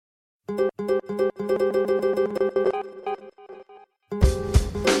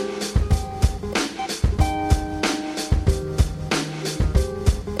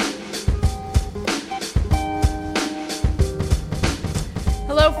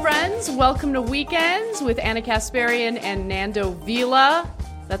friends. Welcome to Weekends with Anna Kasparian and Nando Vila.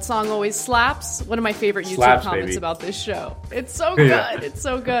 That song always slaps. One of my favorite YouTube comments about this show. It's so good. Yeah. It's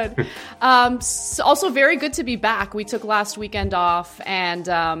so good. Also very good to be back. We took last weekend off, and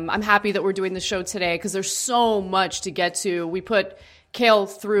I'm happy that we're doing the show today because there's so much to get to. We put Kale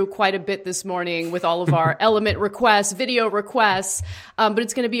through quite a bit this morning with all of our element requests, video requests, but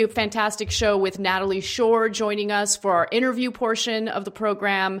it's going to be a fantastic show with Natalie Shore joining us for our interview portion of the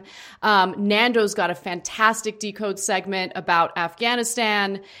program. Nando's got a fantastic Decode segment about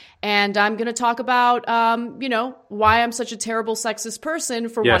Afghanistan, and I'm going to talk about, why I'm such a terrible sexist person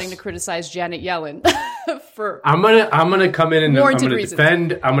for wanting to criticize Janet Yellen. I'm gonna come in and I'm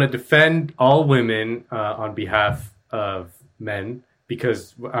gonna defend all women on behalf of men.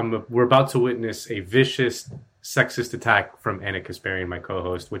 Because we're about to witness a vicious sexist attack from Anna Kasparian, my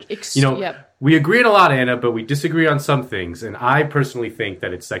co-host, which, we agree on a lot, Anna, but we disagree on some things. And I personally think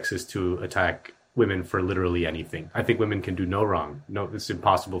that it's sexist to attack women for literally anything. I think women can do no wrong. No, it's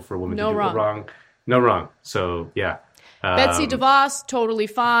impossible for a woman to do no wrong. So, yeah. Betsy DeVos, totally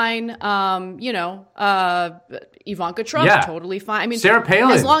fine. Ivanka Trump, totally fine. I mean, Sarah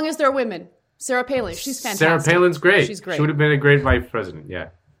Palin. As long as they're women. Sarah Palin, she's fantastic. Sarah Palin's great. She's great. She would have been a great vice president. Yeah.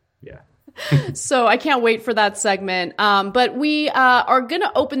 So I can't wait for that segment. But we are going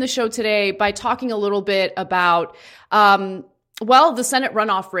to open the show today by talking a little bit about the Senate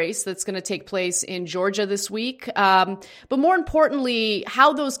runoff race that's going to take place in Georgia this week. But more importantly,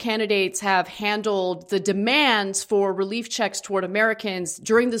 how those candidates have handled the demands for relief checks toward Americans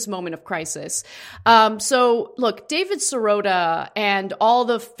during this moment of crisis. So look, David Sirota and all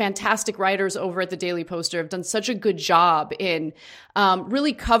the fantastic writers over at the Daily Poster have done such a good job in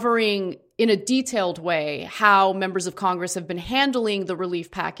really covering in a detailed way how members of Congress have been handling the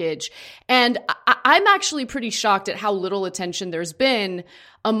relief package. And I'm actually pretty shocked at how little attention there's been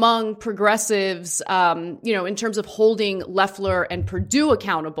among progressives, in terms of holding Loeffler and Perdue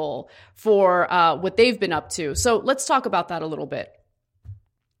accountable for what they've been up to. So let's talk about that a little bit.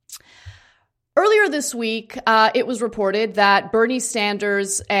 Earlier this week, it was reported that Bernie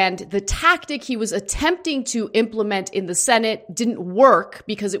Sanders and the tactic he was attempting to implement in the Senate didn't work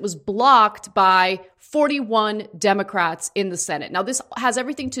because it was blocked by 41 Democrats in the Senate. Now, this has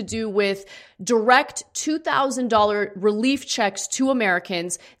everything to do with direct $2,000 relief checks to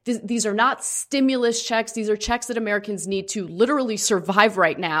Americans. These are not stimulus checks. These are checks that Americans need to literally survive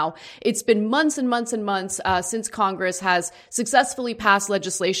right now. It's been months and months and months since Congress has successfully passed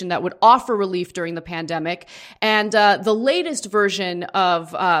legislation that would offer relief during the pandemic. And the latest version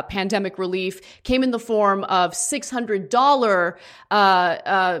of pandemic relief came in the form of $600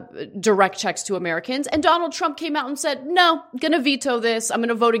 direct checks to Americans. And Donald Trump came out and said, no, I'm going to veto this. I'm going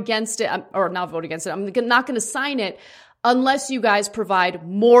to vote against it, or not vote against it. I'm not going to sign it unless you guys provide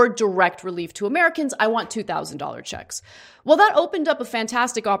more direct relief to Americans. I want $2,000 checks. Well, that opened up a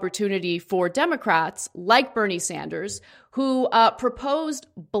fantastic opportunity for Democrats like Bernie Sanders, who proposed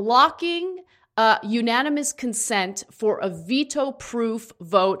blocking unanimous consent for a veto-proof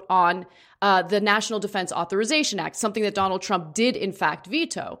vote on the National Defense Authorization Act, something that Donald Trump did, in fact,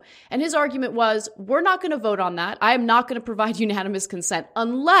 veto. And his argument was, we're not going to vote on that. I am not going to provide unanimous consent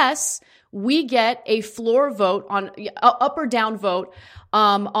unless we get a floor vote on up or down vote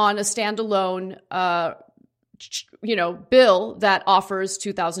on a standalone bill that offers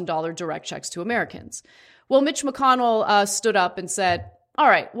 $2,000 direct checks to Americans. Well, Mitch McConnell stood up and said, all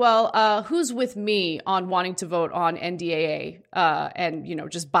right, well, who's with me on wanting to vote on NDAA and,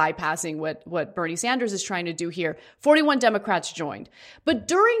 just bypassing what Bernie Sanders is trying to do here? 41 Democrats joined. But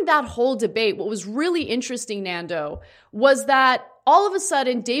during that whole debate, what was really interesting, Nando, was that all of a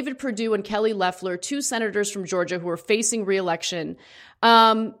sudden, David Perdue and Kelly Loeffler, two senators from Georgia who are facing re-election,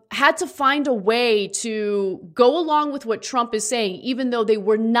 had to find a way to go along with what Trump is saying, even though they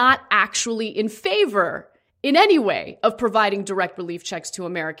were not actually in favor in any way of providing direct relief checks to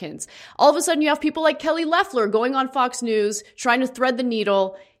Americans. All of a sudden, you have people like Kelly Loeffler going on Fox News, trying to thread the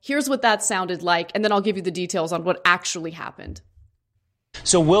needle. Here's what that sounded like, and then I'll give you the details on what actually happened.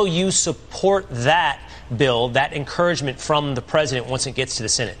 So will you support that bill, that encouragement from the president once it gets to the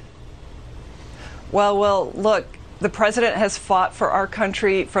Senate? Well, look, the president has fought for our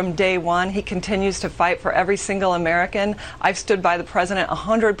country from day one. He continues to fight for every single American. I've stood by the president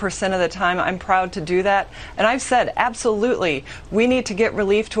 100% of the time. I'm proud to do that. And I've said, absolutely, we need to get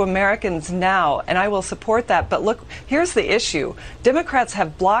relief to Americans now, and I will support that. But look, here's the issue. Democrats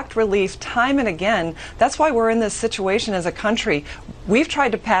have blocked relief time and again. That's why we're in this situation as a country. We've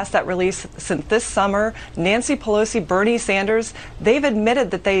tried to pass that release since this summer. Nancy Pelosi, Bernie Sanders, they've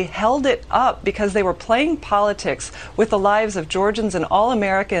admitted that they held it up because they were playing politics with the lives of Georgians and all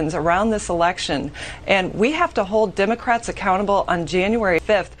Americans around this election. And we have to hold Democrats accountable on January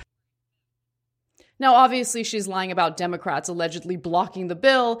 5th. Now, obviously, she's lying about Democrats allegedly blocking the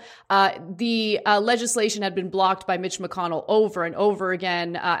bill. The legislation had been blocked by Mitch McConnell over and over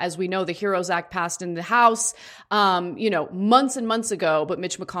again. As we know, the HEROES Act passed in the House, months and months ago, but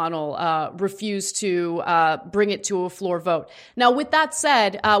Mitch McConnell refused to bring it to a floor vote. Now, with that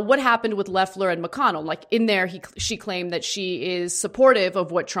said, what happened with Loeffler and McConnell? Like in there, she claimed that she is supportive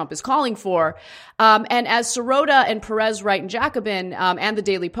of what Trump is calling for. And as Sirota and Perez write in Jacobin and the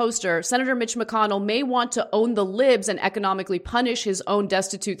Daily Poster, Senator Mitch McConnell may want to own the libs and economically punish his own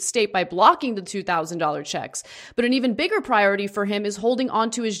destitute state by blocking the $2,000 checks. But an even bigger priority for him is holding on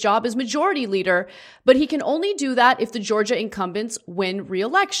to his job as majority leader. But he can only do that if the Georgia incumbents win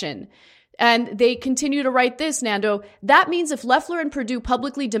re-election. And they continue to write this, Nando. That means if Loeffler and Perdue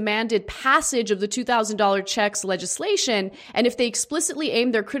publicly demanded passage of the $2,000 checks legislation, and if they explicitly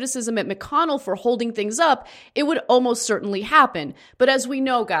aimed their criticism at McConnell for holding things up, it would almost certainly happen. But as we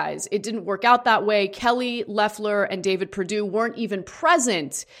know, guys, it didn't work out that way. Kelly, Loeffler, and David Perdue weren't even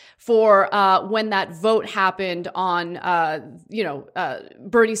present for when that vote happened on,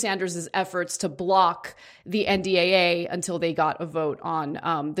 Bernie Sanders' efforts to block the NDAA until they got a vote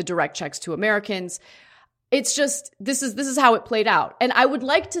on the direct checks to Americans. It's just, this is how it played out. And I would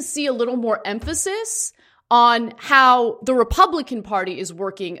like to see a little more emphasis on how the Republican Party is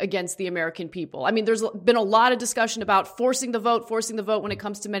working against the American people. I mean, there's been a lot of discussion about forcing the vote when it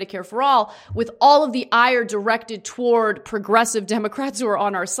comes to Medicare for All, with all of the ire directed toward progressive Democrats who are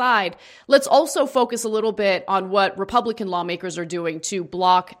on our side. Let's also focus a little bit on what Republican lawmakers are doing to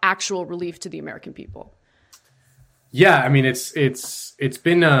block actual relief to the American people. Yeah, I mean, it's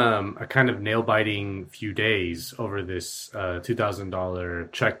been a kind of nail-biting few days over this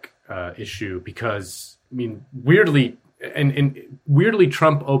 $2,000 check issue because, I mean, weirdly,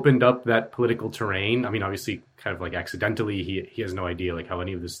 Trump opened up that political terrain. I mean, obviously, kind of like accidentally, he has no idea like how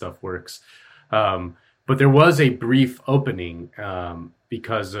any of this stuff works. But there was a brief opening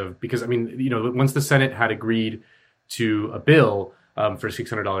because I mean, once the Senate had agreed to a bill for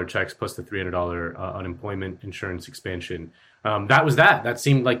 $600 checks plus the $300 unemployment insurance expansion. That was that. That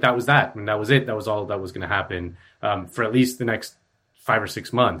seemed like that was that. And that was it. That was all that was going to happen for at least the next 5 or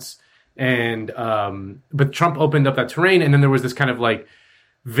 6 months. And but Trump opened up that terrain. And then there was this kind of like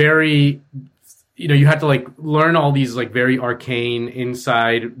very, you had to like learn all these like very arcane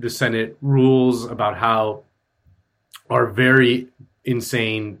inside the Senate rules about how our very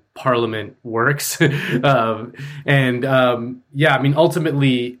insane parliament works. I mean,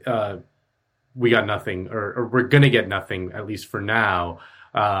 ultimately, we got nothing, or we're going to get nothing, at least for now.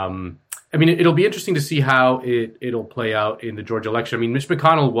 I mean, it'll be interesting to see how it'll play out in the Georgia election. I mean, Mitch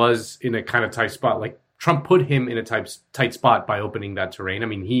McConnell was in a kind of tight spot. Like, Trump put him in a tight spot by opening that terrain. I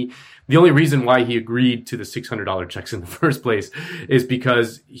mean, the only reason why he agreed to the $600 checks in the first place is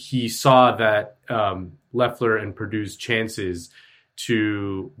because he saw that Loeffler and Perdue's chances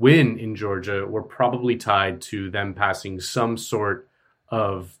to win in Georgia were probably tied to them passing some sort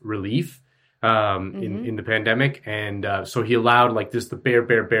of relief in the pandemic. And so he allowed like this, the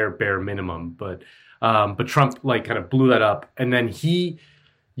bare minimum. But Trump like kind of blew that up. And then he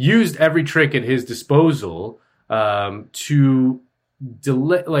used every trick at his disposal to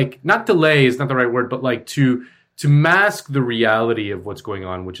delay, like not delay is not the right word, but like to mask the reality of what's going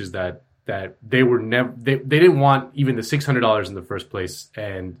on, which is that they were never, they didn't want even the $600 in the first place,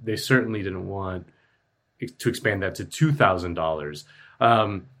 and they certainly didn't want to expand that to $2,000.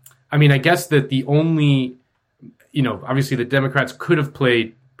 I mean, I guess that the only, obviously the Democrats could have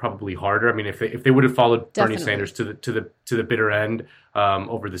played probably harder. I mean, if they would have followed Bernie Sanders to the bitter end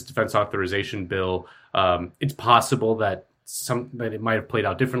over this defense authorization bill, it's possible that it might have played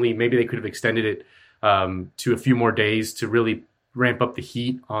out differently. Maybe they could have extended it to a few more days to really ramp up the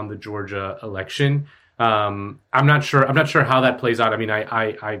heat on the Georgia election. I'm not sure how that plays out. I mean,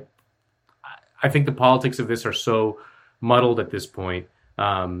 I think the politics of this are so muddled at this point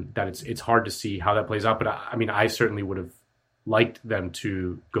that it's hard to see how that plays out. But I mean, I certainly would have liked them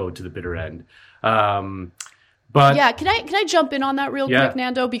to go to the bitter end. But yeah, can I jump in on that real quick,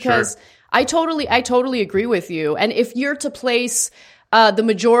 Nando? Because sure. I totally agree with you. And if you're to place the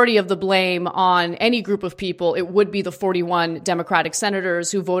majority of the blame on any group of people, it would be the 41 Democratic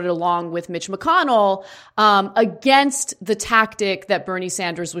senators who voted along with Mitch McConnell against the tactic that Bernie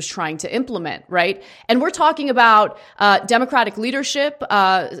Sanders was trying to implement, right? And we're talking about Democratic leadership.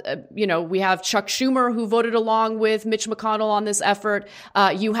 We have Chuck Schumer, who voted along with Mitch McConnell on this effort.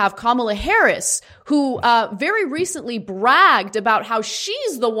 You have Kamala Harris, who very recently bragged about how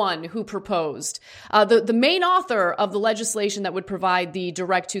she's the one who proposed the main author of the legislation that would provide the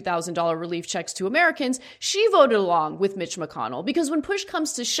direct $2,000 relief checks to Americans. She voted along with Mitch McConnell because when push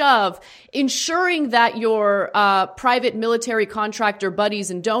comes to shove, ensuring that your private military contractor buddies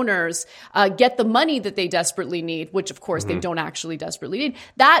and donors get the money that they desperately need, which of course they don't actually desperately need,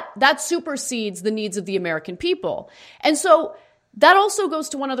 that supersedes the needs of the American people. And so that also goes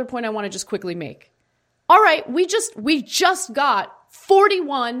to one other point I want to just quickly make. All right, we just got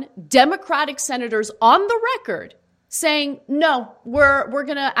 41 Democratic senators on the record saying, no, we're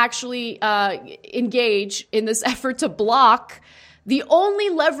going to actually engage in this effort to block the only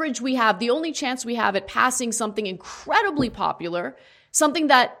leverage we have, the only chance we have at passing something incredibly popular, something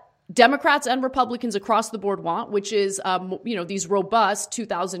that Democrats and Republicans across the board want, which is, these robust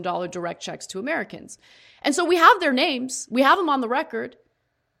 $2,000 direct checks to Americans. And so we have their names. We have them on the record.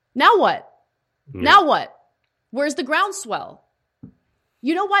 Now what? Yeah. Now what? Where's the groundswell?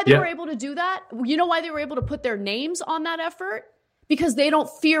 You know why they were able to do that? You know why they were able to put their names on that effort? Because they don't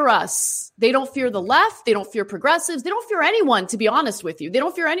fear us. They don't fear the left. They don't fear progressives. They don't fear anyone, to be honest with you. They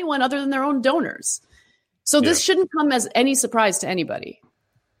don't fear anyone other than their own donors. So this shouldn't come as any surprise to anybody.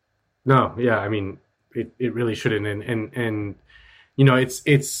 No, yeah, I mean, it really shouldn't. And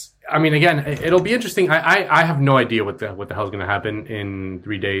it's I mean, again, it'll be interesting. I have no idea what the hell is going to happen in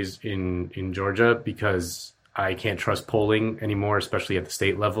 3 days in Georgia, because I can't trust polling anymore, especially at the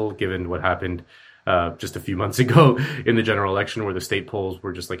state level, given what happened just a few months ago in the general election, where the state polls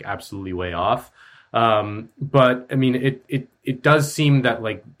were just like absolutely way off. But I mean, it does seem that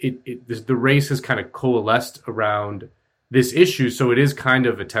like the race has kind of coalesced around this issue, so it is kind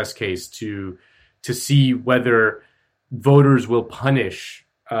of a test case to see whether voters will punish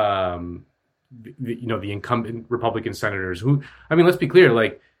the incumbent Republican senators who, I mean, let's be clear,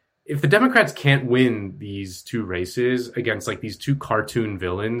 like, if the Democrats can't win these two races against like these two cartoon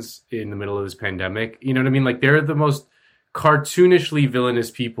villains in the middle of this pandemic, you know what I mean? Like, they're the most cartoonishly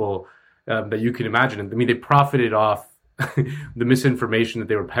villainous people that you can imagine. I mean, they profited off the misinformation that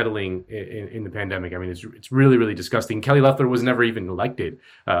they were peddling in the pandemic. I mean, it's really, really disgusting. Kelly Loeffler was never even elected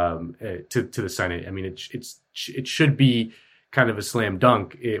to the Senate. I mean, it should be kind of a slam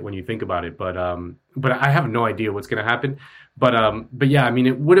dunk when you think about it. But I have no idea what's going to happen. But yeah, I mean,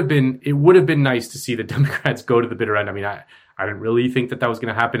 it would have been nice to see the Democrats go to the bitter end. I mean, I didn't really think that was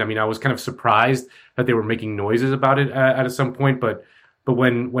going to happen. I mean, I was kind of surprised that they were making noises about it at some point, but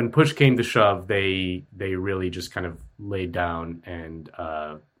when push came to shove, they really just kind of laid down and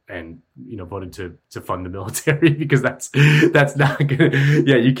voted to fund the military, because that's not gonna,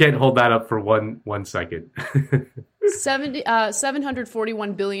 you can't hold that up for one second.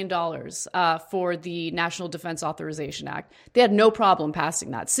 $741 billion for the National Defense Authorization Act. They had no problem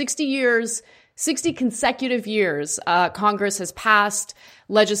passing that. 60 consecutive years, Congress has passed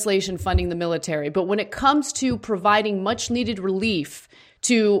legislation funding the military. But when it comes to providing much needed relief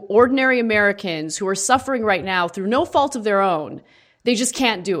to ordinary Americans who are suffering right now through no fault of their own, they just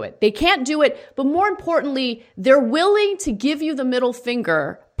can't do it. They can't do it. But more importantly, they're willing to give you the middle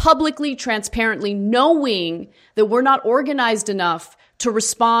finger publicly, transparently, knowing that we're not organized enough to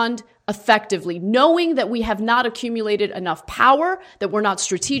respond effectively, knowing that we have not accumulated enough power, that we're not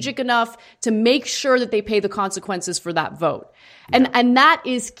strategic enough to make sure that they pay the consequences for that vote. And that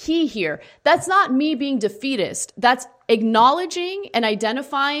is key here. That's not me being defeatist. That's acknowledging and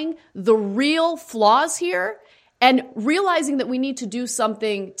identifying the real flaws here and realizing that we need to do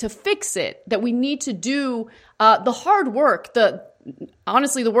something to fix it, that we need to do the hard work,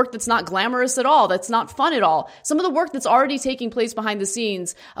 honestly, the work that's not glamorous at all, that's not fun at all. Some of the work that's already taking place behind the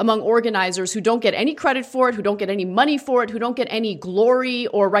scenes among organizers who don't get any credit for it, who don't get any money for it, who don't get any glory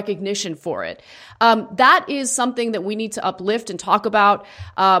or recognition for it. That is something that we need to uplift and talk about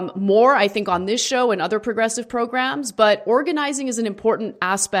more, I think, on this show and other progressive programs. But organizing is an important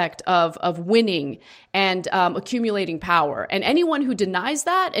aspect of winning and accumulating power. And anyone who denies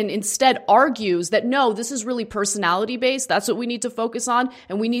that and instead argues that, no, this is really personality based, that's what we need to focus on,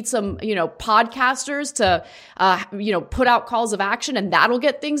 and we need some, podcasters to, put out calls of action and that'll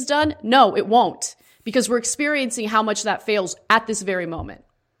get things done. No, it won't, because we're experiencing how much that fails at this very moment.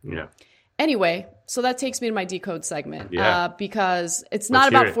 Yeah. Anyway, so that takes me to my Decode segment, because it's not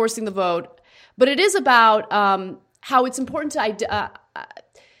about forcing the vote, but it is about how it's important to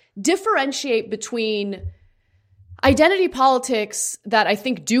differentiate between identity politics that I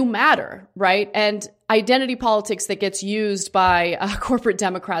think do matter, right? And identity politics that gets used by corporate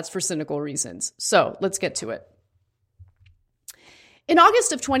Democrats for cynical reasons. So let's get to it. In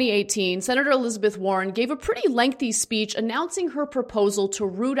August of 2018, Senator Elizabeth Warren gave a pretty lengthy speech announcing her proposal to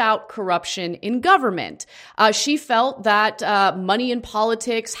root out corruption in government. She felt that money in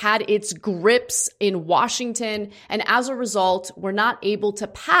politics had its grips in Washington, and as a result, were not able to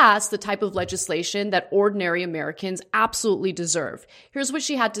pass the type of legislation that ordinary Americans absolutely deserve. Here's what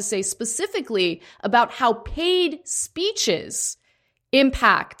she had to say specifically about how paid speeches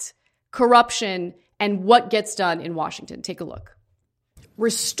impact corruption and what gets done in Washington. Take a look.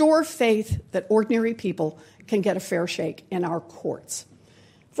 Restore faith that ordinary people can get a fair shake in our courts.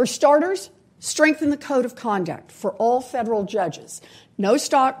 For starters, strengthen the code of conduct for all federal judges. No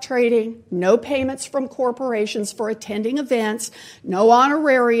stock trading, no payments from corporations for attending events, no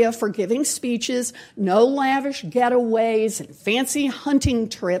honoraria for giving speeches, no lavish getaways and fancy hunting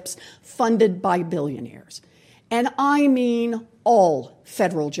trips funded by billionaires. And I mean all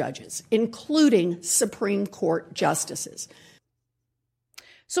federal judges, including Supreme Court justices.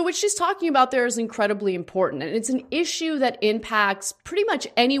 So what she's talking about there is incredibly important, and it's an issue that impacts pretty much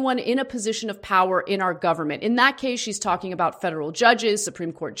anyone in a position of power in our government. In that case, she's talking about federal judges,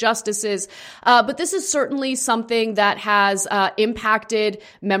 Supreme Court justices, but this is certainly something that has impacted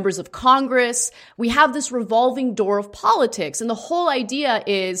members of Congress. We have this revolving door of politics, and the whole idea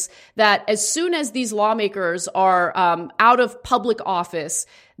is that as soon as these lawmakers are out of public office,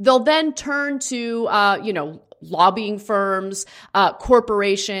 they'll then turn to, lobbying firms,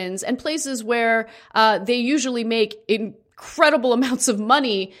 corporations, and places where they usually make incredible amounts of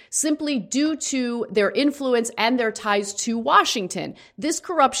money simply due to their influence and their ties to Washington. This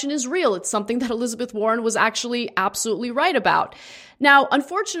corruption is real. It's something that Elizabeth Warren was actually absolutely right about. Now,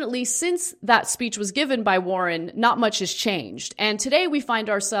 unfortunately, since that speech was given by Warren, not much has changed. And today we find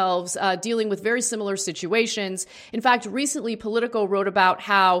ourselves dealing with very similar situations. In fact, recently Politico wrote about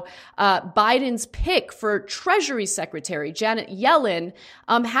how Biden's pick for Treasury Secretary, Janet Yellen,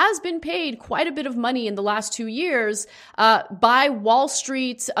 has been paid quite a bit of money in the last 2 years by Wall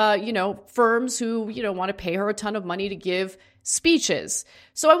Street, firms who, want to pay her a ton of money to give speeches.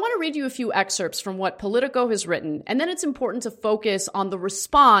 So I want to read you a few excerpts from what Politico has written, and then it's important to focus on the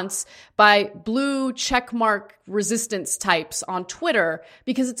response by blue checkmark resistance types on Twitter,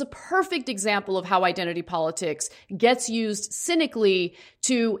 because it's a perfect example of how identity politics gets used cynically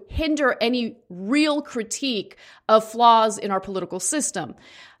to hinder any real critique of flaws in our political system.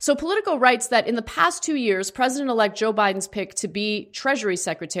 So Politico writes that in the past 2 years, President-elect Joe Biden's pick to be Treasury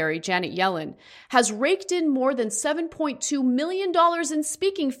Secretary, Janet Yellen, has raked in more than $7.2 million in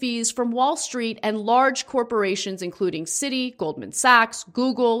speaking fees from Wall Street and large corporations, including Citi, Goldman Sachs,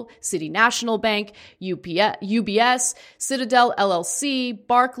 Google, City National Bank, UBS, Citadel LLC,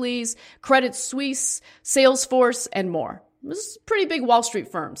 Barclays, Credit Suisse, Salesforce, and more. This is pretty big Wall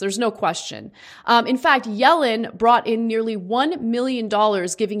Street firms. There's no question. In fact, Yellen brought in nearly $1 million,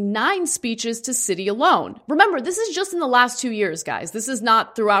 giving 9 speeches to Citi alone. Remember, this is just in the last 2 years, guys. This is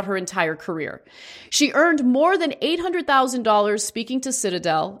not throughout her entire career. She earned more than $800,000 speaking to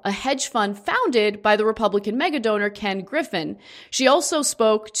Citadel, a hedge fund founded by the Republican megadonor Ken Griffin. She also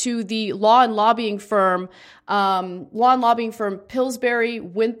spoke to the law and lobbying firm Pillsbury,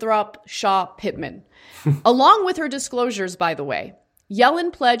 Winthrop, Shaw, Pittman. Along with her disclosures, by the way,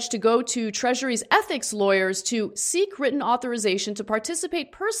 Yellen pledged to go to Treasury's ethics lawyers to seek written authorization to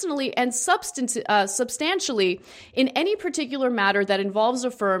participate personally and substantially in any particular matter that involves a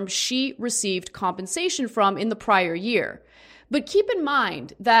firm she received compensation from in the prior year. But keep in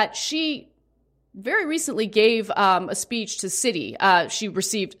mind that she very recently gave a speech to Citi. She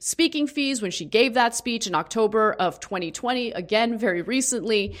received speaking fees when she gave that speech in October of 2020, again, very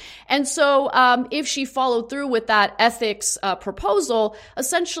recently. And so if she followed through with that ethics proposal,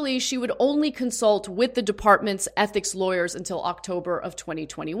 essentially she would only consult with the department's ethics lawyers until October of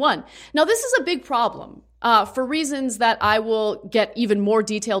 2021. Now, this is a big problem. For reasons that I will get even more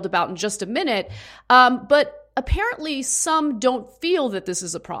detailed about in just a minute. But apparently, some don't feel that this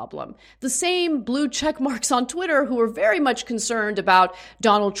is a problem. The same blue check marks on Twitter who are very much concerned about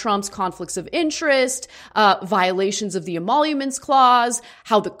Donald Trump's conflicts of interest, violations of the emoluments clause,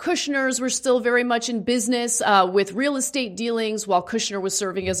 how the Kushners were still very much in business with real estate dealings while Kushner was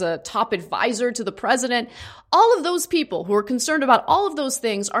serving as a top advisor to the president. All of those people who are concerned about all of those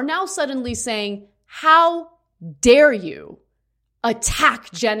things are now suddenly saying, how dare you attack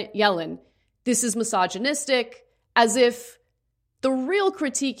Janet Yellen? This is misogynistic, as if The real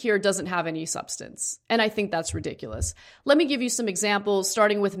critique here doesn't have any substance, and I think that's ridiculous. Let me give you some examples,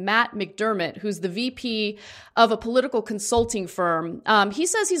 starting with Matt McDermott, who's the VP of a political consulting firm. He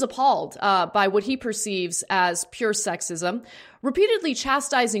says he's appalled by what he perceives as pure sexism, repeatedly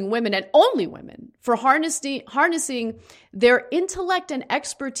chastising women, and only women, for harnessing their intellect and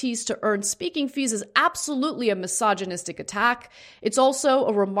expertise to earn speaking fees is absolutely a misogynistic attack. It's also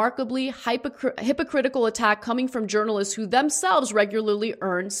a remarkably hypocritical attack coming from journalists who themselves regularly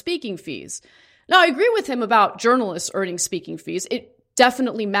earn speaking fees. Now, I agree with him about journalists earning speaking fees. It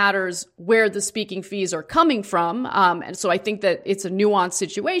definitely matters where the speaking fees are coming from. And so I think that it's a nuanced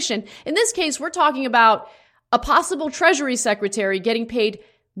situation. In this case, we're talking about a possible Treasury Secretary getting paid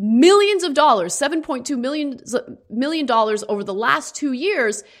millions of dollars, $7.2 million over the last 2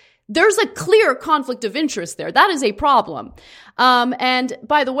 years. There's a clear conflict of interest there. That is a problem. And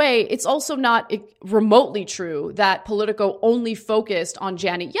by the way, it's also not remotely true that Politico only focused on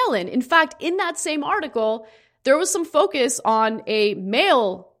Janet Yellen. In fact, in that same article, there was some focus on a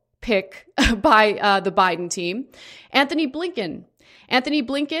male pick by the Biden team, Anthony Blinken. Anthony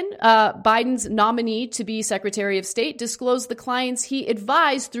Blinken, Biden's nominee to be Secretary of State, disclosed the clients he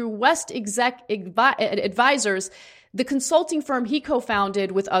advised through West Advisors, the consulting firm he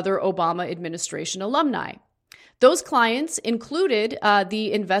co-founded with other Obama administration alumni. Those clients included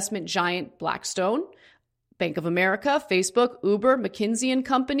the investment giant Blackstone, Bank of America, Facebook, Uber, McKinsey &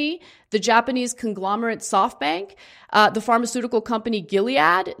 Company, the Japanese conglomerate SoftBank, the pharmaceutical company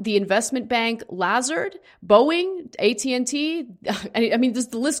Gilead, the investment bank Lazard, Boeing, AT&T. I mean,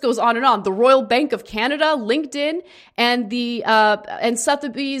 the list goes on and on. The Royal Bank of Canada, LinkedIn, and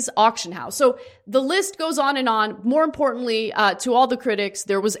Sotheby's Auction House. So the list goes on and on. More importantly, to all the critics,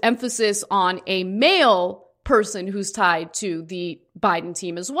 there was emphasis on a male person who's tied to the Biden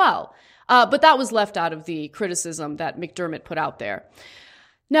team as well. But that was left out of the criticism that McDermott put out there.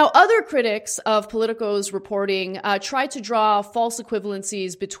 Now, other critics of Politico's reporting tried to draw false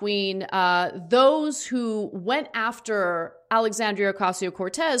equivalencies between those who went after Alexandria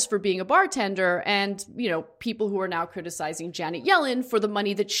Ocasio-Cortez for being a bartender and, people who are now criticizing Janet Yellen for the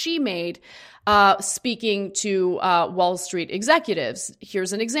money that she made speaking to Wall Street executives.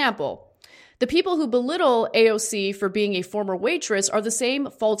 Here's an example. The people who belittle AOC for being a former waitress are the same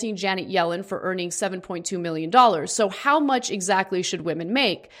faulting Janet Yellen for earning $7.2 million. So how much exactly should women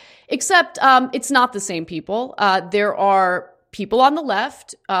make? Except it's not the same people. There are people on the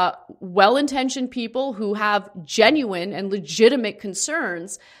left, well-intentioned people who have genuine and legitimate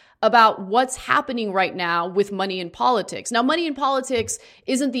concerns about what's happening right now with money in politics. Now, money in politics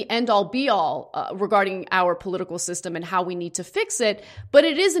isn't the end-all be-all regarding our political system and how we need to fix it, but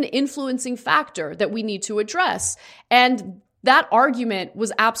it is an influencing factor that we need to address. And that argument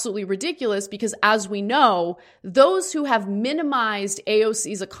was absolutely ridiculous because, as we know, those who have minimized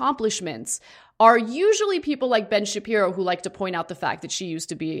AOC's accomplishments are usually people like Ben Shapiro, who like to point out the fact that she used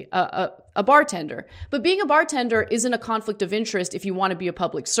to be a bartender. But being a bartender isn't a conflict of interest if you want to be a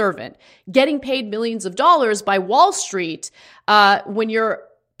public servant. Getting paid millions of dollars by Wall Street when you're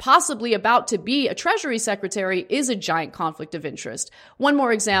possibly about to be a Treasury Secretary is a giant conflict of interest. One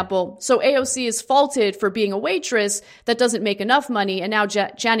more example. So AOC is faulted for being a waitress that doesn't make enough money, and now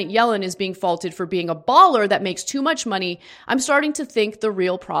Janet Yellen is being faulted for being a baller that makes too much money. I'm starting to think the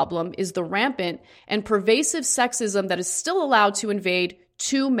real problem is the rampant and pervasive sexism that is still allowed to invade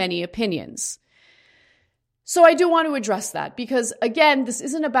too many opinions. So I do want to address that because, again, this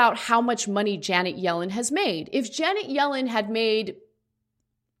isn't about how much money Janet Yellen has made. If Janet Yellen had made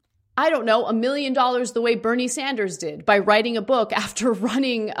 $1 million the way Bernie Sanders did by writing a book after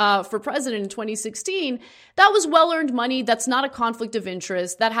running for president in 2016, that was well-earned money. That's not a conflict of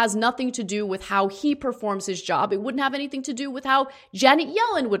interest. That has nothing to do with how he performs his job. It wouldn't have anything to do with how Janet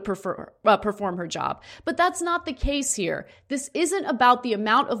Yellen would perform her job. But that's not the case here. This isn't about the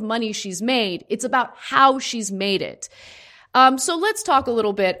amount of money she's made. It's about how she's made it. So let's talk a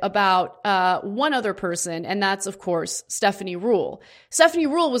little bit about one other person, and that's, of course, Stephanie Ruhle. Stephanie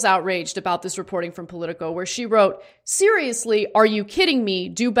Ruhle was outraged about this reporting from Politico, where she wrote, "Seriously, are you kidding me?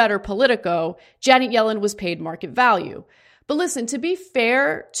 Do better, Politico. Janet Yellen was paid market value." But listen, to be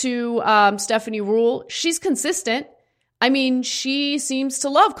fair to Stephanie Ruhle, she's consistent. I mean, she seems to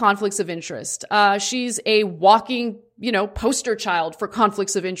love conflicts of interest. She's a walking, poster child for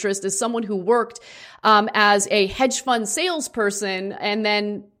conflicts of interest as someone who worked as a hedge fund salesperson and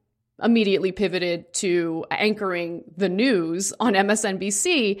then immediately pivoted to anchoring the news on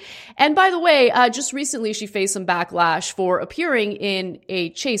MSNBC. And by the way, just recently she faced some backlash for appearing in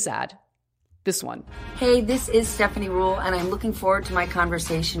a Chase ad. This one. Hey, this is Stephanie Ruhle, and I'm looking forward to my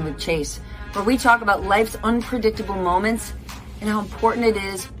conversation with Chase, where we talk about life's unpredictable moments and how important it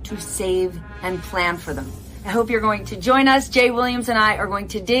is to save and plan for them. I hope you're going to join us. Jay Williams and I are going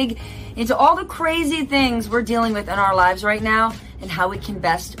to dig into all the crazy things we're dealing with in our lives right now and how we can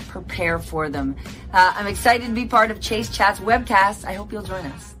best prepare for them. I'm excited to be part of Chase Chat's webcast. I hope you'll join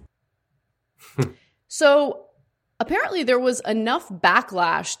us. So apparently there was enough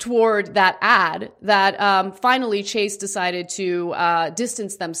backlash toward that ad that finally Chase decided to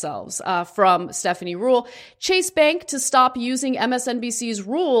distance themselves from Stephanie Ruhle. Chase Bank to stop using MSNBC's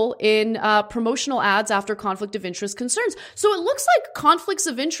Ruhle in promotional ads after conflict of interest concerns. So it looks like conflicts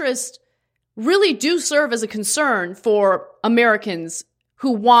of interest really do serve as a concern for Americans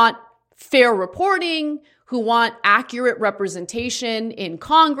who want fair reporting, who want accurate representation in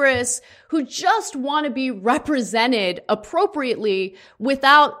Congress, who just want to be represented appropriately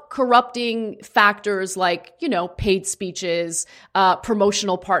without corrupting factors like, paid speeches,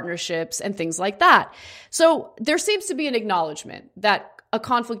 promotional partnerships, and things like that. So there seems to be an acknowledgement that a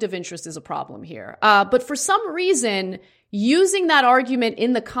conflict of interest is a problem here. But for some reason, using that argument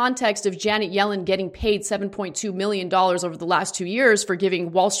in the context of Janet Yellen getting paid $7.2 million over the last 2 years for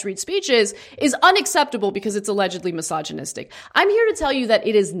giving Wall Street speeches is unacceptable because it's allegedly misogynistic. I'm here to tell you that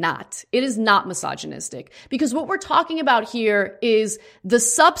it is not. It is not misogynistic, because what we're talking about here is the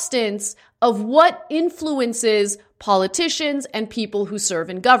substance of what influences politicians and people who serve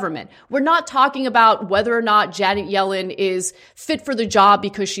in government. We're not talking about whether or not Janet Yellen is fit for the job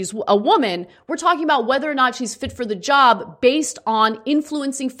because she's a woman. We're talking about whether or not she's fit for the job based on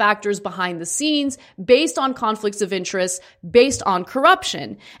influencing factors behind the scenes, based on conflicts of interest, based on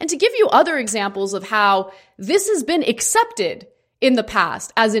corruption. And to give you other examples of how this has been accepted in the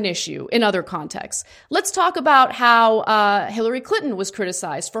past as an issue in other contexts. Let's talk about how Hillary Clinton was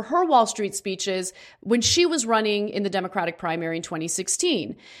criticized for her Wall Street speeches when she was running in the Democratic primary in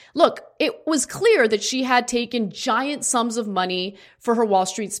 2016. Look, it was clear that she had taken giant sums of money for her Wall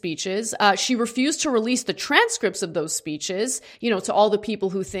Street speeches. She refused to release the transcripts of those speeches, to all the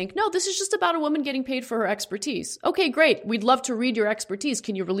people who think, no, this is just about a woman getting paid for her expertise. Okay, great. We'd love to read your expertise.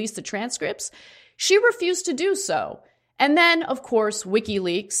 Can you release the transcripts? She refused to do so. And then, of course,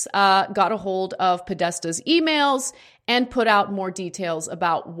 WikiLeaks got a hold of Podesta's emails and put out more details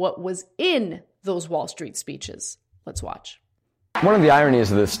about what was in those Wall Street speeches. Let's watch. One of the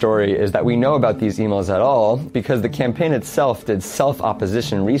ironies of this story is that we know about these emails at all because the campaign itself did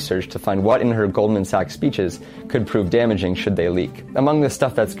self-opposition research to find what in her Goldman Sachs speeches could prove damaging should they leak. Among the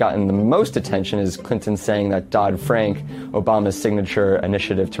stuff that's gotten the most attention is Clinton saying that Dodd-Frank, Obama's signature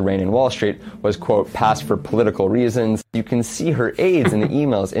initiative to rein in Wall Street, was, quote, passed for political reasons. You can see her aides in the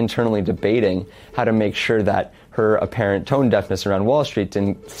emails internally debating how to make sure that her apparent tone deafness around Wall Street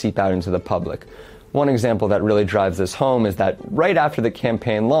didn't seep out into the public. One example that really drives this home is that right after the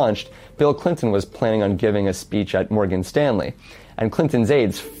campaign launched, Bill Clinton was planning on giving a speech at Morgan Stanley. And Clinton's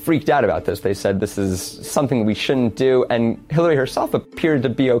aides freaked out about this. They said this is something we shouldn't do, and Hillary herself appeared to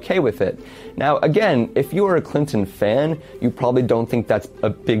be okay with it. Now, again, if you are a Clinton fan, you probably don't think that's a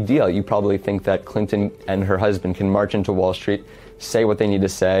big deal. You probably think that Clinton and her husband can march into Wall Street, say what they need to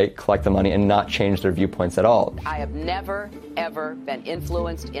say, collect the money, and not change their viewpoints at all. I have never, ever been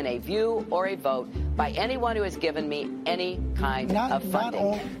influenced in a view or a vote by anyone who has given me any kind of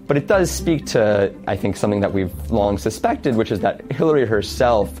funding. But it does speak to, I think, something that we've long suspected, which is that Hillary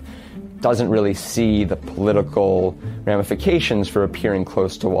herself doesn't really see the political ramifications for appearing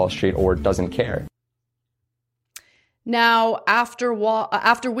close to Wall Street, or doesn't care. Now, after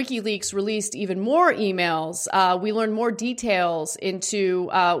WikiLeaks released even more emails, we learned more details into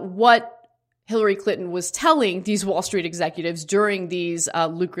what Hillary Clinton was telling these Wall Street executives during these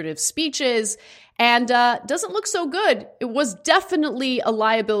lucrative speeches, and doesn't look so good. It was definitely a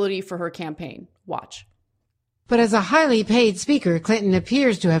liability for her campaign. Watch. But as a highly paid speaker, Clinton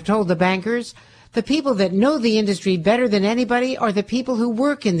appears to have told the bankers, the people that know the industry better than anybody are the people who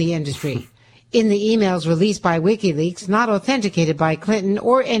work in the industry. In the emails released by WikiLeaks, not authenticated by Clinton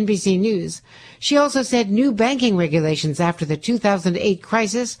or NBC News, she also said new banking regulations after the 2008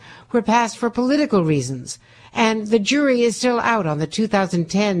 crisis were passed for political reasons, and the jury is still out on the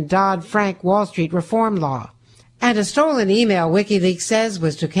 2010 Dodd-Frank Wall Street reform law. And a stolen email, WikiLeaks says,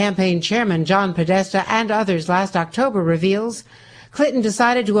 was to campaign chairman John Podesta and others last October reveals Clinton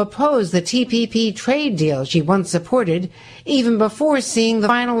decided to oppose the TPP trade deal she once supported even before seeing the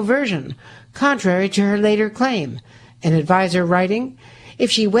final version, contrary to her later claim. An advisor writing,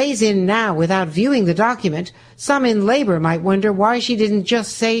 if she weighs in now without viewing the document, some in labor might wonder why she didn't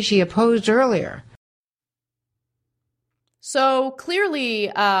just say she opposed earlier. So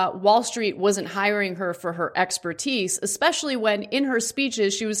clearly, Wall Street wasn't hiring her for her expertise, especially when in her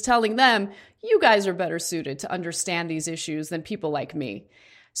speeches, she was telling them, you guys are better suited to understand these issues than people like me.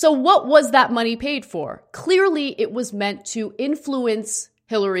 So what was that money paid for? Clearly, it was meant to influence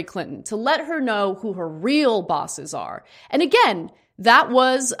Hillary Clinton, to let her know who her real bosses are. And again, that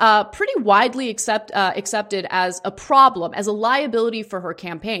was pretty widely accepted as a problem, as a liability for her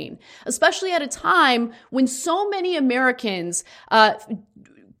campaign, especially at a time when so many Americans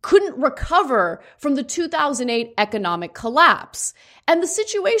couldn't recover from the 2008 economic collapse. And the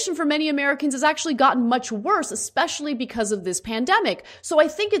situation for many Americans has actually gotten much worse, especially because of this pandemic. So I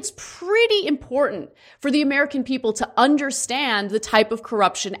think it's pretty important for the American people to understand the type of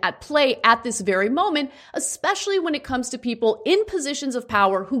corruption at play at this very moment, especially when it comes to people in positions of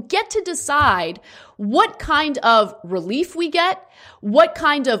power who get to decide what kind of relief we get, what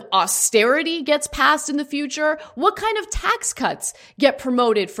kind of austerity gets passed in the future, what kind of tax cuts get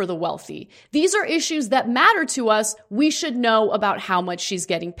promoted for the wealthy. These are issues that matter to us. We should know about how much she's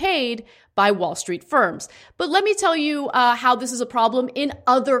getting paid by Wall Street firms. But let me tell you how this is a problem in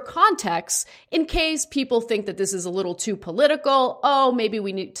other contexts, in case people think that this is a little too political. Oh, maybe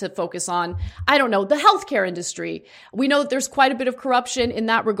we need to focus on, I don't know, the healthcare industry. We know that there's quite a bit of corruption in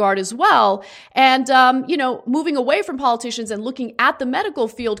that regard as well. And, moving away from politicians and looking at the medical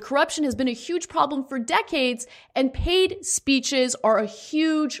field, corruption has been a huge problem for decades, and paid speeches are a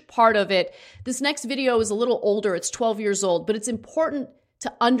huge part of it. This next video is a little older. It's 12 years old, but it's important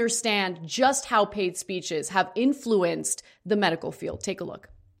to understand just how paid speeches have influenced the medical field. Take a look.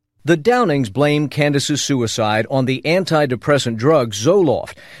 The Downings blame Candace's suicide on the antidepressant drug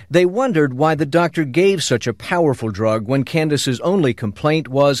Zoloft. They wondered why the doctor gave such a powerful drug when Candace's only complaint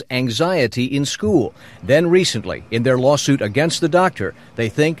was anxiety in school. Then recently, in their lawsuit against the doctor, they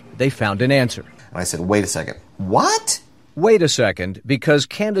think they found an answer. And I said, wait a second, what? Wait a second, because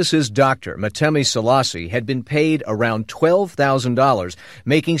Candace's doctor, Matemi Selassie, had been paid around $12,000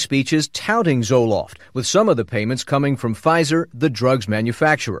 making speeches touting Zoloft, with some of the payments coming from Pfizer, the drug's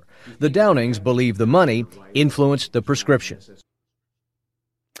manufacturer. The Downings believe the money influenced the prescription.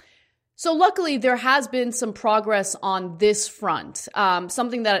 So luckily, there has been some progress on this front,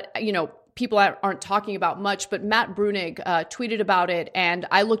 something that, people aren't talking about much, but Matt Bruenig tweeted about it, and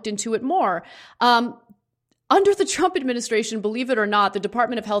I looked into it more. Under the Trump administration, believe it or not, the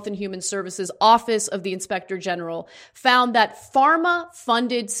Department of Health and Human Services Office of the Inspector General found that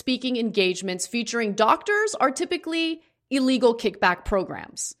pharma-funded speaking engagements featuring doctors are typically illegal kickback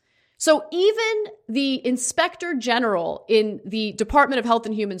programs. So even the Inspector General in the Department of Health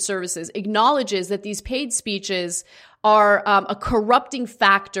and Human Services acknowledges that these paid speeches are a corrupting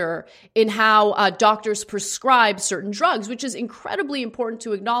factor in how doctors prescribe certain drugs, which is incredibly important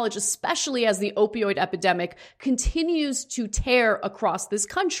to acknowledge, especially as the opioid epidemic continues to tear across this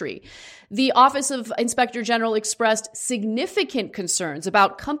country. The Office of Inspector General expressed significant concerns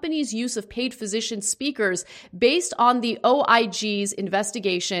about companies' use of paid physician speakers based on the OIG's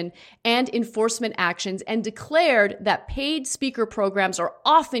investigation and enforcement actions, and declared that paid speaker programs are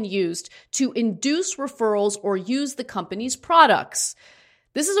often used to induce referrals or use the company's products.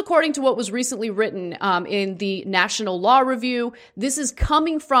 This is according to what was recently written in the National Law Review. This is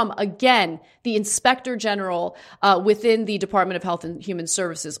coming from, again, the Inspector General within the Department of Health and Human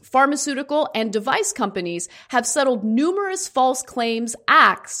Services. Pharmaceutical and device companies have settled numerous false claim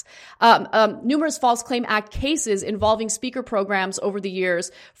act cases involving speaker programs over the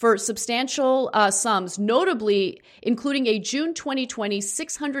years for substantial sums, notably including a June 2020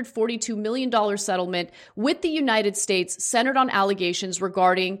 $642 million settlement with the United States centered on allegations regarding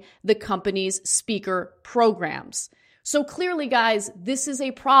the company's speaker programs. So clearly, guys, this is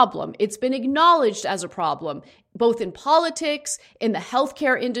a problem. It's been acknowledged as a problem, both in politics, in the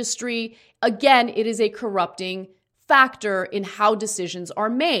healthcare industry. Again, it is a corrupting factor in how decisions are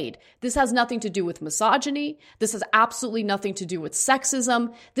made. This has nothing to do with misogyny. This has absolutely nothing to do with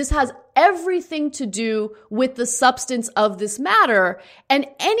sexism. This has everything to do with the substance of this matter. And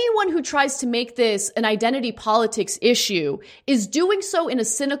anyone who tries to make this an identity politics issue is doing so in a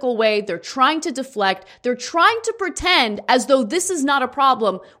cynical way. They're trying to deflect. They're trying to pretend as though this is not a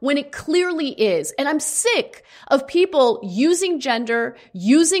problem when it clearly is. And I'm sick of people using gender,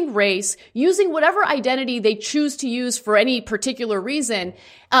 using race, using whatever identity they choose to use for any particular reason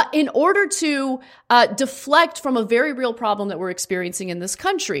in order to deflect from a very real problem that we're experiencing in this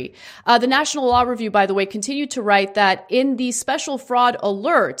country. The National Law Review, by the way, continued to write that in the special fraud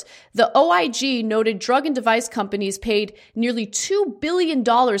alert, the OIG noted drug and device companies paid nearly $2 billion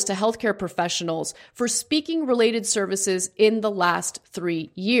to healthcare professionals for speaking-related services in the last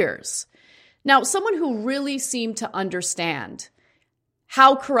 3 years. Now, someone who really seemed to understand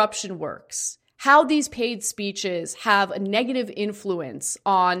how corruption works, how these paid speeches have a negative influence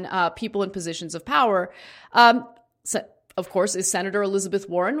on people in positions of power, of course, is Senator Elizabeth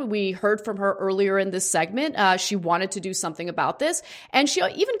Warren. We heard from her earlier in this segment. She wanted to do something about this. And she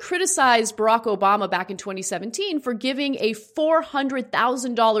even criticized Barack Obama back in 2017 for giving a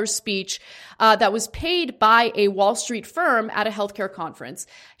 $400,000 speech that was paid by a Wall Street firm at a healthcare conference.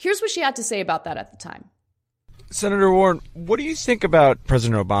 Here's what she had to say about that at the time. Senator Warren, what do you think about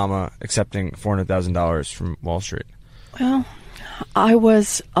President Obama accepting $400,000 from Wall Street? Well, I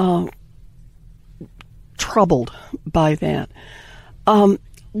was troubled by that.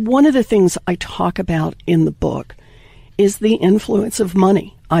 One of the things I talk about in the book is the influence of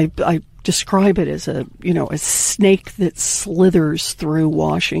money. I describe it as a snake that slithers through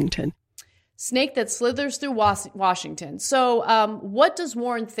Washington. Snake that slithers through Washington. So what does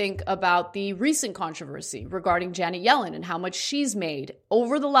Warren think about the recent controversy regarding Janet Yellen and how much she's made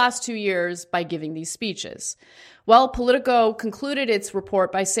over the last 2 years by giving these speeches? Well, Politico concluded its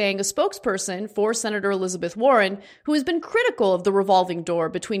report by saying a spokesperson for Senator Elizabeth Warren, who has been critical of the revolving door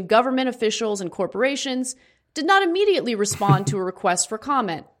between government officials and corporations, did not immediately respond to a request for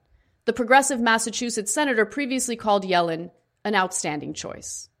comment. The progressive Massachusetts senator previously called Yellen an outstanding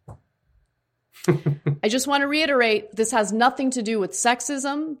choice. I just want to reiterate, this has nothing to do with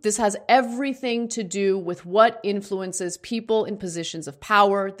sexism. This has everything to do with what influences people in positions of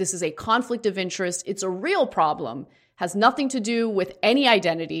power. This is a conflict of interest. It's a real problem. Has nothing to do with any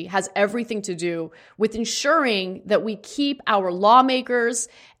identity, has everything to do with ensuring that we keep our lawmakers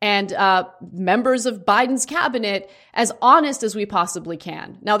and members of Biden's cabinet as honest as we possibly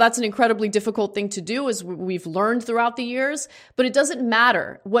can. Now, that's an incredibly difficult thing to do, as we've learned throughout the years, but it doesn't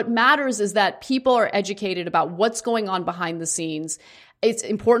matter. What matters is that people are educated about what's going on behind the scenes. It's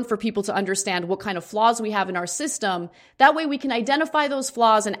important for people to understand what kind of flaws we have in our system. That way we can identify those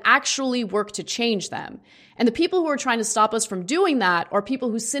flaws and actually work to change them. And the people who are trying to stop us from doing that are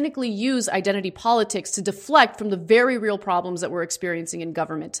people who cynically use identity politics to deflect from the very real problems that we're experiencing in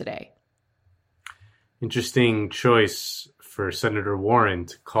government today. Interesting choice for Senator Warren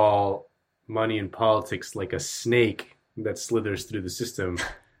to call money in politics like a snake that slithers through the system.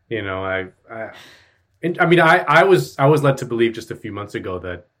 I was led to believe just a few months ago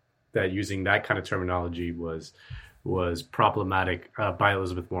that using that kind of terminology was problematic by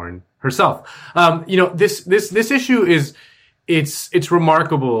Elizabeth Warren herself. This issue it's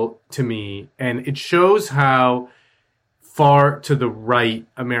remarkable to me, and it shows how far to the right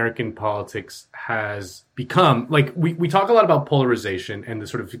American politics has become. Like we talk a lot about polarization, and the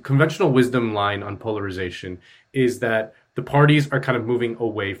sort of conventional wisdom line on polarization is that the parties are kind of moving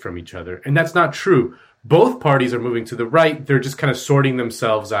away from each other, and that's not true. Both parties are moving to the right. They're just kind of sorting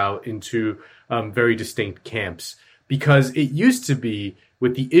themselves out into very distinct camps, because it used to be,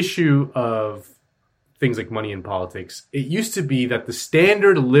 with the issue of things like money in politics, it used to be that the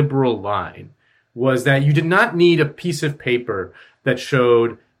standard liberal line was that you did not need a piece of paper that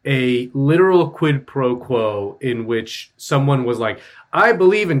showed a literal quid pro quo in which someone was like, I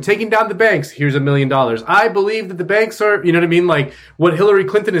believe in taking down the banks. Here's $1 million. I believe that the banks are, you know what I mean? Like what Hillary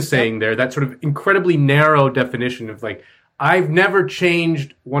Clinton is saying there, that sort of incredibly narrow definition of like, I've never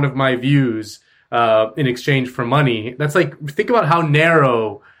changed one of my views in exchange for money. That's like, think about how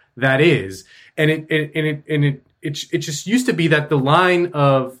narrow that is. And it just used to be that the line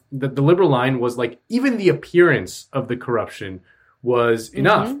of the liberal line was like, even the appearance of the corruption was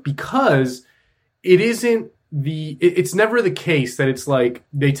enough, because it isn't it's never the case that it's like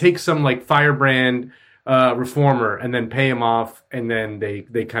they take some like firebrand reformer and then pay him off and then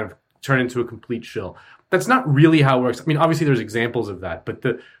they kind of turn into a complete shill. That's not really how it works. I mean, obviously there's examples of that, but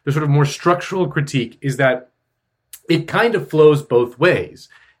the sort of more structural critique is that it kind of flows both ways.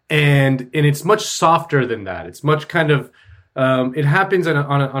 And it's much softer than that. It's much kind of, it happens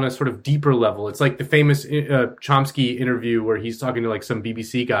on a sort of deeper level. It's like the famous Chomsky interview where he's talking to like some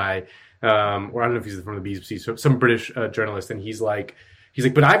BBC guy, or I don't know if he's from the BBC, so some British journalist, and he's like,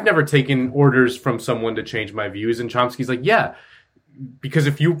 but I've never taken orders from someone to change my views. And Chomsky's like, yeah, because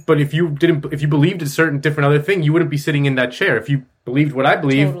if you believed a certain different other thing, you wouldn't be sitting in that chair. If you believed what I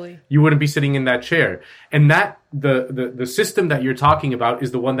believe, totally, you wouldn't be sitting in that chair. And that the system that you're talking about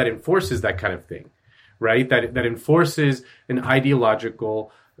is the one that enforces that kind of thing, right? That enforces an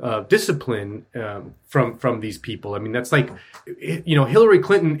ideological discipline from these people. I mean, that's like, Hillary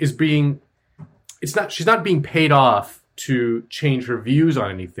Clinton she's not being paid off to change her views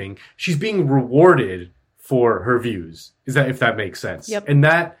on anything. She's being rewarded for her views. If that makes sense? Yep. And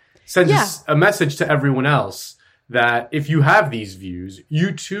that sends a message to everyone else that if you have these views,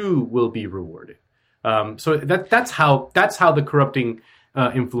 you too will be rewarded. So that's how the corrupting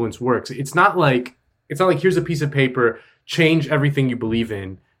influence works. It's not like here's a piece of paper, change everything you believe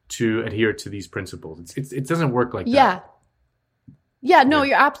in to adhere to these principles. It doesn't work like that. Yeah, no,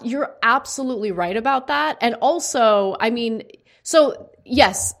 you're absolutely right about that. And also, I mean, so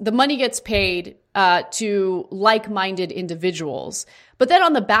yes, the money gets paid to like-minded individuals. But then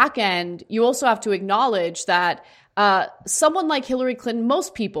on the back end, you also have to acknowledge that someone like Hillary Clinton,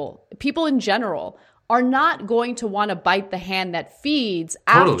 most people in general, are not going to want to bite the hand that feeds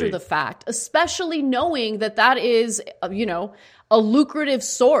after the fact, especially knowing that is, a lucrative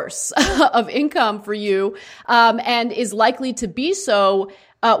source of income for you, and is likely to be so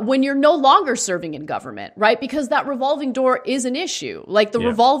when you're no longer serving in government, right? Because that revolving door is an issue. Like the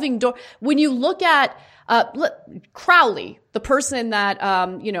revolving door, when you look at Crowley, the person that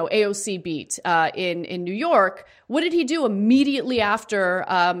AOC beat in New York, what did he do immediately after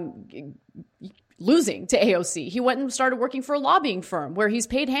losing to AOC? He went and started working for a lobbying firm where he's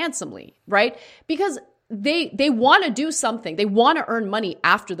paid handsomely, right? Because they want to do something. They want to earn money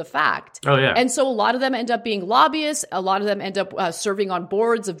after the fact. Oh, yeah. And so a lot of them end up being lobbyists. A lot of them end up serving on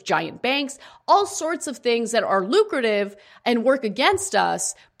boards of giant banks, all sorts of things that are lucrative and work against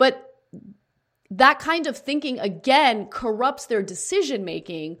us. But that kind of thinking, again, corrupts their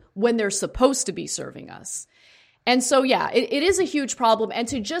decision-making when they're supposed to be serving us. And so, yeah, it is a huge problem. And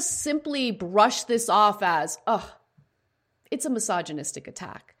to just simply brush this off as, it's a misogynistic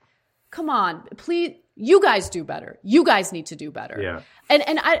attack. Come on, please, you guys do better. You guys need to do better. Yeah.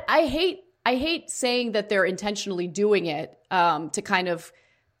 And I hate saying that they're intentionally doing it to kind of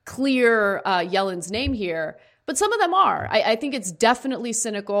clear Yellen's name here, but some of them are. I think it's definitely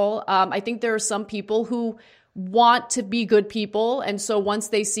cynical. I think there are some people who want to be good people. And so once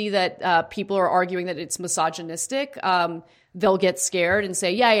they see that people are arguing that it's misogynistic, they'll get scared and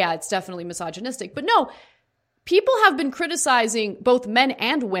say, yeah, it's definitely misogynistic. But no, people have been criticizing both men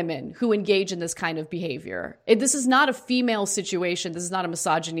and women who engage in this kind of behavior. This is not a female situation. This is not a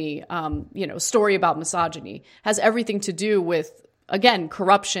misogyny, story about misogyny. It has everything to do with, again,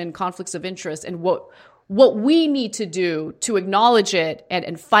 corruption, conflicts of interest, and what we need to do to acknowledge it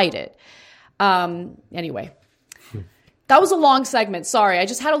and fight it. Anyway, that was a long segment. Sorry. I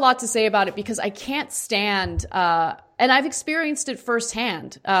just had a lot to say about it because I can't stand, and I've experienced it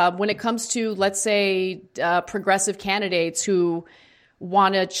firsthand, when it comes to, let's say, progressive candidates who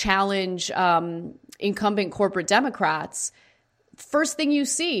want to challenge incumbent corporate Democrats. First thing you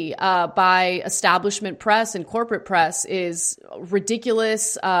see by establishment press and corporate press is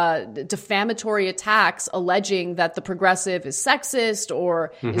ridiculous, defamatory attacks alleging that the progressive is sexist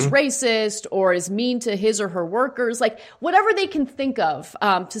or is racist or is mean to his or her workers, like whatever they can think of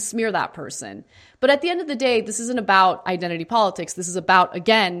to smear that person. But at the end of the day, this isn't about identity politics. This is about,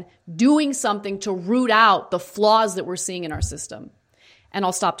 again, doing something to root out the flaws that we're seeing in our system. And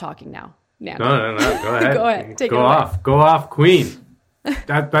I'll stop talking now. No. Go ahead. Go ahead. Take it away. Go off, Queen.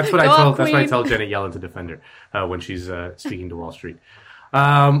 That's what I tell. That's what I tell Janet Yellen to defend her when she's speaking to Wall Street.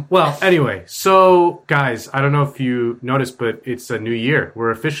 Well, anyway, so guys, I don't know if you noticed, but it's a new year.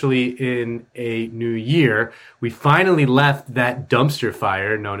 We're officially in a new year. We finally left that dumpster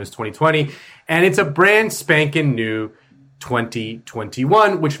fire known as 2020, and it's a brand spanking new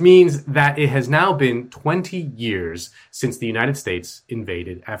 2021, which means that it has now been 20 years since the United States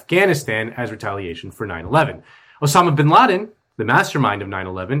invaded Afghanistan as retaliation for 9/11. Osama bin Laden, the mastermind of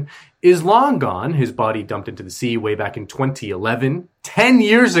 9/11, is long gone. His body dumped into the sea way back in 2011, 10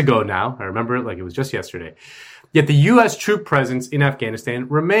 years ago now. I remember it like it was just yesterday. Yet the U.S. troop presence in Afghanistan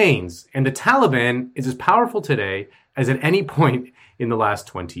remains, and the Taliban is as powerful today as at any point in the last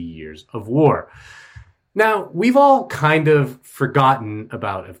 20 years of war. Now, we've all kind of forgotten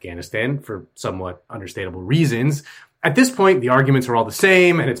about Afghanistan for somewhat understandable reasons. At this point, the arguments are all the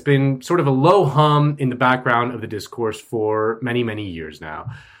same, and it's been sort of a low hum in the background of the discourse for many, many years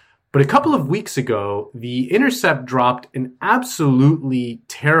now. But a couple of weeks ago, The Intercept dropped an absolutely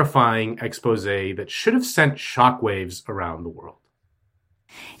terrifying expose that should have sent shockwaves around the world.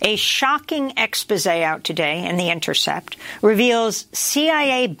 A shocking expose out today in The Intercept reveals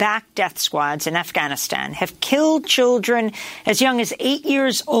CIA-backed death squads in Afghanistan have killed children as young as 8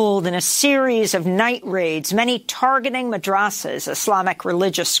 years old in a series of night raids, many targeting madrasas, Islamic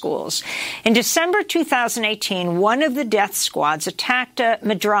religious schools. In December 2018, one of the death squads attacked a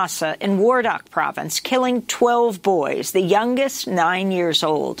madrasa in Wardak province, killing 12 boys, the youngest 9 years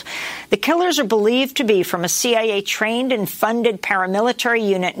old. The killers are believed to be from a CIA-trained and funded paramilitary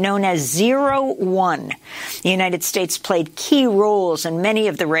unit unit known as 0-1. The United States played key roles in many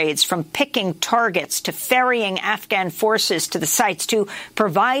of the raids, from picking targets to ferrying Afghan forces to the sites to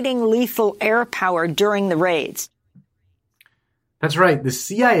providing lethal air power during the raids. That's right. The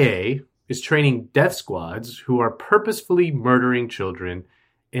CIA is training death squads who are purposefully murdering children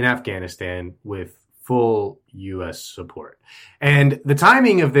in Afghanistan with full U.S. support. And the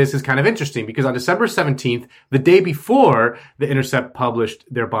timing of this is kind of interesting because on December 17th, the day before The Intercept published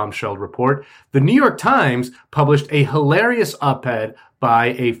their bombshell report, the New York Times published a hilarious op-ed by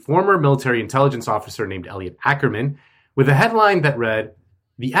a former military intelligence officer named Elliot Ackerman with a headline that read,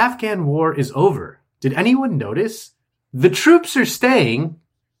 "The Afghan war is over. Did anyone notice? The troops are staying,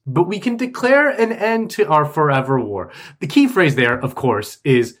 but we can declare an end to our forever war." The key phrase there, of course,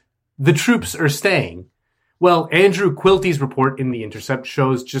 is "the troops are staying." Well, Andrew Quilty's report in The Intercept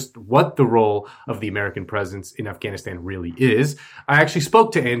shows just what the role of the American presence in Afghanistan really is. I actually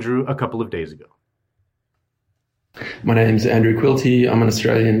spoke to Andrew a couple of days ago. My name's Andrew Quilty. I'm an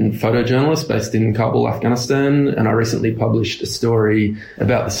Australian photojournalist based in Kabul, Afghanistan, and I recently published a story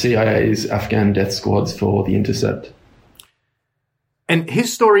about the CIA's Afghan death squads for The Intercept. And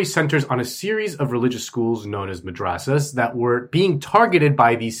his story centers on a series of religious schools known as madrasas that were being targeted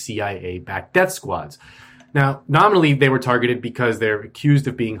by these CIA-backed death squads. Now, nominally, they were targeted because they're accused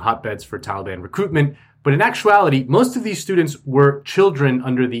of being hotbeds for Taliban recruitment, but in actuality, most of these students were children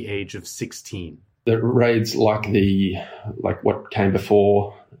under the age of 16. The raids, like what came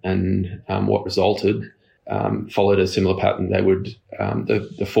before and what resulted, followed a similar pattern. They would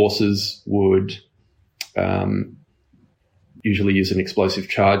the forces would usually use an explosive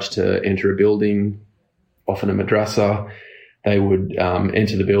charge to enter a building, often a madrasa. They would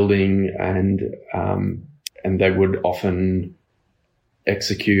enter the building and they would often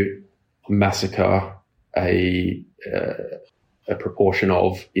execute, massacre a proportion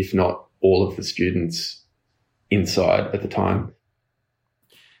of, if not all of the students inside at the time.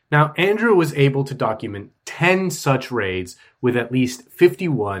 Now, Andrew was able to document 10 such raids with at least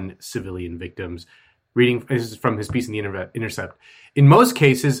 51 civilian victims. Reading this is from his piece in The Intercept. In most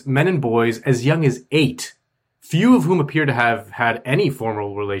cases, men and boys as young as 8, few of whom appear to have had any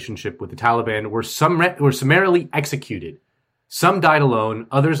formal relationship with the Taliban, were summarily executed. Some died alone,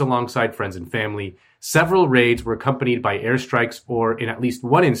 others alongside friends and family. Several raids were accompanied by airstrikes or, in at least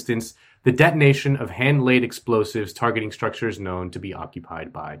one instance, the detonation of hand-laid explosives targeting structures known to be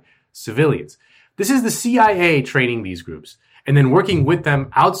occupied by civilians. This is the CIA training these groups, and then working with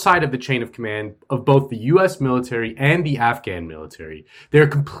them outside of the chain of command of both the U.S. military and the Afghan military. They're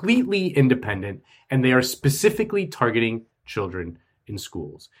completely independent, and they are specifically targeting children in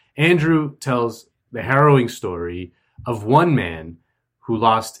schools. Andrew tells the harrowing story of one man who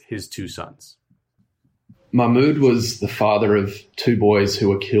lost his 2 sons. Mahmoud was the father of 2 boys who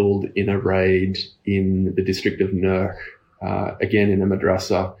were killed in a raid in the district of Nurh, again in a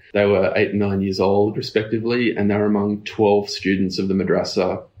madrasa. They were 8 and 9 years old, respectively, and they were among 12 students of the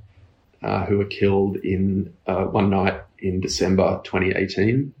madrasa who were killed in one night in December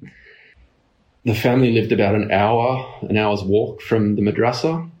 2018. The family lived about an hour's walk from the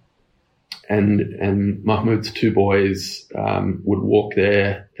madrasa, and Mahmoud's 2 boys would walk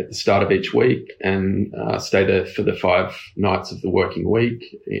there at the start of each week and stay there for the 5 nights of the working week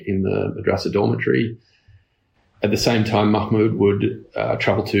in the madrasa dormitory. At the same time, Mahmoud would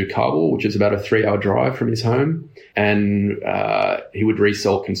travel to Kabul, which is about a 3-hour drive from his home, and he would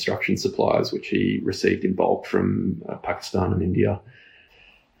resell construction supplies, which he received in bulk from Pakistan and India.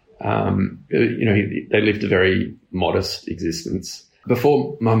 They lived a very modest existence.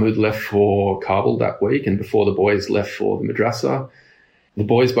 Before Mahmoud left for Kabul that week and before the boys left for the madrasa, the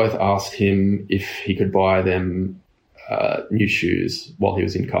boys both asked him if he could buy them new shoes while he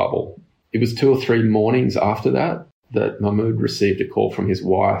was in Kabul. It was 2 or 3 mornings after that Mahmoud received a call from his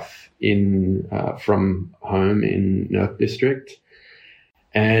wife from home in Nurh district.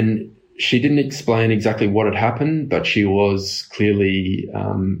 And she didn't explain exactly what had happened, but she was clearly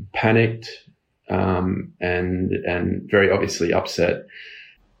panicked and very obviously upset.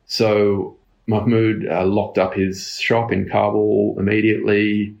 So Mahmoud locked up his shop in Kabul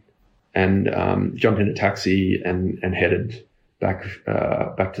immediately and jumped in a taxi and headed back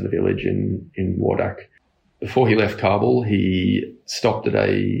to the village in Wardak. Before he left Kabul, he stopped at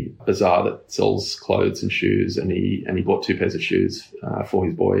a bazaar that sells clothes and shoes, and he bought 2 pairs of shoes for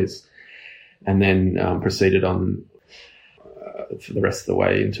his boys, and then proceeded on for the rest of the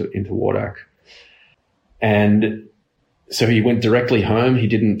way into Wardak. And so he went directly home. He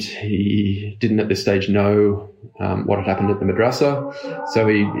didn't at this stage know what had happened at the madrasa. So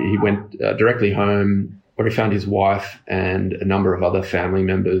he went directly home, where he found his wife and a number of other family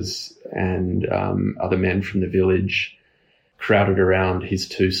members and other men from the village crowded around his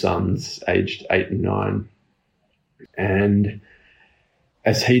two sons, aged 8 and 9. And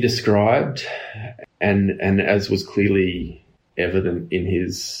as he described, and as was clearly evident in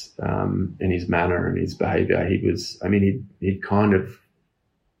his manner and his behaviour, he'd kind of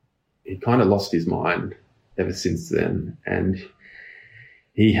lost his mind ever since then, and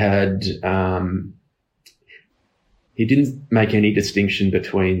he didn't make any distinction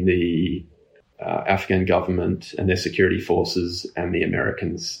between the Afghan government and their security forces and the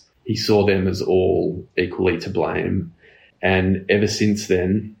Americans. He saw them as all equally to blame. And ever since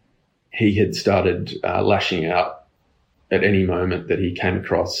then, he had started lashing out at any moment that he came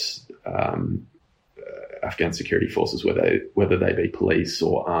across Afghan security forces, whether they be police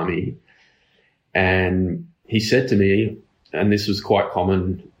or army. And he said to me, and this was quite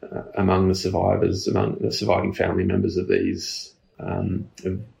common among the survivors, among the surviving family members of these,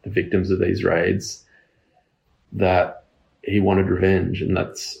 the victims of these raids, that he wanted revenge, and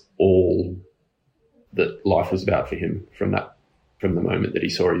that's all that life was about for him from the moment that he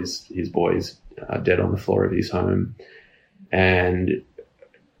saw his boys dead on the floor of his home. And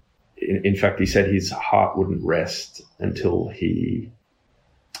in fact, he said his heart wouldn't rest until he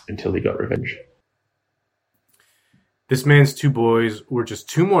got revenge. This man's two boys were just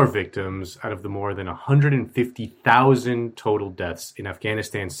two more victims out of the more than 150,000 total deaths in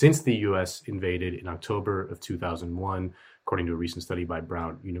Afghanistan since the U.S. invaded in October of 2001, according to a recent study by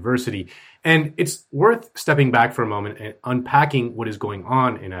Brown University. And it's worth stepping back for a moment and unpacking what is going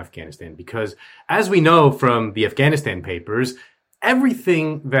on in Afghanistan, because as we know from the Afghanistan papers,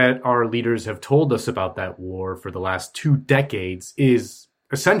 everything that our leaders have told us about that war for the last 2 decades is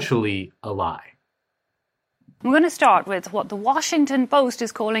essentially a lie. We're going to start with what the Washington Post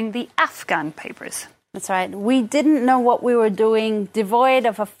is calling the Afghan papers. That's right. We didn't know what we were doing, devoid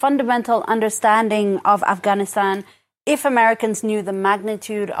of a fundamental understanding of Afghanistan. If Americans knew the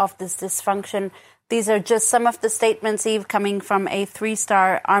magnitude of this dysfunction, these are just some of the statements, Eve, coming from a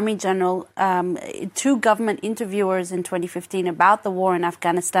 3-star Army general, 2 government interviewers in 2015 about the war in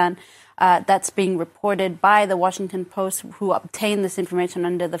Afghanistan. That's being reported by the Washington Post, who obtained this information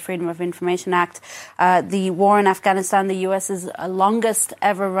under the Freedom of Information Act. The war in Afghanistan, the U.S.'s longest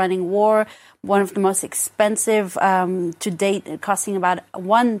ever running war, one of the most expensive to date, costing about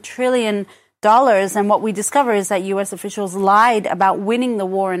 $1 trillion. And what we discover is that U.S. officials lied about winning the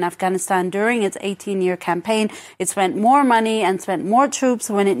war in Afghanistan during its 18-year campaign. It spent more money and spent more troops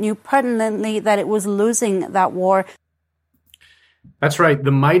when it knew pertinently that it was losing that war. That's right. The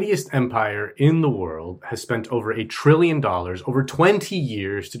mightiest empire in the world has spent over $1 trillion over 20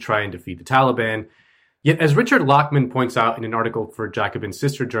 years to try and defeat the Taliban. Yet, as Richard Lockman points out in an article for Jacobin's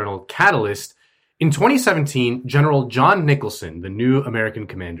sister journal Catalyst, in 2017, General John Nicholson, the new American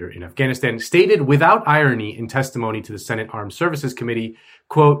commander in Afghanistan, stated without irony in testimony to the Senate Armed Services Committee,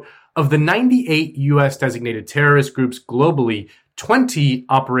 quote, "Of the 98 U.S. designated terrorist groups globally, 20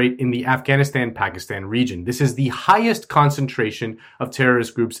 operate in the Afghanistan-Pakistan region. This is the highest concentration of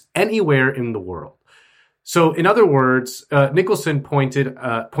terrorist groups anywhere in the world." So, in other words, Nicholson pointed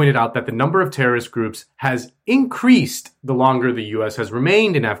out that the number of terrorist groups has increased the longer the U.S. has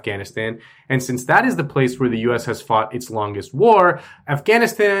remained in Afghanistan. And since that is the place where the U.S. has fought its longest war,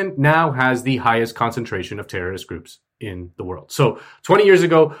 Afghanistan now has the highest concentration of terrorist groups in the world. So 20 years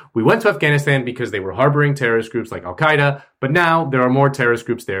ago, we went to Afghanistan because they were harboring terrorist groups like Al-Qaeda, but now there are more terrorist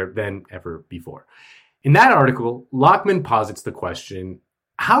groups there than ever before. In that article, Lockman posits the question,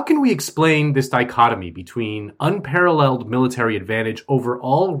 how can we explain this dichotomy between unparalleled military advantage over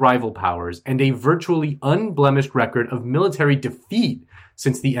all rival powers and a virtually unblemished record of military defeat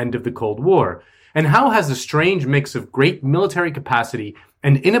since the end of the Cold War? And how has a strange mix of great military capacity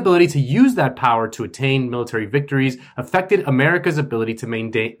and inability to use that power to attain military victories affected America's ability to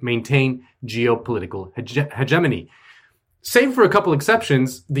maintain geopolitical hegemony? Save for a couple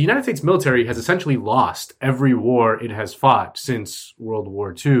exceptions, the United States military has essentially lost every war it has fought since World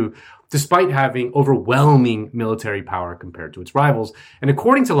War II, despite having overwhelming military power compared to its rivals. And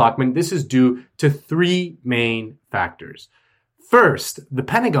according to Lockman, this is due to 3 main factors. First, the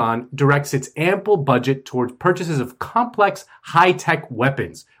Pentagon directs its ample budget towards purchases of complex, high-tech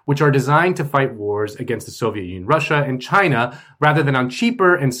weapons, which are designed to fight wars against the Soviet Union, Russia, and China, rather than on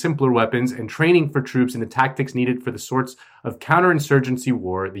cheaper and simpler weapons and training for troops in the tactics needed for the sorts of counterinsurgency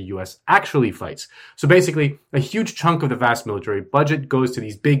war the U.S. actually fights. So basically, a huge chunk of the vast military budget goes to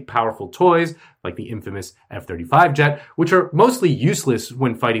these big, powerful toys, like the infamous F-35 jet, which are mostly useless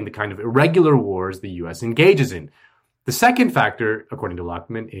when fighting the kind of irregular wars the U.S. engages in. The second factor, according to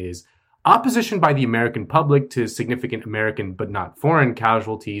Lockman, is opposition by the American public to significant American but not foreign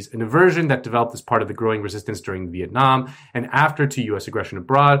casualties, an aversion that developed as part of the growing resistance during Vietnam and after to U.S. aggression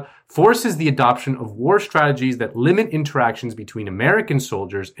abroad, forces the adoption of war strategies that limit interactions between American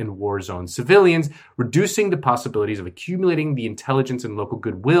soldiers and war zone civilians, reducing the possibilities of accumulating the intelligence and local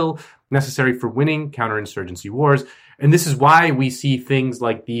goodwill necessary for winning counterinsurgency wars. And this is why we see things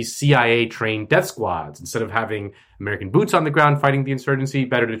like these CIA-trained death squads. Instead of having American boots on the ground fighting the insurgency,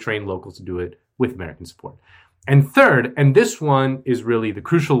 better to train locals to do it with American support. And third, and this one is really the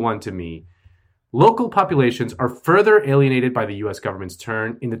crucial one to me, local populations are further alienated by the U.S. government's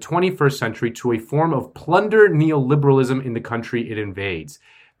turn in the 21st century to a form of plunder neoliberalism in the country it invades.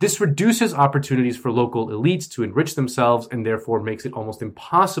 This reduces opportunities for local elites to enrich themselves and therefore makes it almost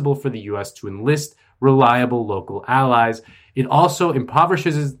impossible for the U.S. to enlist reliable local allies. It also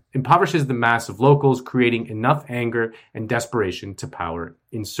impoverishes the mass of locals, creating enough anger and desperation to power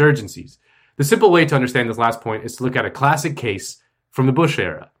insurgencies. The simple way to understand this last point is to look at a classic case from the Bush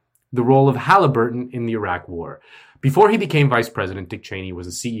era, the role of Halliburton in the Iraq War. Before he became vice president, Dick Cheney was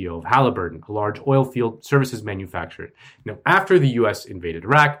the CEO of Halliburton, a large oil field services manufacturer. Now, after the U.S. invaded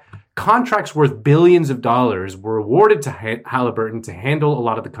Iraq, contracts worth billions of dollars were awarded to Halliburton to handle a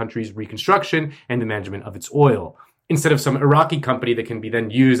lot of the country's reconstruction and the management of its oil, instead of some Iraqi company that can be then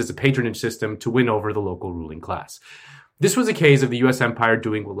used as a patronage system to win over the local ruling class. This was a case of the U.S. empire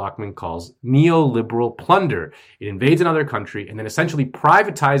doing what Lachman calls neoliberal plunder. It invades another country and then essentially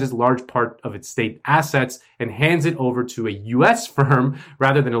privatizes large part of its state assets and hands it over to a U.S. firm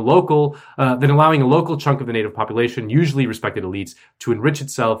rather than allowing a local chunk of the native population, usually respected elites, to enrich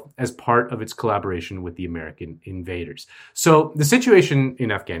itself as part of its collaboration with the American invaders. So the situation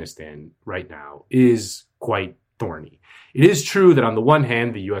in Afghanistan right now is quite thorny. It is true that on the one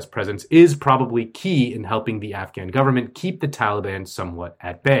hand, the U.S. presence is probably key in helping the Afghan government keep the Taliban somewhat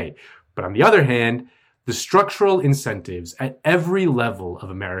at bay. But on the other hand, the structural incentives at every level of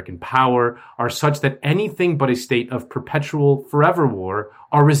American power are such that anything but a state of perpetual forever war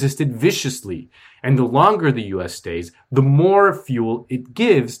are resisted viciously. And the longer the U.S. stays, the more fuel it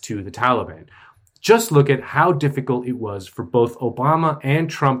gives to the Taliban. Just look at how difficult it was for both Obama and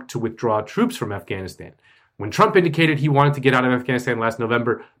Trump to withdraw troops from Afghanistan. When Trump indicated he wanted to get out of Afghanistan last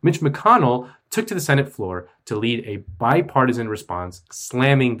November, Mitch McConnell took to the Senate floor to lead a bipartisan response,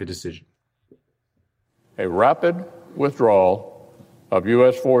 slamming the decision. A rapid withdrawal of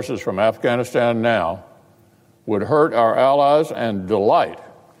U.S. forces from Afghanistan now would hurt our allies and delight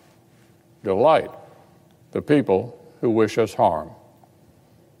the people who wish us harm.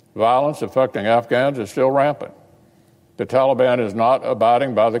 Violence affecting Afghans is still rampant. The Taliban is not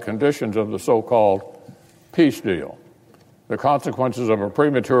abiding by the conditions of the so-called peace deal. The consequences of a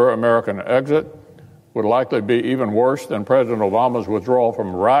premature American exit would likely be even worse than President Obama's withdrawal from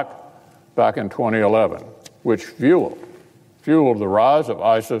Iraq back in 2011, which fueled the rise of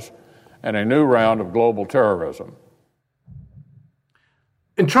ISIS and a new round of global terrorism.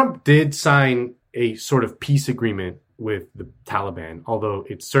 And Trump did sign a sort of peace agreement with the Taliban, although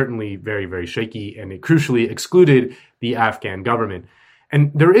it's certainly very, very shaky, and it crucially excluded the Afghan government. And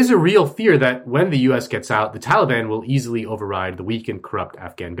there is a real fear that when the U.S. gets out, the Taliban will easily override the weak and corrupt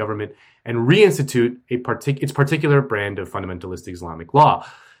Afghan government and reinstitute its particular brand of fundamentalist Islamic law.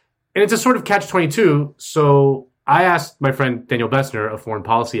 And it's a sort of catch-22. So I asked my friend Daniel Bessner, a foreign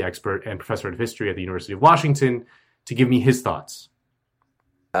policy expert and professor of history at the University of Washington, to give me his thoughts.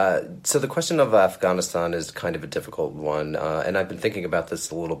 So the question of Afghanistan is kind of a difficult one, and I've been thinking about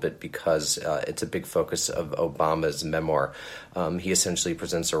this a little bit because it's a big focus of Obama's memoir. He essentially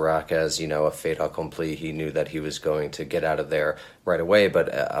presents Iraq as, a fait accompli. He knew that he was going to get out of there right away, but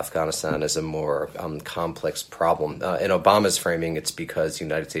Afghanistan is a more complex problem. In Obama's framing, it's because the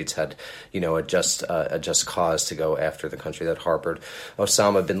United States had, a just cause to go after the country that harbored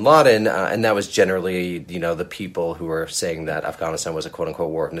Osama bin Laden, and that was generally, the people who were saying that Afghanistan was a quote-unquote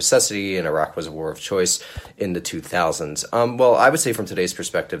war of necessity and Iraq was a war of choice in the 2000s. Well, I would say from today's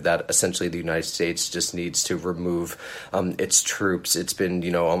perspective that essentially the United States just needs to remove its troops. It's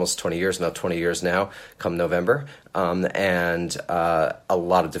been, almost 20 years now, come November. And a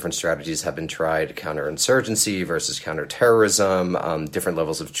lot of different strategies have been tried: counterinsurgency versus counterterrorism, different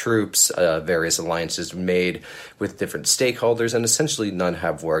levels of troops, various alliances made with different stakeholders, and essentially none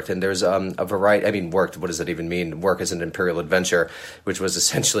have worked. And there's a variety. Worked, what does that even mean? Work is an imperial adventure, which was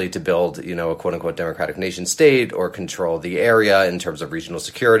essentially to build, a quote unquote democratic nation state or control the area in terms of regional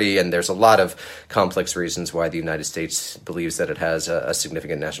security. And there's a lot of complex reasons why the United States believes that it has a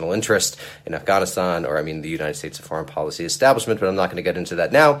significant national interest in Afghanistan, the United States foreign policy establishment, but I'm not going to get into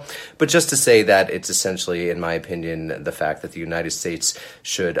that now. But just to say that it's essentially, in my opinion, the fact that the United States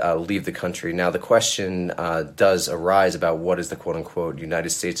should leave the country. Now, the question does arise about what is the quote unquote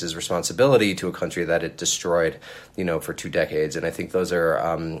United States' responsibility to a country that it destroyed, for 2 decades. And I think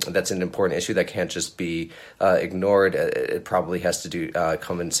that's an important issue that can't just be ignored. It probably has to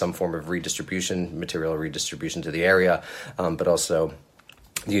come in some form of material redistribution to the area, but also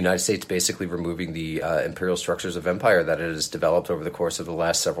the United States basically removing the imperial structures of empire that it has developed over the course of the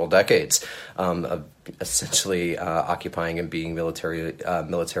last several decades, of essentially occupying and being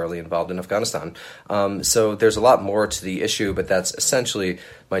militarily involved in Afghanistan. So there's a lot more to the issue, but that's essentially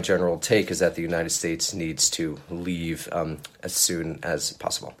my general take, is that the United States needs to leave as soon as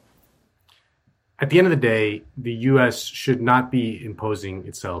possible. At the end of the day, the U.S. should not be imposing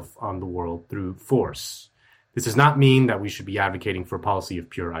itself on the world through force. This does not mean that we should be advocating for a policy of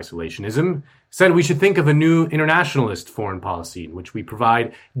pure isolationism. Instead, we should think of a new internationalist foreign policy in which we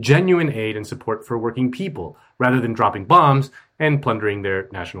provide genuine aid and support for working people, rather than dropping bombs and plundering their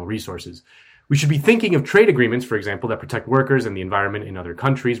national resources. We should be thinking of trade agreements, for example, that protect workers and the environment in other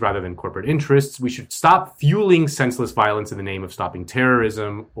countries rather than corporate interests. We should stop fueling senseless violence in the name of stopping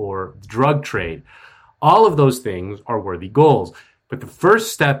terrorism or drug trade. All of those things are worthy goals. But the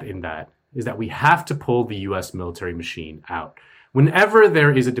first step in that is that we have to pull the U.S. military machine out. Whenever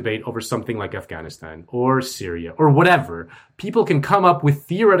there is a debate over something like Afghanistan or Syria or whatever, people can come up with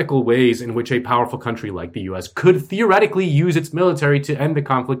theoretical ways in which a powerful country like the U.S. could theoretically use its military to end the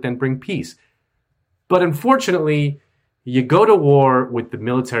conflict and bring peace. But unfortunately, you go to war with the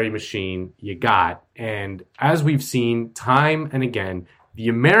military machine you got, and as we've seen time and again, the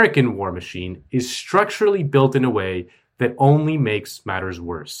American war machine is structurally built in a way that only makes matters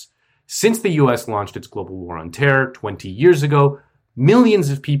worse. Since the U.S. launched its global war on terror 20 years ago, millions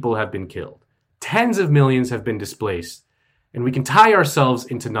of people have been killed. Tens of millions have been displaced. And we can tie ourselves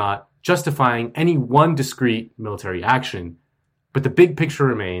into not justifying any one discrete military action. But the big picture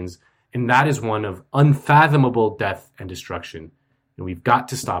remains, and that is one of unfathomable death and destruction. And we've got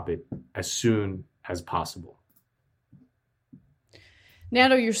to stop it as soon as possible.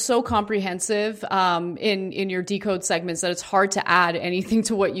 Nando, you're so comprehensive in your Decode segments that it's hard to add anything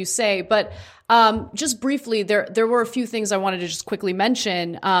to what you say. But just briefly, there were a few things I wanted to just quickly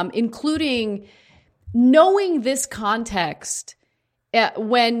mention, including knowing this context.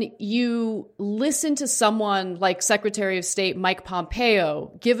 When you listen to someone like Secretary of State Mike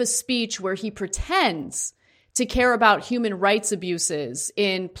Pompeo give a speech where he pretends to care about human rights abuses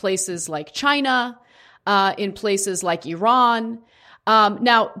in places like China, in places like Iran.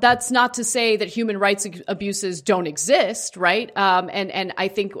 Now, that's not to say that human rights abuses don't exist, right? And I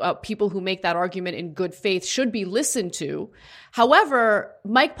think people who make that argument in good faith should be listened to. However,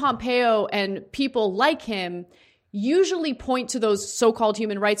 Mike Pompeo and people like him usually point to those so-called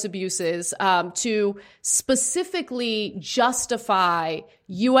human rights abuses to specifically justify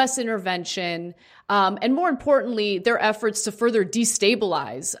U.S. intervention, and more importantly, their efforts to further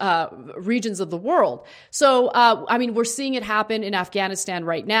destabilize regions of the world. So, we're seeing it happen in Afghanistan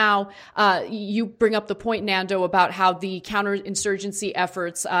right now. You bring up the point, Nando, about how the counterinsurgency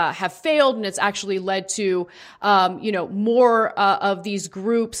efforts have failed, and it's actually led to, more of these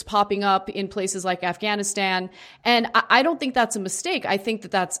groups popping up in places like Afghanistan. And I don't think that's a mistake. I think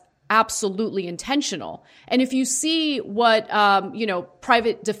that that's absolutely intentional. And if you see what,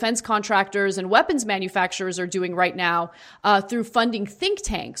 private defense contractors and weapons manufacturers are doing right now, through funding think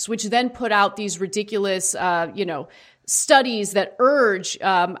tanks, which then put out these ridiculous, studies that urge,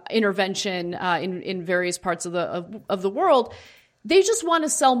 intervention, in various parts of the world, they just want to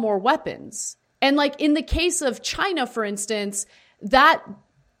sell more weapons. And like in the case of China, for instance, that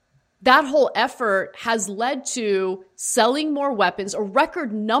whole effort has led to selling more weapons, a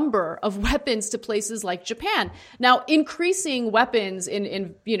record number of weapons to places like Japan. Now, increasing weapons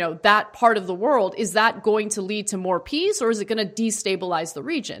in that part of the world, is that going to lead to more peace, or is it going to destabilize the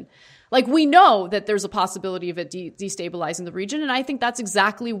region? Like, we know that there's a possibility of it destabilizing the region, and I think that's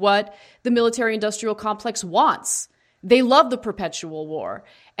exactly what the military-industrial complex wants. They love the perpetual war.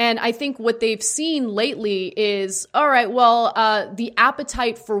 And I think what they've seen lately is, all right, well, the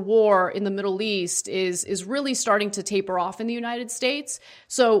appetite for war in the Middle East is really starting to taper off in the United States.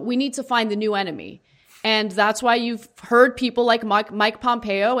 So we need to find the new enemy. And that's why you've heard people like Mike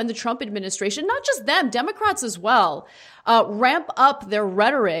Pompeo and the Trump administration, not just them, Democrats as well, ramp up their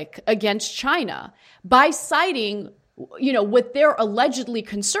rhetoric against China by citing what they're allegedly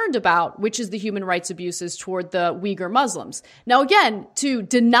concerned about, which is the human rights abuses toward the Uyghur Muslims. Now, again, to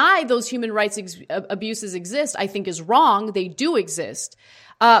deny those human rights abuses exist, I think is wrong. They do exist.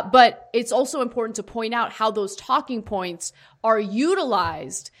 But it's also important to point out how those talking points are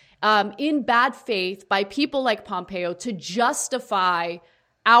utilized in bad faith by people like Pompeo to justify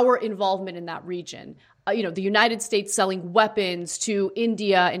our involvement in that region. The United States selling weapons to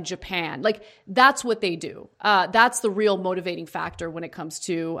India and Japan. Like, that's what they do. That's the real motivating factor when it comes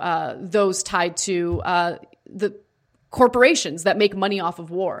to those tied to the corporations that make money off of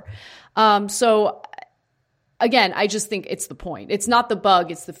war. So, again, I just think it's the point. It's not the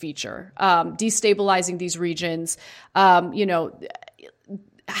bug, it's the feature. Destabilizing these regions,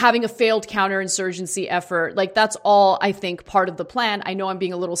 having a failed counterinsurgency effort, like that's all, I think, part of the plan. I know I'm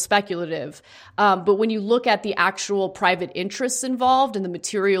being a little speculative, but when you look at the actual private interests involved and the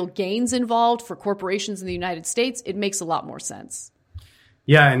material gains involved for corporations in the United States, it makes a lot more sense.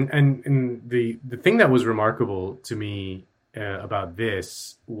 Yeah, and the thing that was remarkable to me about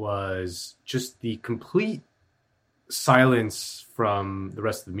this was just the complete silence from the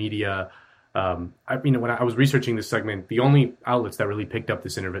rest of the media. When I was researching this segment, the only outlets that really picked up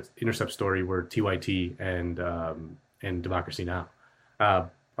this Intercept story were TYT and Democracy Now! Other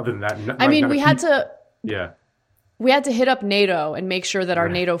than that, we had to hit up NATO and make sure that our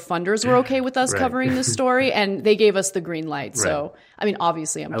NATO funders were okay with us covering this story, and they gave us the green light. So,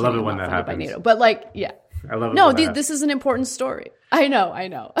 obviously, I love it when that happens by NATO, but I love it. this is an important story. I know.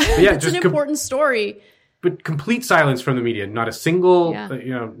 It's an important story. But complete silence from the media. Not a single,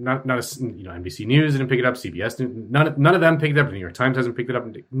 NBC News didn't pick it up. CBS didn't. None of them picked it up. The New York Times hasn't picked it up.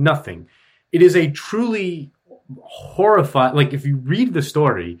 Nothing. It is a truly horrifying. Like, if you read the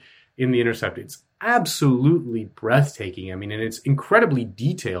story in The Intercept, it's absolutely breathtaking. And it's incredibly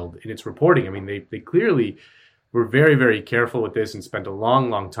detailed in its reporting. They clearly were very, very careful with this and spent a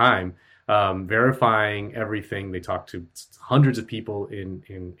long, long time verifying everything. They talked to hundreds of people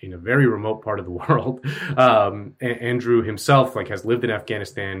in a very remote part of the world. Andrew himself has lived in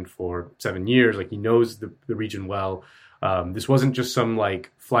Afghanistan for 7 years. He knows the region well. This wasn't just some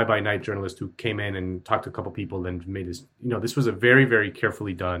fly-by-night journalist who came in and talked to a couple people and made this. This was a very, very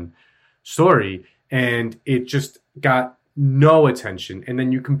carefully done story, and it just got no attention. And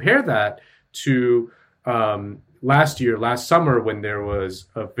then you compare that to last summer, when there was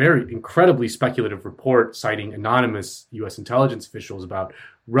a very incredibly speculative report citing anonymous U.S. intelligence officials about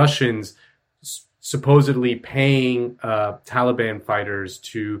Russians supposedly paying Taliban fighters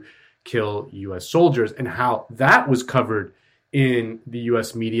to kill U.S. soldiers, and how that was covered in the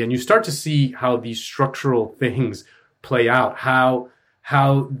U.S. media. And you start to see how these structural things play out, how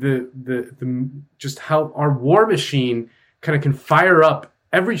how our war machine kind of can fire up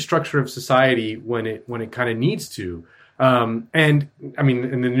every structure of society when it kind of needs to. And the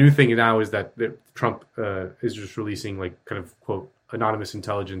new thing now is that Trump is just releasing kind of quote anonymous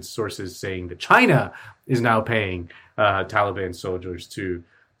intelligence sources saying that China is now paying Taliban soldiers to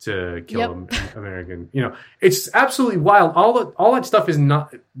kill American. It's absolutely wild. All that stuff is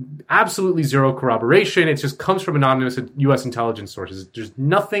not absolutely zero corroboration. It just comes from anonymous U.S. intelligence sources. There's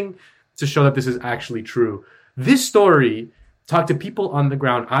nothing to show that this is actually true. This story. Talk to people on the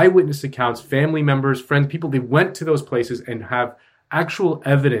ground, eyewitness accounts, family members, friends, people. They went to those places and have actual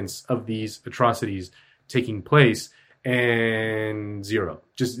evidence of these atrocities taking place, and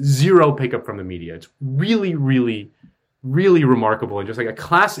just zero pickup from the media. It's really, really, really remarkable, and just a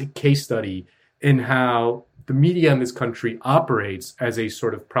classic case study in how the media in this country operates as a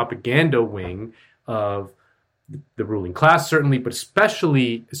sort of propaganda wing of the ruling class, certainly, but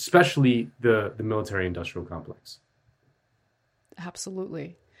especially the military-industrial complex.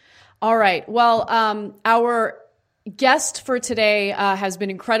 Absolutely. All right. Well, our guest for today has been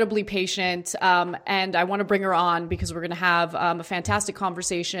incredibly patient, and I want to bring her on because we're going to have a fantastic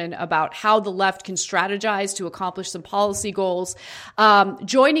conversation about how the left can strategize to accomplish some policy goals.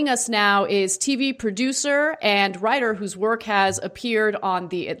 Joining us now is TV producer and writer whose work has appeared on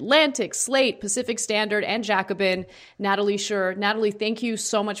The Atlantic, Slate, Pacific Standard, and Jacobin, Natalie Sher. Natalie, thank you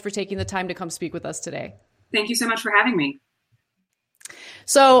so much for taking the time to come speak with us today. Thank you so much for having me.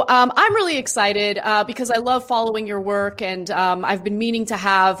 So I'm really excited because I love following your work, and I've been meaning to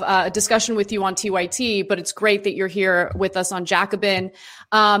have a discussion with you on TYT, but it's great that you're here with us on Jacobin.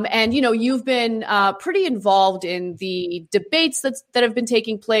 And, you've been pretty involved in the debates that have been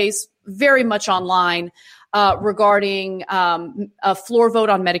taking place very much online regarding a floor vote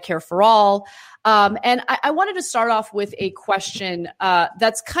on Medicare for all. And I wanted to start off with a question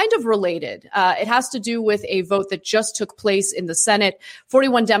that's kind of related. It has to do with a vote that just took place in the Senate.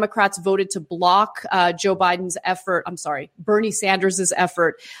 41 Democrats voted to block Bernie Sanders'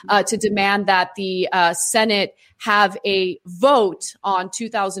 effort to demand that the Senate have a vote on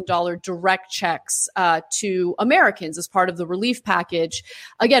 $2,000 direct checks to Americans as part of the relief package.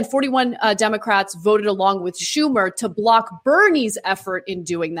 Again, 41 Democrats voted along with Schumer to block Bernie's effort in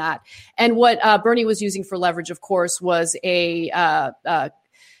doing that. And what Bernie was using for leverage, of course, was a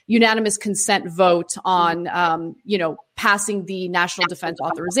unanimous consent vote on, passing the National Defense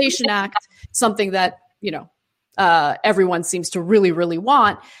Authorization Act, something that, everyone seems to really, really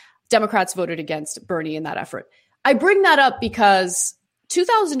want. Democrats voted against Bernie in that effort. I bring that up because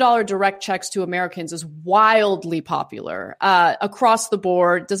 $2,000 direct checks to Americans is wildly popular across the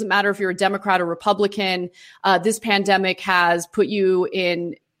board. Doesn't matter if you're a Democrat or Republican. This pandemic has put you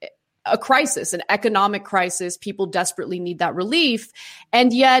in a crisis, an economic crisis. People desperately need that relief.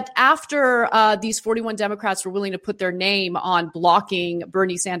 And yet after these 41 Democrats were willing to put their name on blocking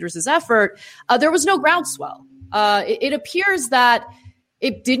Bernie Sanders' effort, there was no groundswell. It appears that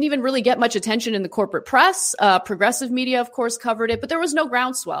it didn't even really get much attention in the corporate press. Progressive media, of course, covered it, but there was no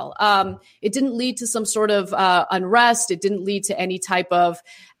groundswell. It didn't lead to some sort of unrest. It didn't lead to any type of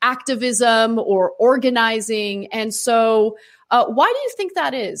activism or organizing. And so why do you think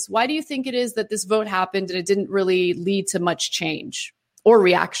that is? Why do you think it is that this vote happened and it didn't really lead to much change or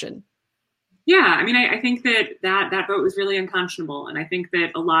reaction? Yeah, I mean, I think that vote was really unconscionable. And I think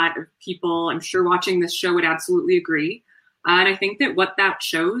that a lot of people, I'm sure, watching this show would absolutely agree. And I think that what that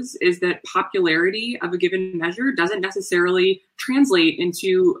shows is that popularity of a given measure doesn't necessarily translate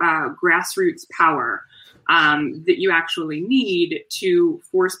into grassroots power that you actually need to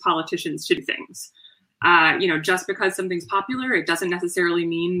force politicians to do things. Just because something's popular, it doesn't necessarily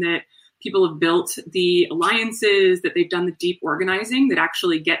mean that people have built the alliances, that they've done the deep organizing that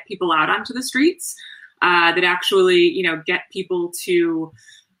actually get people out onto the streets, that actually, get people to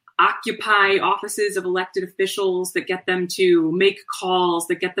occupy offices of elected officials, that get them to make calls,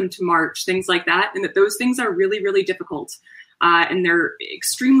 that get them to march, things like that. And that those things are really, really difficult. And they're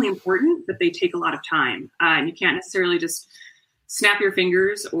extremely important, but they take a lot of time. And you can't necessarily just snap your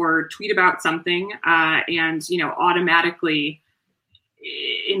fingers or tweet about something and, automatically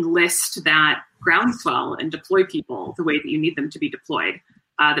enlist that groundswell and deploy people the way that you need them to be deployed.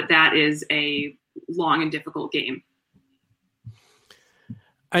 That is a long and difficult game.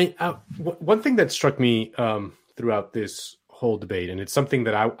 One thing that struck me throughout this whole debate, and it's something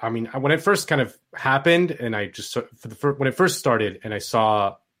that when it first kind of happened, and I just when it first started, and I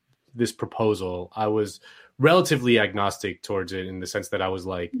saw this proposal, I was relatively agnostic towards it in the sense that I was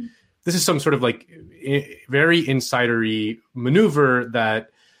like, this is some sort of very insidery maneuver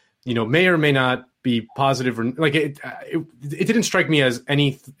that may or may not be positive, or it didn't strike me as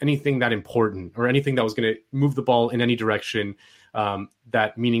anything that important or anything that was going to move the ball in any direction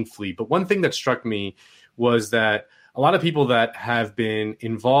that meaningfully. But one thing that struck me was that a lot of people that have been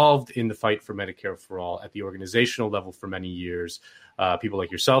involved in the fight for Medicare for All at the organizational level for many years, people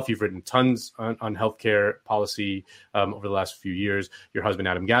like yourself, you've written tons on healthcare policy over the last few years. Your husband,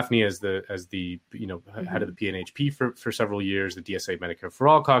 Adam Gaffney, as the head of the PNHP for several years, the DSA Medicare for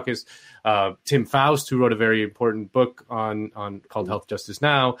All caucus. Tim Faust, who wrote a very important book called Health Justice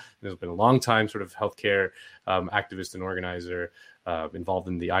Now, and has been a long time sort of healthcare activist and organizer. Involved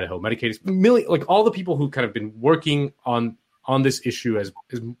in the Idaho Medicaid, all the people who kind of been working on this issue as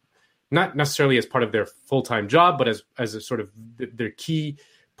not necessarily as part of their full-time job, but as a sort of their key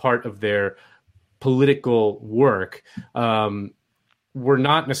part of their political work, we're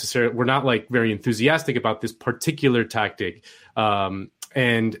not very enthusiastic about this particular tactic, and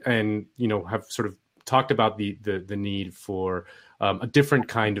have sort of talked about the need for a different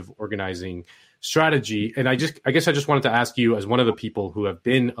kind of organizing strategy. And I guess I just wanted to ask you, as one of the people who have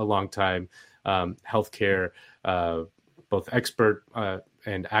been a long time healthcare both expert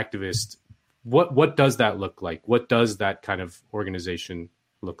and activist, what does that look like? What does that kind of organization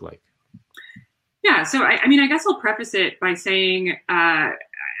look like? Yeah, so I guess I'll preface it by saying I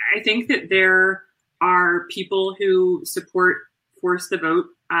think that there are people who support Force the Vote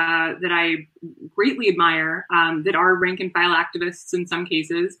that I greatly admire, that are rank and file activists in some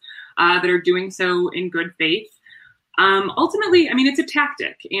cases, that are doing so in good faith. Ultimately, it's a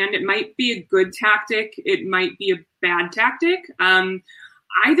tactic, and it might be a good tactic. It might be a bad tactic.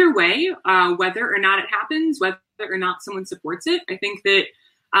 Either way, whether or not it happens, whether or not someone supports it, I think that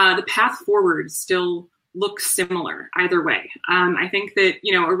the path forward still looks similar either way. I think that,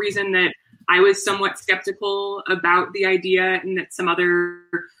 a reason that I was somewhat skeptical about the idea, and that some other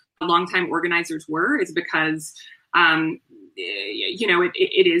longtime organizers were, is because,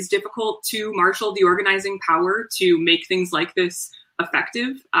 it is difficult to marshal the organizing power to make things like this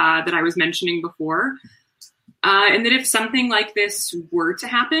effective that I was mentioning before. And that if something like this were to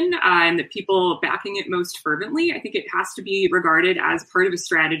happen and that people backing it most fervently, I think it has to be regarded as part of a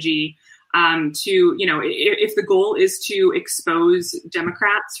strategy to, if the goal is to expose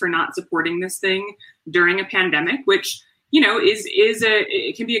Democrats for not supporting this thing during a pandemic, which,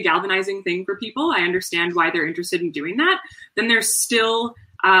 it can be a galvanizing thing for people. I understand why they're interested in doing that. Then there's still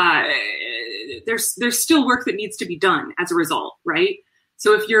there's still work that needs to be done as a result, right?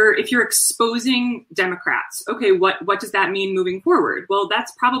 So if you're exposing Democrats, okay, what does that mean moving forward? Well,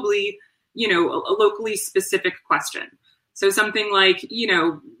 that's probably, a locally specific question. So something like,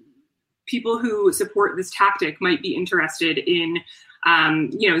 people who support this tactic might be interested in,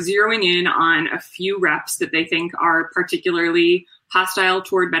 zeroing in on a few reps that they think are particularly hostile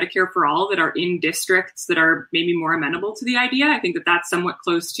toward Medicare for All, that are in districts that are maybe more amenable to the idea. I think that that's somewhat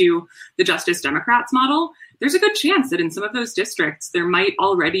close to the Justice Democrats model. There's a good chance that in some of those districts, there might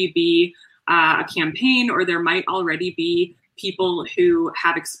already be a campaign, or there might already be people who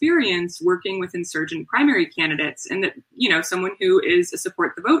have experience working with insurgent primary candidates, and that, someone who is a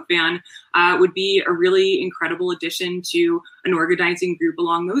Support the Vote fan would be a really incredible addition to an organizing group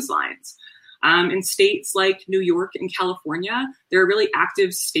along those lines. In states like New York and California, there are really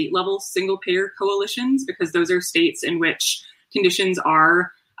active state-level single-payer coalitions, because those are states in which conditions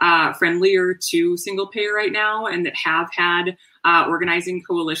are friendlier to single-payer right now, and that have had organizing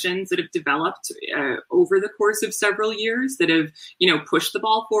coalitions that have developed over the course of several years that have, pushed the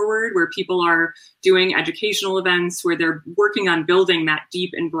ball forward, where people are doing educational events, where they're working on building that deep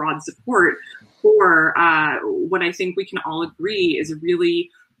and broad support for what I think we can all agree is a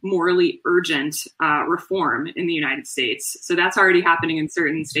really morally urgent reform in the United States. So that's already happening in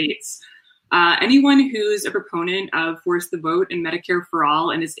certain states. Anyone who's a proponent of Force the Vote and Medicare for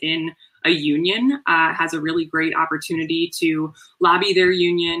All and is in a union has a really great opportunity to lobby their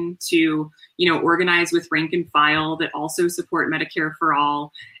union, to, organize with rank and file that also support Medicare for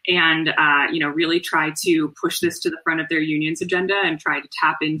All, and, really try to push this to the front of their union's agenda and try to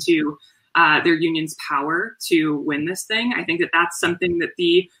tap into their union's power to win this thing. I think that that's something that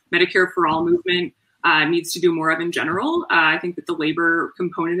the Medicare for All movement needs to do more of in general. I think that the labor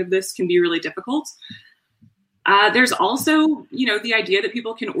component of this can be really difficult. There's also, the idea that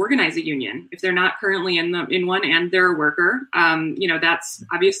people can organize a union if they're not currently in one and they're a worker. That's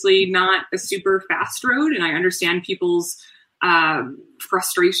obviously not a super fast road, and I understand people's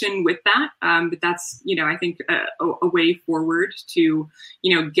frustration with that. But that's, I think a way forward to,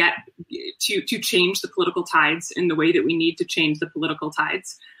 get to change the political tides in the way that we need to change the political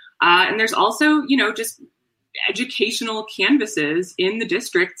tides. And there's also, just educational canvases in the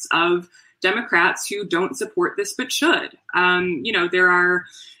districts of Democrats who don't support this but should. There are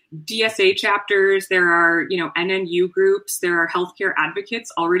DSA chapters, there are, NNU groups, there are healthcare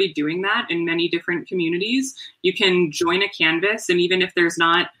advocates already doing that in many different communities. You can join a canvass, and even if there's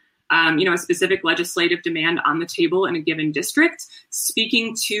not, a specific legislative demand on the table in a given district,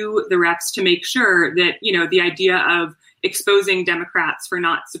 speaking to the reps to make sure that, the idea of exposing Democrats for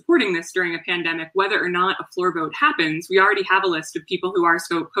not supporting this during a pandemic, whether or not a floor vote happens, we already have a list of people who are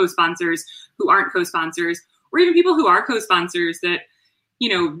co-sponsors, who aren't co-sponsors, or even people who are co-sponsors that,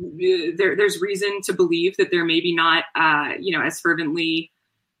 there's reason to believe that they're maybe not, as fervently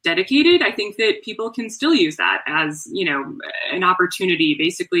dedicated. I think that people can still use that as, an opportunity,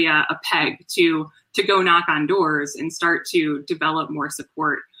 basically a peg to go knock on doors and start to develop more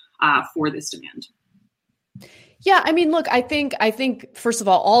support for this demand. Yeah, I mean, look, I think first of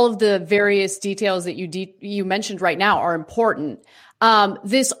all of the various details that you mentioned right now are important.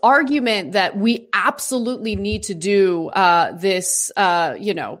 This argument that we absolutely need to do this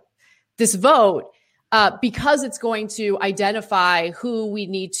vote because it's going to identify who we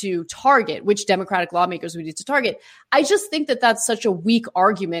need to target, which Democratic lawmakers we need to target. I just think that that's such a weak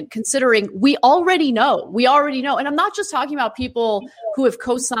argument, considering we already know, and I'm not just talking about people who have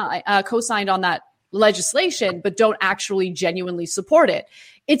co-signed on that legislation, but don't actually genuinely support it.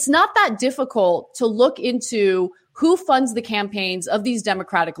 It's not that difficult to look into who funds the campaigns of these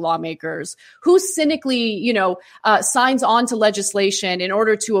Democratic lawmakers, who cynically, signs on to legislation in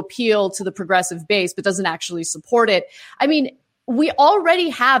order to appeal to the progressive base, but doesn't actually support it. I mean, we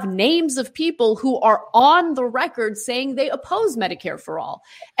already have names of people who are on the record saying they oppose Medicare for All.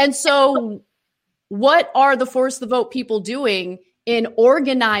 And so what are the Force the Vote people doing in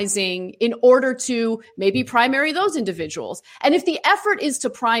organizing in order to maybe primary those individuals. And if the effort is to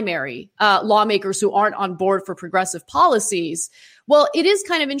primary lawmakers who aren't on board for progressive policies, well, it is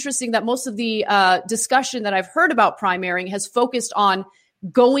kind of interesting that most of the discussion that I've heard about primarying has focused on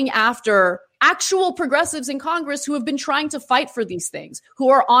going after actual progressives in Congress who have been trying to fight for these things, who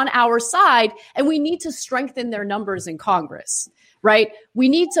are on our side, and we need to strengthen their numbers in Congress, right? We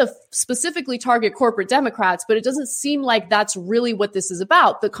need to specifically target corporate Democrats, but it doesn't seem like that's really what this is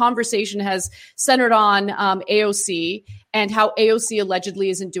about. The conversation has centered on AOC and how AOC allegedly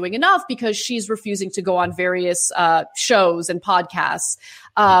isn't doing enough because she's refusing to go on various shows and podcasts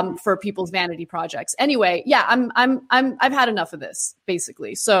for people's vanity projects. Anyway, yeah, I've had enough of this,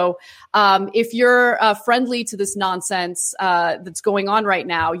 basically. So if you're friendly to this nonsense that's going on right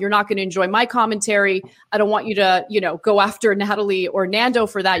now, you're not going to enjoy my commentary. I don't want you to, go after Natalie or Nando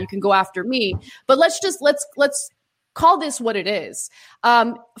for that. You can go after me, but let's call this what it is.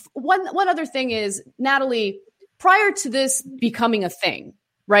 One other thing is, Natalie, prior to this becoming a thing,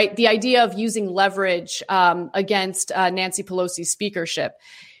 right? The idea of using leverage against Nancy Pelosi's speakership.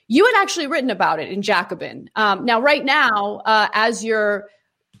 You had actually written about it in Jacobin. Now, right now, as you're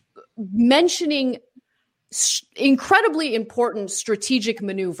mentioning incredibly important strategic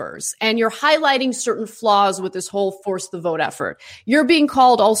maneuvers, and you're highlighting certain flaws with this whole force the vote effort, you're being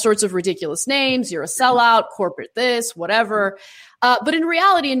called all sorts of ridiculous names. You're a sellout, corporate this, whatever. But in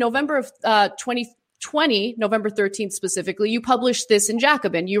reality, in November of 2020, November 13th specifically, you published this in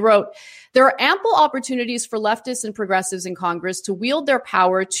Jacobin. You wrote, there are ample opportunities for leftists and progressives in Congress to wield their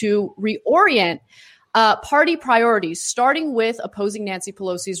power to reorient party priorities, starting with opposing Nancy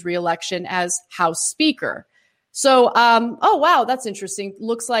Pelosi's reelection as House Speaker. So, oh, wow, that's interesting.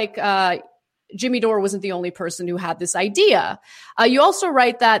 Looks like Jimmy Dore wasn't the only person who had this idea. You also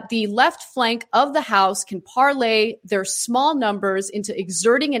write that the left flank of the House can parlay their small numbers into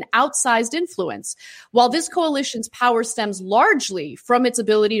exerting an outsized influence. While this coalition's power stems largely from its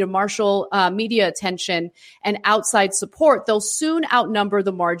ability to marshal media attention and outside support, they'll soon outnumber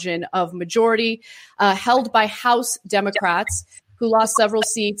the margin of majority held by House Democrats, who lost several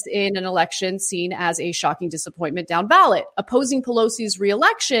seats in an election seen as a shocking disappointment down ballot. Opposing Pelosi's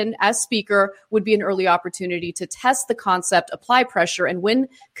reelection as Speaker would be an early opportunity to test the concept, apply pressure, and win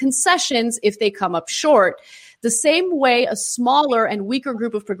concessions if they come up short, the same way a smaller and weaker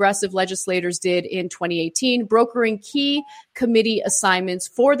group of progressive legislators did in 2018, brokering key committee assignments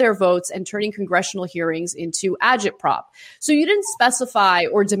for their votes and turning congressional hearings into agitprop. So you didn't specify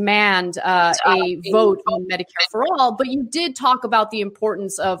or demand a vote on Medicare for all, but you did talk about the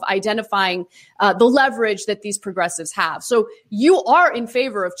importance of identifying the leverage that these progressives have. So you are in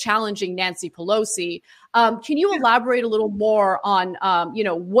favor of challenging Nancy Pelosi. Can you elaborate a little more on,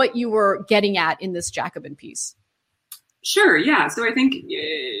 what you were getting at in this Jacobin piece? Sure. Yeah. So I think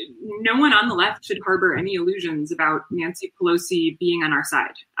no one on the left should harbor any illusions about Nancy Pelosi being on our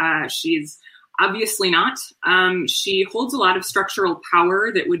side. She's obviously not. She holds a lot of structural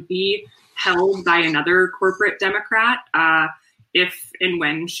power that would be held by another corporate Democrat if and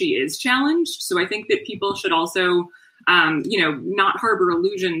when she is challenged. So I think that people should also not harbor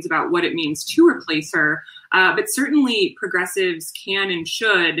illusions about what it means to replace her. But certainly progressives can and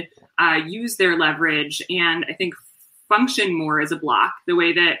should use their leverage and I think function more as a bloc, the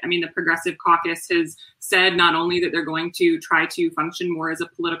way that, the Progressive Caucus has said not only that they're going to try to function more as a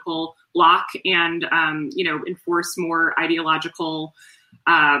political bloc and, enforce more ideological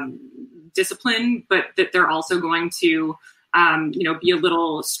discipline, but that they're also going to be a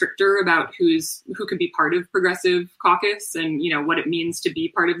little stricter about who can be part of Progressive Caucus and, what it means to be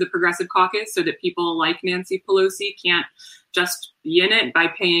part of the Progressive Caucus so that people like Nancy Pelosi can't just be in it by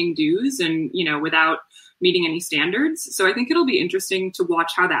paying dues and, without meeting any standards. So I think it'll be interesting to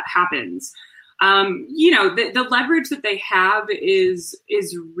watch how that happens. The leverage that they have is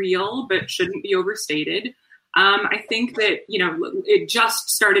real, but shouldn't be overstated. I think that, it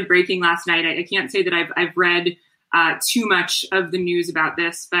just started breaking last night. I can't say that I've read too much of the news about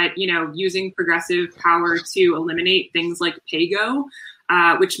this, but, using progressive power to eliminate things like PAYGO,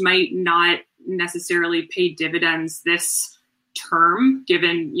 which might not necessarily pay dividends this term,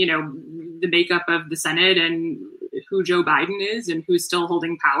 given, the makeup of the Senate and who Joe Biden is and who's still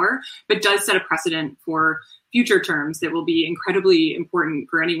holding power, but does set a precedent for future terms that will be incredibly important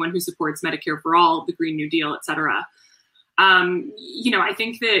for anyone who supports Medicare for all, the Green New Deal, et cetera. I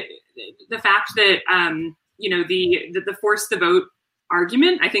think that the fact that, the force the vote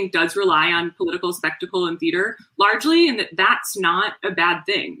argument, I think, does rely on political spectacle and theater largely, and that's not a bad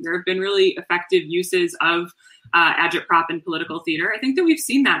thing. There have been really effective uses of agitprop in political theater. I think that we've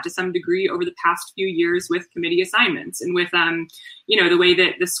seen that to some degree over the past few years with committee assignments and with, the way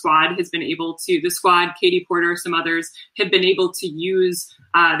that the Squad, Katie Porter, some others have been able to use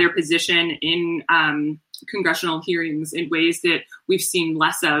their position in congressional hearings in ways that we've seen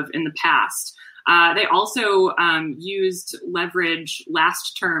less of in the past. They also used leverage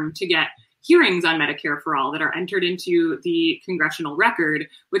last term to get hearings on Medicare for All that are entered into the congressional record,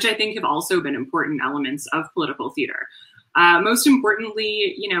 which I think have also been important elements of political theater. Most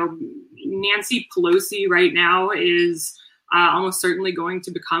importantly, Nancy Pelosi right now is almost certainly going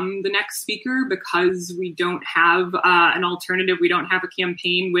to become the next speaker because we don't have an alternative. We don't have a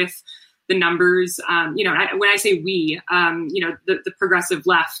campaign with the numbers. When I say we, the progressive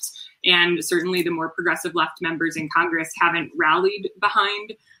left and certainly the more progressive left members in Congress haven't rallied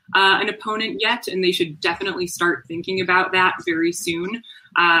behind an opponent yet, and they should definitely start thinking about that very soon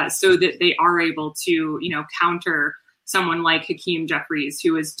so that they are able to, counter someone like Hakeem Jeffries,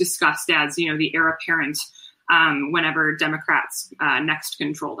 who is discussed as, the heir apparent whenever Democrats next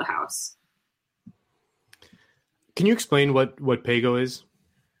control the House. Can you explain what PAYGO is?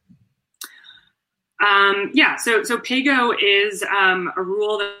 So PAYGO is a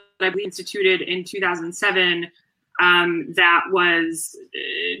rule that I believe instituted in 2007 that was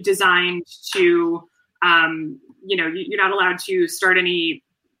designed to, you're not allowed to start any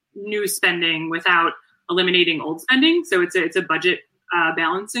new spending without eliminating old spending. So it's a budget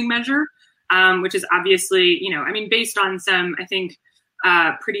balancing measure, which is obviously, based on some, I think,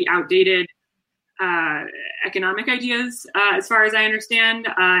 pretty outdated economic ideas, as far as I understand,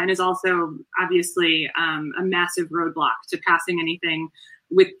 and is also obviously a massive roadblock to passing anything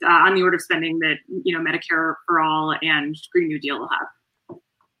with on the order of spending that Medicare for All and Green New Deal will have.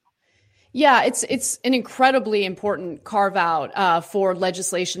 Yeah, it's an incredibly important carve out for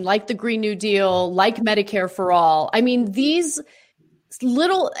legislation like the Green New Deal, like Medicare for All. I mean, these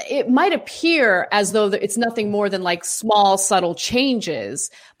it might appear as though it's nothing more than like small, subtle changes,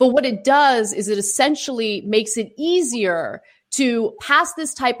 but what it does is it essentially makes it easier to pass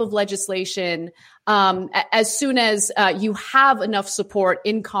this type of legislation as soon as you have enough support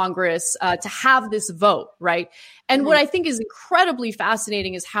in Congress to have this vote, right? And what I think is incredibly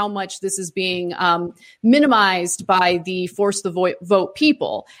fascinating is how much this is being minimized by the force the vote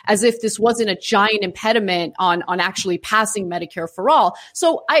people, as if this wasn't a giant impediment on actually passing Medicare for All.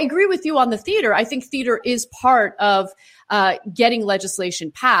 So I agree with you on the theater. I think theater is part of getting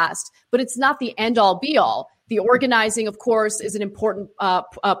legislation passed, but it's not the end all be all. The organizing, of course, is an important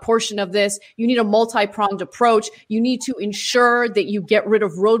portion of this. You need a multi-pronged approach. You need to ensure that you get rid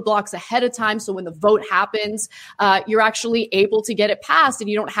of roadblocks ahead of time. So when the vote happens, you're actually able to get it passed and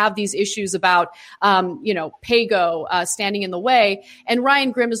you don't have these issues about, PAYGO standing in the way. And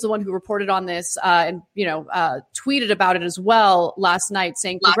Ryan Grim is the one who reported on this and tweeted about it as well last night,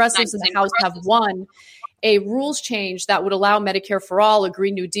 saying progressives in the House have won a rules change that would allow Medicare for All, a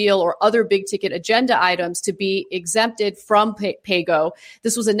Green New Deal, or other big ticket agenda items to be exempted from PAYGO.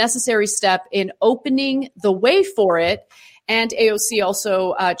 This was a necessary step in opening the way for it. And AOC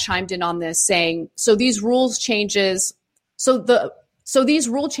also chimed in on this, saying, these rule changes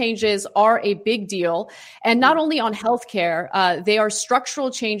are a big deal, and not only on healthcare, they are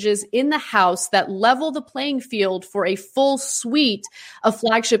structural changes in the House that level the playing field for a full suite of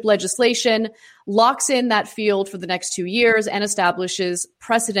flagship legislation, locks in that field for the next 2 years, and establishes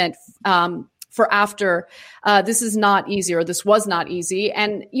precedent for after. This is not easy, or this was not easy.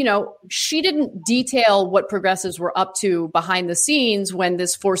 And, she didn't detail what progressives were up to behind the scenes when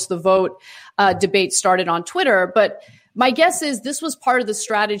this force the vote debate started on Twitter, but my guess is this was part of the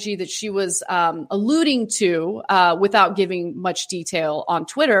strategy that she was alluding to without giving much detail on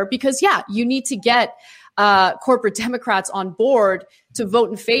Twitter, because, you need to get corporate Democrats on board to vote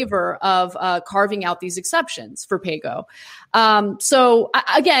in favor of carving out these exceptions for PAYGO.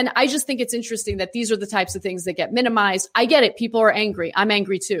 Again, I just think it's interesting that these are the types of things that get minimized. I get it. People are angry. I'm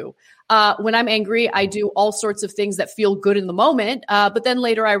angry too. When I'm angry, I do all sorts of things that feel good in the moment. But then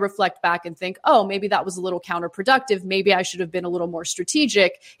later I reflect back and think, oh, maybe that was a little counterproductive. Maybe I should have been a little more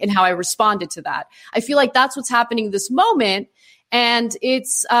strategic in how I responded to that. I feel like that's what's happening this moment. And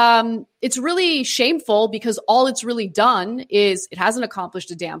it's really shameful because all it's really done is it hasn't accomplished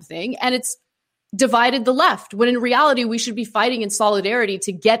a damn thing. And it's divided the left, when in reality, we should be fighting in solidarity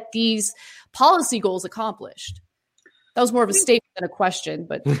to get these policy goals accomplished. That was more of a statement than a question,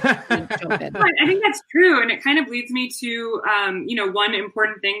 but jump in. I think that's true. And it kind of leads me to, one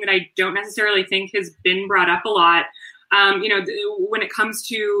important thing that I don't necessarily think has been brought up a lot. When it comes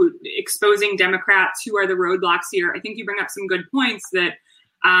to exposing Democrats who are the roadblocks here, I think you bring up some good points that,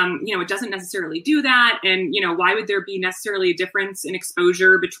 It doesn't necessarily do that. And, why would there be necessarily a difference in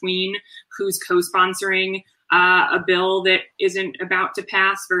exposure between who's co-sponsoring a bill that isn't about to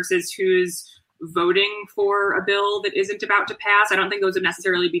pass versus who's voting for a bill that isn't about to pass? I don't think those would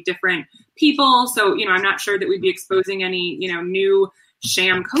necessarily be different people. So, I'm not sure that we'd be exposing any, new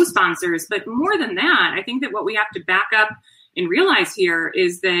sham co-sponsors. But more than that, I think that what we have to back up and realize here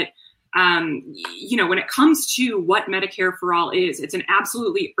is that when it comes to what Medicare for All is, it's an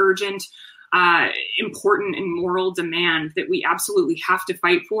absolutely urgent, important and moral demand that we absolutely have to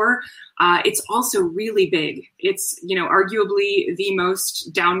fight for. It's also really big. It's, arguably the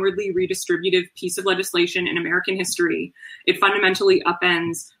most downwardly redistributive piece of legislation in American history. It fundamentally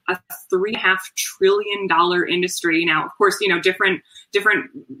upends a $3.5 trillion industry. Now, of course, different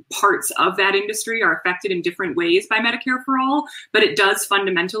parts of that industry are affected in different ways by Medicare for All, but it does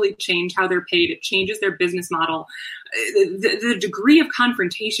fundamentally change how they're paid. It changes their business model. The degree of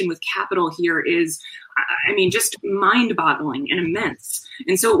confrontation with capital here is, just mind-boggling and immense.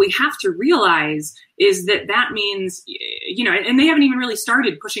 And so what we have to realize is that means, and they haven't even really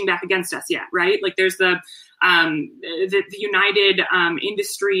started pushing back against us yet, right? Like there's the United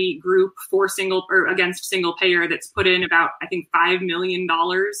Industry Group for against single payer that's put in about, I think, $5 million.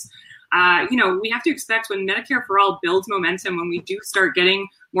 We have to expect when Medicare for All builds momentum, when we do start getting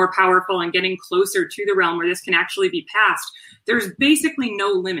more powerful and getting closer to the realm where this can actually be passed, there's basically no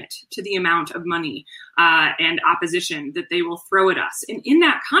limit to the amount of money and opposition that they will throw at us. And in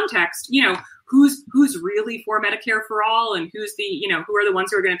that context, who's really for Medicare for All and who are the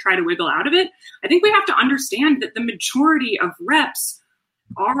ones who are going to try to wiggle out of it? I think we have to understand that the majority of reps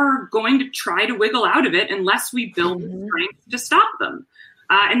are going to try to wiggle out of it unless we build the strength to stop them.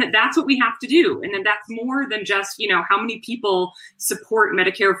 And that's what we have to do. And then that's more than just, how many people support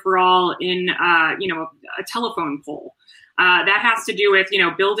Medicare for All in, a telephone poll. That has to do with,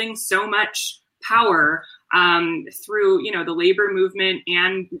 building so much power through, the labor movement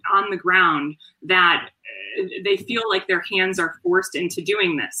and on the ground that they feel like their hands are forced into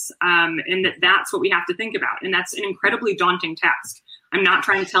doing this. And that's what we have to think about. And that's an incredibly daunting task. I'm not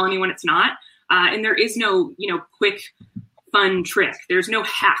trying to tell anyone it's not. And there is no, quick, fun trick. There's no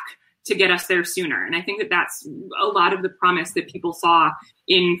hack to get us there sooner. And I think that that's a lot of the promise that people saw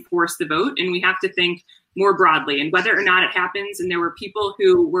in Force the Vote. And we have to think more broadly, and whether or not it happens. And there were people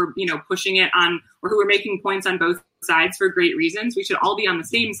who were, pushing it on, or who were making points on both sides for great reasons. We should all be on the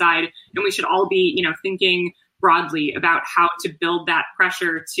same side, and we should all be, thinking broadly about how to build that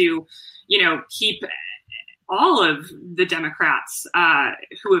pressure to, keep all of the Democrats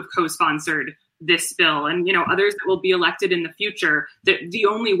who have co-sponsored this bill and, others that will be elected in the future, that the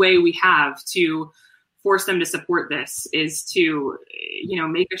only way we have to force them to support this is to,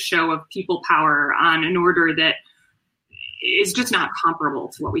 make a show of people power on an order that is just not comparable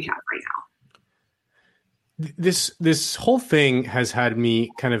to what we have right now. This whole thing has had me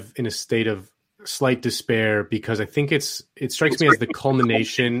kind of in a state of slight despair, because I think it strikes me as the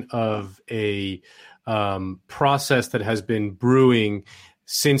culmination of a process that has been brewing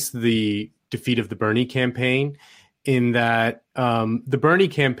since the defeat of the Bernie campaign, in that the Bernie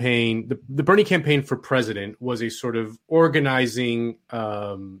campaign for president was a sort of organizing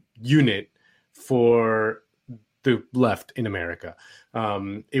unit for the left in America.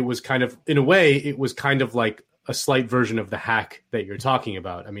 It was kind of, in a way, it was kind of like a slight version of the hack that you're talking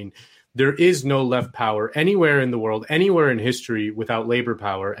about. I mean, there is no left power anywhere in the world, anywhere in history without labor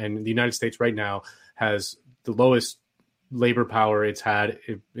power. And the United States right now has the lowest labor power it's had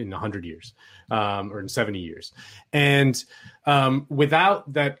in 100 years or in 70 years. And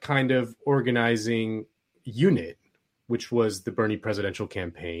without that kind of organizing unit, which was the Bernie presidential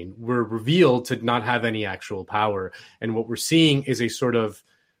campaign, we're revealed to not have any actual power. And what we're seeing is a sort of,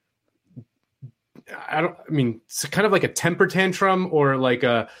 it's kind of like a temper tantrum, or like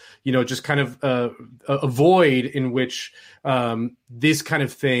a, just kind of a void in which this kind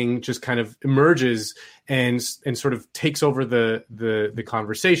of thing just kind of emerges and sort of takes over the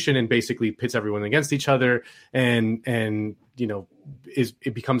conversation and basically pits everyone against each other, and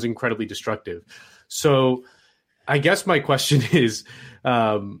it becomes incredibly destructive. So I guess my question is,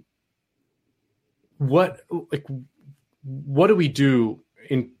 what do we do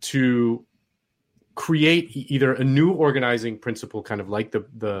to create either a new organizing principle, kind of like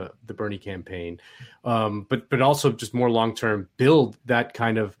the Bernie campaign, but also just more long-term build that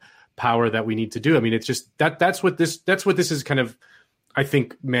kind of power that we need to do? I mean, it's just that's what this is kind of, I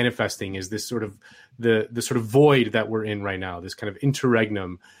think, manifesting, is this sort of the sort of void that we're in right now, this kind of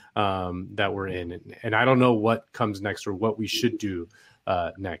interregnum that we're in. And I don't know what comes next or what we should do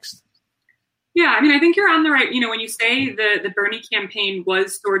next. Yeah, I mean, I think you're on the right. When you say the Bernie campaign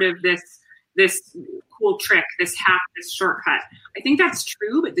was sort of this cool trick, this hack, this shortcut, I think that's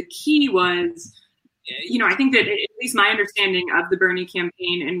true. But the key was, I think that at least my understanding of the Bernie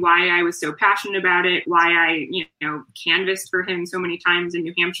campaign and why I was so passionate about it, why I, canvassed for him so many times in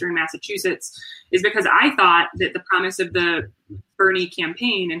New Hampshire and Massachusetts, is because I thought that the promise of the Bernie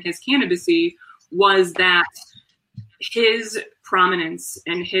campaign and his candidacy was that his prominence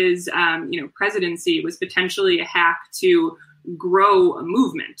and his, presidency was potentially a hack to grow a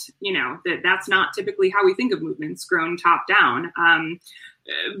movement. That's not typically how we think of movements, grown top down.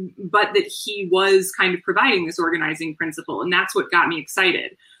 But that he was kind of providing this organizing principle. And that's what got me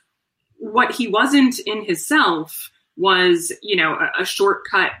excited. What he wasn't in himself was, a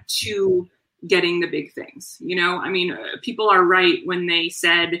shortcut to getting the big things. People are right when they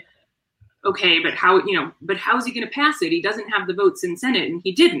said, okay, but how is he going to pass it? He doesn't have the votes in Senate, and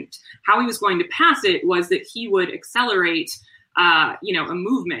he didn't. How he was going to pass it was that he would accelerate a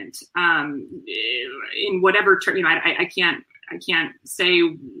movement in whatever term. I can't say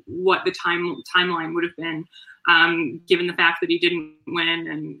what the timeline would have been, given the fact that he didn't win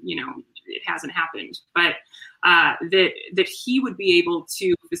and, it hasn't happened. But that he would be able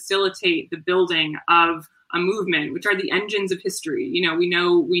to facilitate the building of a movement, which are the engines of history. We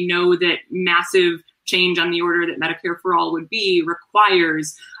know that massive change on the order that Medicare for All would be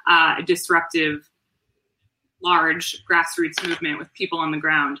requires a disruptive, large grassroots movement with people on the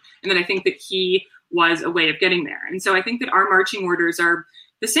ground. And then I think that he was a way of getting there. And so I think that our marching orders are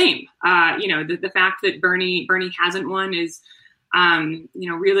the same. The fact that Bernie hasn't won is,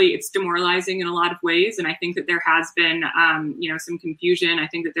 really it's demoralizing in a lot of ways. And I think that there has been, some confusion. I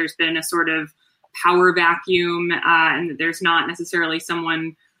think that there's been a sort of power vacuum and that there's not necessarily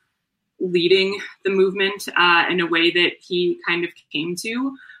someone leading the movement in a way that he kind of came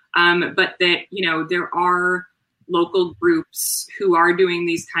to. But that, there are local groups who are doing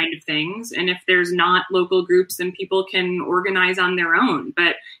these kind of things. And if there's not local groups, then people can organize on their own.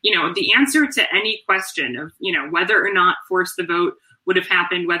 But, the answer to any question of, whether or not force the vote would have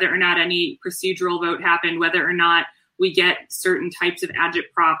happened, whether or not any procedural vote happened, whether or not we get certain types of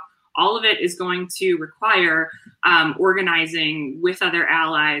agitprop, all of it is going to require organizing with other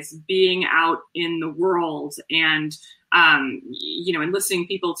allies, being out in the world and, enlisting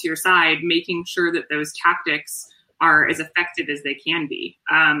people to your side, making sure that those tactics are as effective as they can be.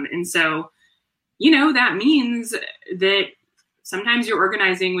 And so, that means that sometimes you're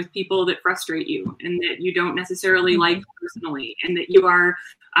organizing with people that frustrate you and that you don't necessarily like personally, and that you are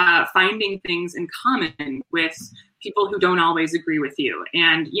finding things in common with people who don't always agree with you.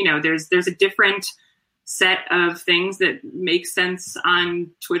 And, there's a different set of things that make sense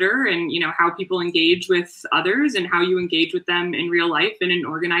on Twitter and, how people engage with others and how you engage with them in real life and in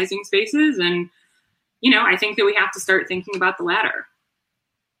organizing spaces. And, I think that we have to start thinking about the latter.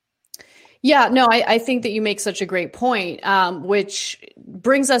 Yeah, no, I think that you make such a great point, which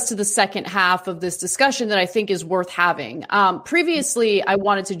brings us to the second half of this discussion that I think is worth having. Previously, I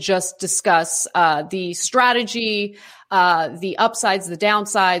wanted to just discuss the strategy, the upsides, the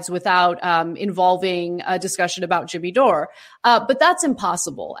downsides, without involving a discussion about Jimmy Dore. But that's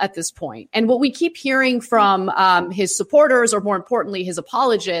impossible at this point. And what we keep hearing from his supporters, or more importantly, his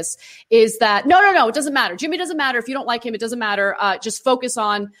apologists, is that, no, it doesn't matter. Jimmy doesn't matter. If you don't like him, it doesn't matter. Just focus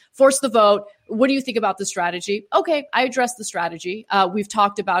on force the vote. What do you think about the strategy? Okay, I addressed the strategy. We've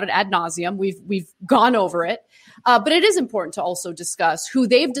talked about it ad nauseum. We've gone over it. But it is important to also discuss who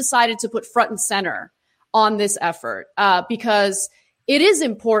they've decided to put front and center on this effort, because it is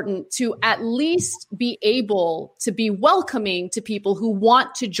important to at least be able to be welcoming to people who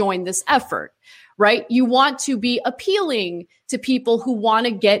want to join this effort, right? You want to be appealing to people who want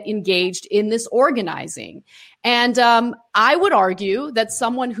to get engaged in this organizing. And I would argue that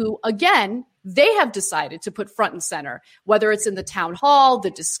someone who, again, they have decided to put front and center, whether it's in the town hall, the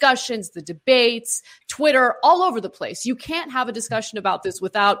discussions, the debates, Twitter, all over the place. You can't have a discussion about this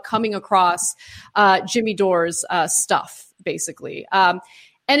without coming across Jimmy Dore's stuff, basically. And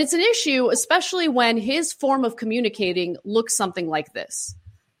it's an issue, especially when his form of communicating looks something like this.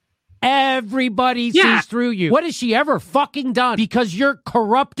 Everybody sees through you. What has she ever fucking done? Because you're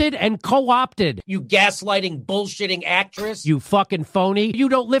corrupted and co-opted. You gaslighting, bullshitting actress. You fucking phony. You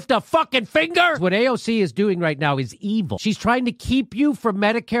don't lift a fucking finger. What AOC is doing right now is evil. She's trying to keep you from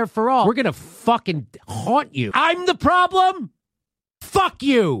Medicare for All. We're gonna fucking haunt you. I'm the problem? Fuck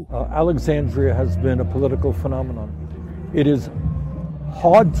you. Alexandria has been a political phenomenon. It is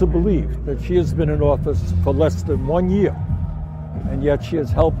hard to believe that she has been in office for less than 1 year. And yet she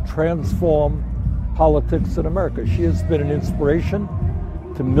has helped transform politics in America. She has been an inspiration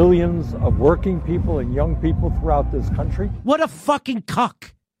to to millions of working people and young people throughout this country. What a fucking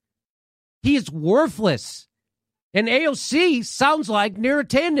cuck. He is worthless. And AOC sounds like Neera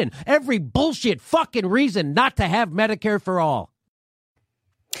Tanden. Every bullshit fucking reason not to have Medicare for all.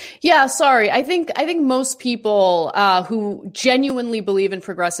 Yeah, sorry. I think most people who genuinely believe in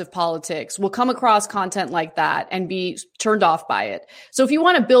progressive politics will come across content like that and be turned off by it. So if you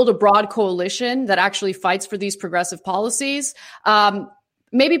want to build a broad coalition that actually fights for these progressive policies,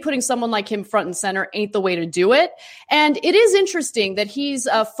 maybe putting someone like him front and center ain't the way to do it. And it is interesting that he's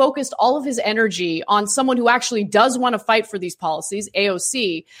focused all of his energy on someone who actually does want to fight for these policies,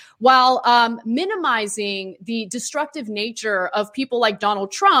 AOC, while minimizing the destructive nature of people like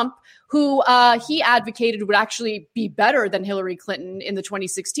Donald Trump, who he advocated would actually be better than Hillary Clinton in the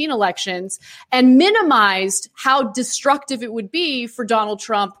 2016 elections, and minimized how destructive it would be for Donald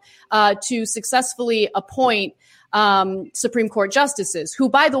Trump to successfully appoint Supreme Court justices, who,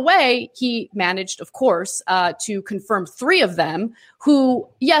 by the way, he managed, of course, to confirm 3 of them who,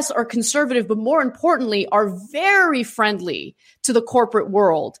 yes, are conservative, but more importantly, are very friendly to the corporate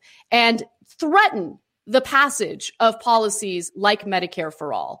world and threaten the passage of policies like Medicare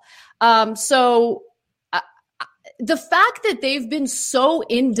for all. So the fact that they've been so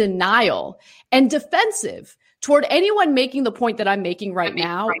in denial and defensive toward anyone making the point that I'm making right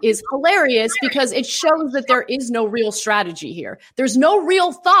now is hilarious, because it shows that there is no real strategy here. There's no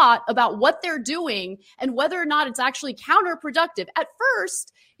real thought about what they're doing and whether or not it's actually counterproductive. At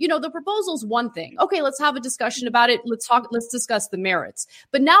first, the proposal's one thing. Okay, let's have a discussion about it. Let's discuss the merits.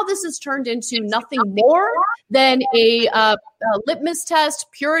 But now this has turned into nothing more than a litmus test,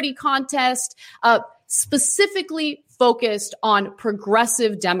 purity contest, specifically focused on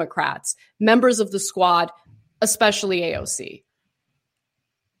progressive Democrats, members of the squad, especially AOC.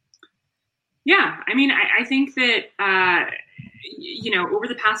 Yeah, I mean, I think that, over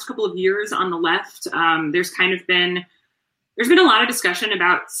the past couple of years on the left, there's been a lot of discussion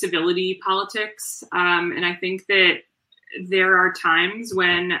about civility politics. And I think that there are times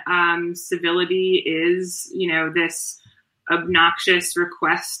when civility is, this obnoxious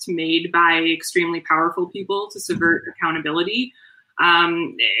request made by extremely powerful people to subvert accountability.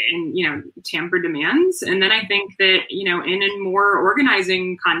 And tamper demands. And then I think that, in a more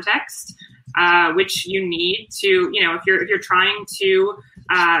organizing context, which you need to, if you're trying to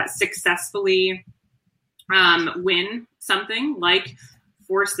successfully win something like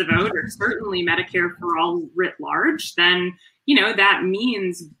force the vote, or certainly Medicare for all writ large, then, that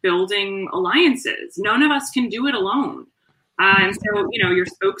means building alliances. None of us can do it alone. And so, your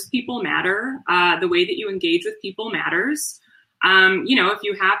spokespeople matter. The way that you engage with people matters. If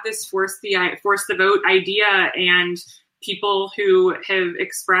you have this force the vote idea, and people who have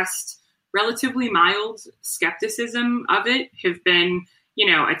expressed relatively mild skepticism of it have been,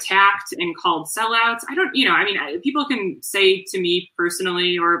 attacked and called sellouts. People can say to me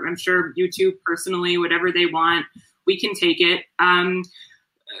personally, or I'm sure you too personally, whatever they want, we can take it.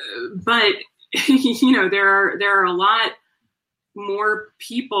 But there are a lot more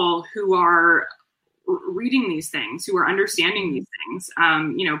people who are reading these things, who are understanding these things,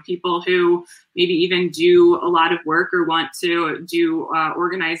 people who maybe even do a lot of work or want to do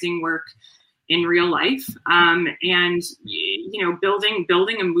organizing work in real life.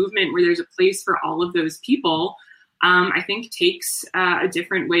 Building a movement where there's a place for all of those people, I think takes a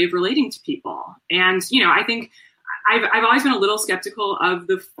different way of relating to people. And, I think I've always been a little skeptical of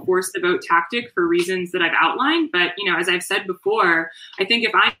the force the vote tactic for reasons that I've outlined. But, as I've said before, I think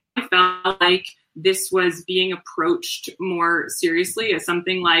if I felt like this was being approached more seriously as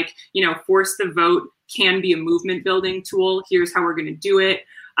something like, force the vote can be a movement building tool. Here's how we're going to do it.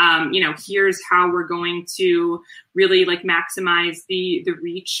 Here's how we're going to really maximize the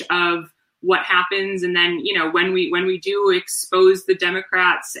reach of what happens. And then, when we do expose the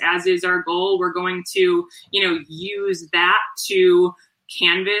Democrats, as is our goal, we're going to, use that to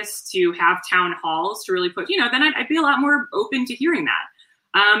canvas, to have town halls, to really put, then I'd be a lot more open to hearing that.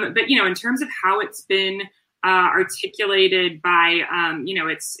 But, in terms of how it's been articulated by,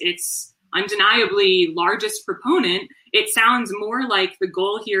 its undeniably largest proponent, it sounds more like the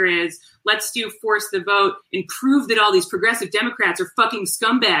goal here is, let's do force the vote and prove that all these progressive Democrats are fucking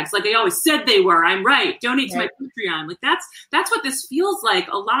scumbags, like they always said they were. I'm right. Donate to my Patreon. That's what this feels like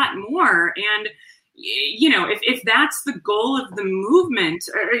a lot more. And if that's the goal of the movement,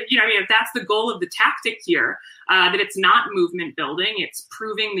 if that's the goal of the tactic here, that it's not movement building, it's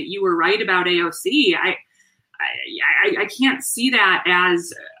proving that you were right about AOC. I can't see that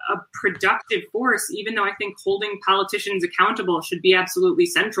as a productive force, even though I think holding politicians accountable should be absolutely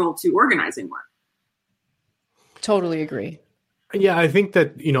central to organizing work. Totally agree. Yeah, I think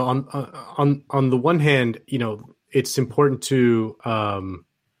that, on the one hand, it's important to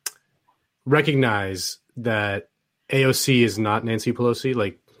recognize that AOC is not Nancy Pelosi.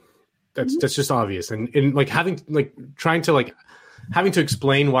 Like that's just obvious. And like having to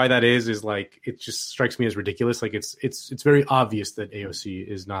explain why that is like, it just strikes me as ridiculous. Like it's very obvious that AOC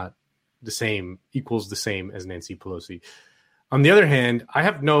is not equals the same as Nancy Pelosi. On the other hand,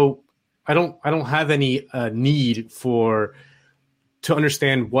 I don't have any need to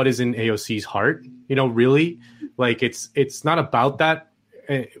understand what is in AOC's heart, really. Like it's not about that.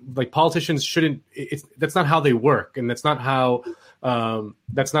 Like politicians shouldn't. That's not how they work, and that's not how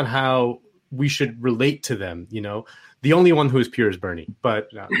we should relate to them. The only one who is pure is Bernie, but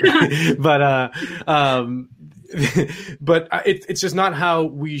it's just not how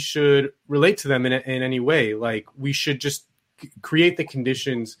we should relate to them in any way. Like we should just create the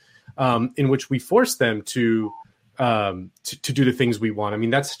conditions in which we force them to do the things we want. I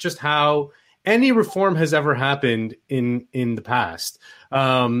mean, that's just how any reform has ever happened in the past.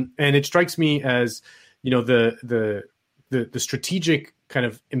 And it strikes me as, the strategic kind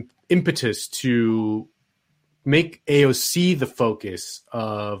of impetus to make AOC the focus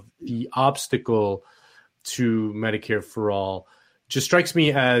of the obstacle to Medicare for all just strikes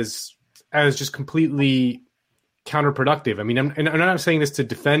me as just completely counterproductive. I mean, I'm not saying this to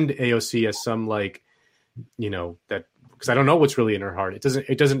defend AOC as some that, because I don't know what's really in her heart.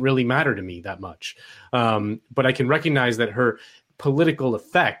 It doesn't really matter to me that much. But I can recognize that her political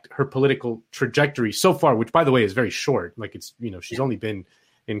effect, her political trajectory so far, which by the way is very short. Like it's, she's only been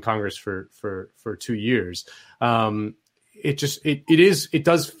in Congress for 2 years. It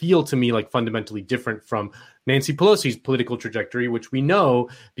does feel to me like fundamentally different from Nancy Pelosi's political trajectory, which we know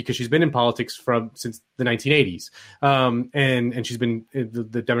because she's been in politics since the 1980s. And she's been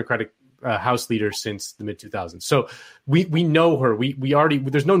the Democratic House leader since the mid 2000s. So we know her. We already,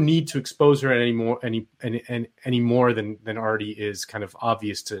 there's no need to expose her any more than already is kind of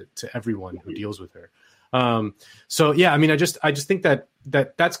obvious to everyone who deals with her. So yeah, I mean, I just think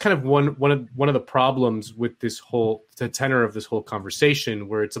that's kind of one of the problems with the tenor of this whole conversation,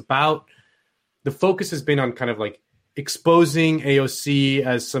 where it's about, the focus has been on kind of like exposing AOC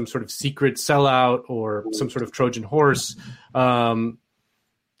as some sort of secret sellout or some sort of Trojan horse.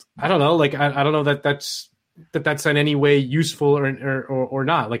 I don't know. Like, I don't know that's in any way useful or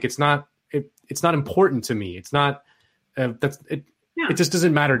not. Like, it's not important to me. It's not, it just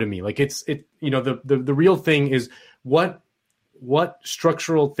doesn't matter to me. Like the real thing is what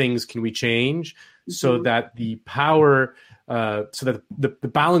structural things can we change so that the power, so that the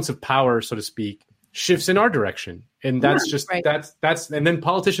balance of power, so to speak, shifts in our direction. And that's just, right. that's, and then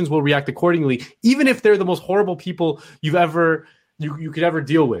politicians will react accordingly, even if they're the most horrible people you could ever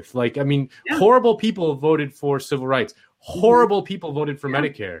deal with. Like, I mean, horrible people voted for civil rights. Horrible people voted for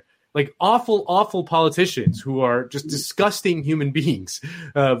Medicare. Like awful politicians who are just disgusting human beings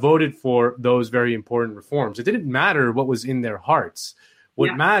voted for those very important reforms. It didn't matter what was in their hearts.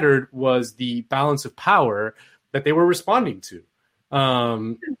 What mattered was the balance of power that they were responding to.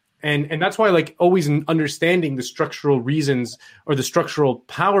 And that's why, like, always understanding the structural reasons or the structural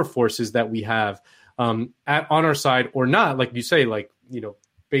power forces that we have on our side or not, like you say, like,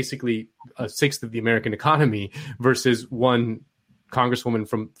 basically a sixth of the American economy versus one congresswoman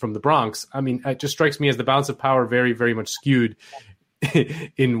from the Bronx. I mean, it just strikes me as the balance of power very, very much skewed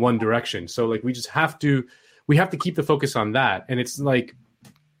in one direction. So like, we have to keep the focus on that. And it's like,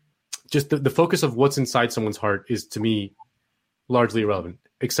 just the focus of what's inside someone's heart is, to me, largely irrelevant,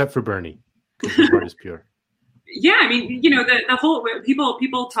 except for Bernie, because his heart is pure. Yeah, I mean, the whole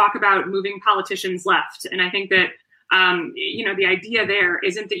people talk about moving politicians left, and I think that the idea there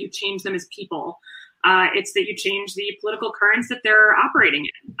isn't that you change them as people. It's that you change the political currents that they're operating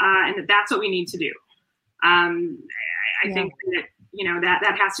in, and that's what we need to do. I think that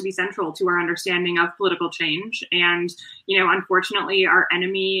that has to be central to our understanding of political change. And unfortunately, our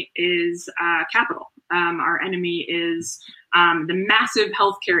enemy is capital. Our enemy is the massive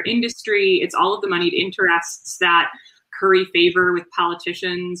healthcare industry. It's all of the moneyed interests that curry favor with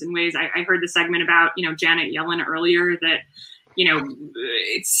politicians in ways. I heard the segment about, Janet Yellen earlier, that,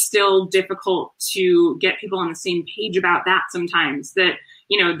 it's still difficult to get people on the same page about that sometimes, that,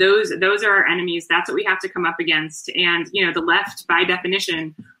 those are our enemies. That's what we have to come up against. And, the left, by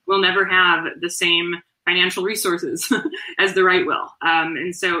definition, will never have the same financial resources as the right will.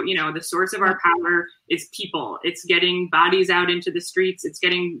 And so, the source of our power is people. It's getting bodies out into the streets. It's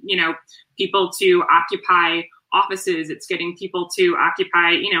getting, people to occupy offices. It's getting people to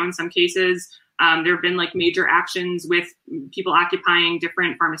occupy, in some cases, There have been like major actions with people occupying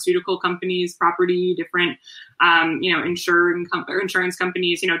different pharmaceutical companies' property, different, insurance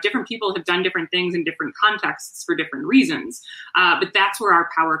companies. Different people have done different things in different contexts for different reasons. But that's where our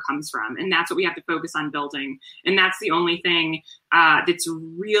power comes from. And that's what we have to focus on building. And that's the only thing that's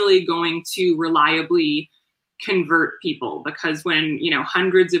really going to reliably convert people, because when,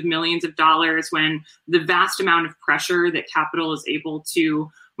 hundreds of millions of dollars, when the vast amount of pressure that capital is able to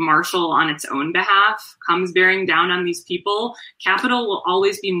marshal on its own behalf comes bearing down on these people, capital will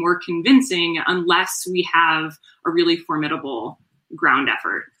always be more convincing unless we have a really formidable ground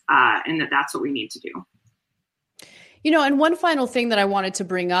effort. And that's what we need to do. And one final thing that I wanted to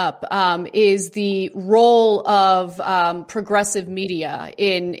bring up is the role of progressive media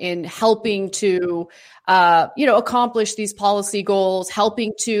in helping to, accomplish these policy goals,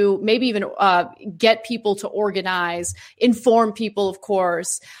 helping to maybe even get people to organize, inform people, of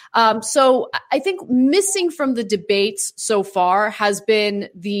course. So I think missing from the debates so far has been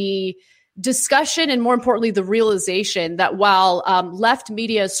the discussion and, more importantly, the realization that while left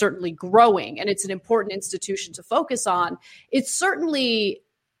media is certainly growing and it's an important institution to focus on, it's certainly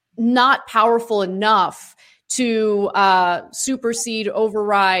not powerful enough to supersede,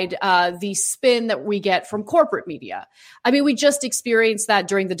 override the spin that we get from corporate media. I mean, we just experienced that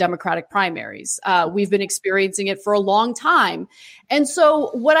during the Democratic primaries. We've been experiencing it for a long time. And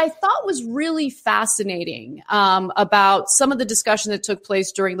so what I thought was really fascinating about some of the discussion that took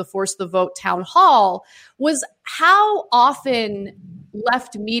place during the Force the Vote town hall was how often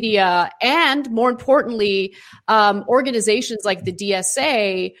left media and, more importantly, organizations like the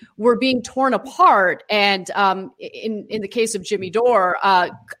DSA were being torn apart and, in the case of Jimmy Dore,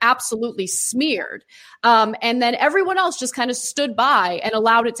 absolutely smeared. And then everyone else just kind of stood by and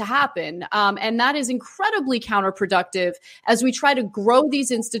allowed it to happen. And that is incredibly counterproductive as we try to grow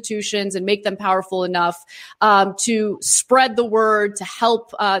these institutions and make them powerful enough to spread the word, to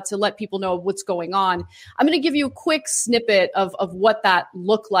help to let people know what's going on. I'm going to give you a quick snippet of what that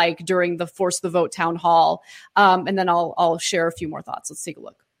looked like during the Force the Vote town hall. And then I'll share a few more thoughts. Let's take a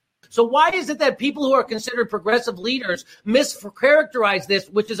look. So why is it that people who are considered progressive leaders mischaracterize this,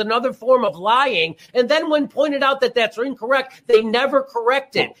 which is another form of lying, and then when pointed out that that's incorrect, they never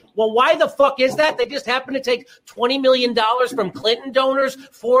correct it? Well, why the fuck is that? They just happen to take $20 million from Clinton donors,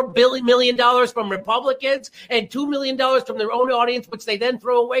 $4 million from Republicans, and $2 million from their own audience, which they then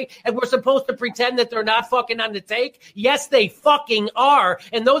throw away, and we're supposed to pretend that they're not fucking on the take? Yes, they fucking are,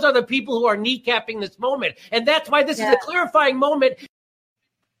 and those are the people who are kneecapping this moment, and that's why this is a clarifying moment.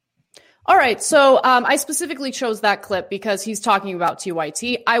 All right. So I specifically chose that clip because he's talking about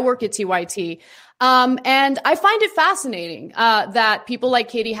TYT. I work at TYT. And I find it fascinating that people like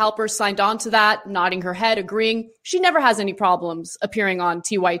Katie Halper signed on to that, nodding her head, agreeing. She never has any problems appearing on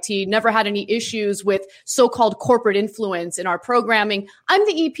TYT, never had any issues with so-called corporate influence in our programming. I'm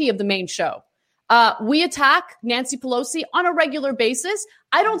the EP of the main show. We attack Nancy Pelosi on a regular basis.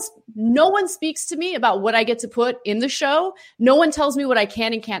 No one speaks to me about what I get to put in the show. No one tells me what I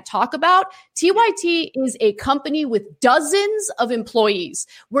can and can't talk about. TYT is a company with dozens of employees.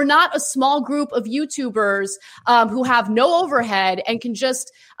 We're not a small group of YouTubers who have no overhead and can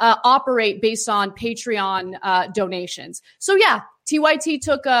just operate based on Patreon donations. So yeah, TYT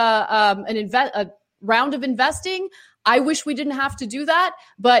took a round of investing. I wish we didn't have to do that,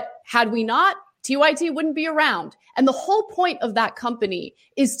 but had we not, TYT wouldn't be around. And the whole point of that company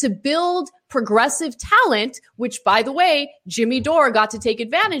is to build progressive talent, which, by the way, Jimmy Dore got to take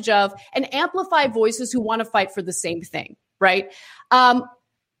advantage of, and amplify voices who want to fight for the same thing, right?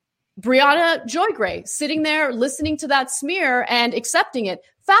 Brianna Joy-Gray sitting there listening to that smear and accepting it.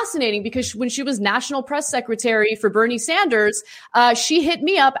 Fascinating, because when she was national press secretary for Bernie Sanders, she hit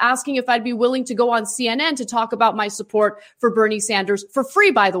me up asking if I'd be willing to go on CNN to talk about my support for Bernie Sanders for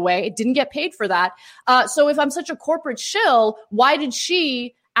free, by the way. It didn't get paid for that. So if I'm such a corporate shill, why did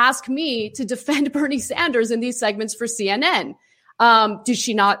she ask me to defend Bernie Sanders in these segments for CNN? Did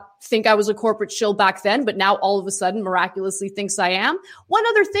she not think I was a corporate shill back then, but now all of a sudden miraculously thinks I am? One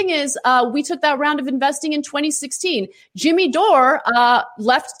other thing is we took that round of investing in 2016. Jimmy Dore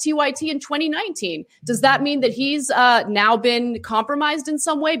left TYT in 2019. Does that mean that he's now been compromised in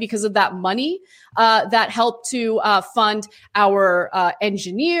some way because of that money that helped to fund our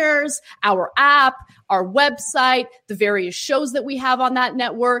engineers, our app, our website, the various shows that we have on that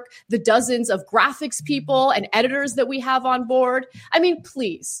network, the dozens of graphics people and editors that we have on board? I mean,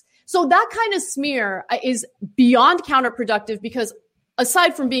 please. So that kind of smear is beyond counterproductive, because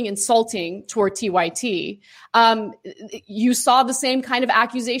aside from being insulting toward TYT, you saw the same kind of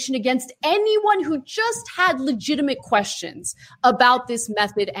accusation against anyone who just had legitimate questions about this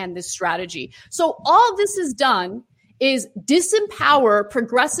method and this strategy. So all this is done is disempower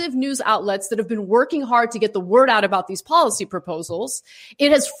progressive news outlets that have been working hard to get the word out about these policy proposals.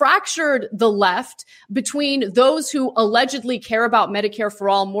 It has fractured the left between those who allegedly care about Medicare for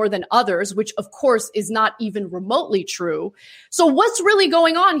all more than others, which of course is not even remotely true. So what's really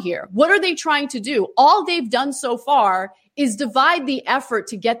going on here? What are they trying to do? All they've done so far is divide the effort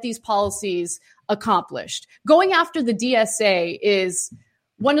to get these policies accomplished. Going after the DSA is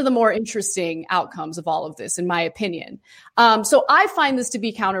one of the more interesting outcomes of all of this, in my opinion. So I find this to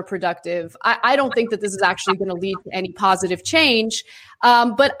be counterproductive. I don't think that this is actually going to lead to any positive change,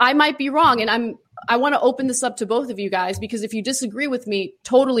 but I might be wrong. And I want to open this up to both of you guys, because if you disagree with me,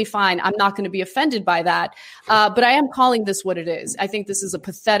 totally fine. I'm not going to be offended by that. But I am calling this what it is. I think this is a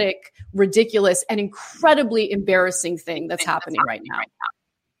pathetic, ridiculous, and incredibly embarrassing thing that's happening right now.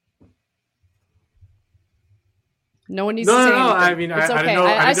 No one needs to say anything. I mean, it's okay.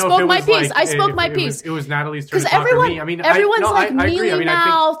 I spoke my piece. I spoke my piece. It was Natalie's turn to talk everyone, for me. I mean, everyone's agree.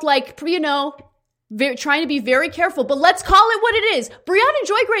 mealy-mouthed, trying to be very careful. But let's call it what it is. Brianna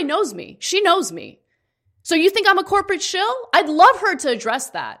Joy Gray knows me. She knows me. So you think I'm a corporate shill? I'd love her to address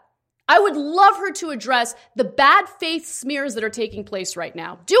that. I would love her to address the bad faith smears that are taking place right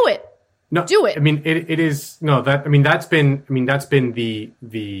now. Do it. No, do it. I mean, it is no. That's been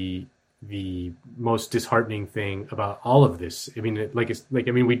the most disheartening thing about all of this. I mean,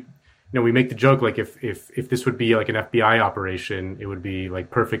 we make the joke, like if this would be like an FBI operation, it would be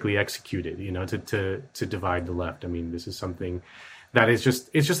like perfectly executed, to divide the left. I mean, this is something that is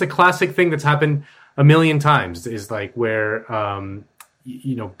it's just a classic thing that's happened a million times, is like where,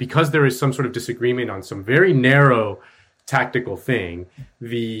 because there is some sort of disagreement on some very narrow tactical thing,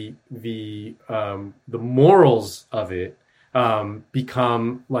 the morals of it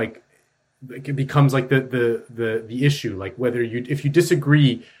become like, it becomes like the issue, like whether if you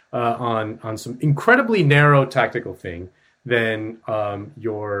disagree on some incredibly narrow tactical thing, then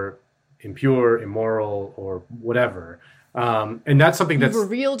you're impure, immoral, or whatever. And that's something that's you've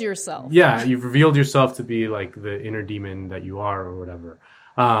revealed yourself. Yeah, you've revealed yourself to be like the inner demon that you are, or whatever.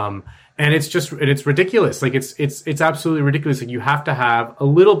 And it's ridiculous. Like it's absolutely ridiculous. Like you have to have a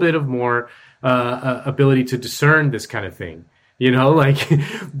little bit of more ability to discern this kind of thing. You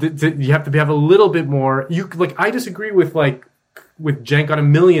have to have a little bit more. I disagree with Cenk on a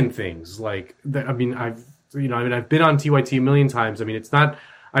million things. I've been on TYT a million times. I mean, it's not.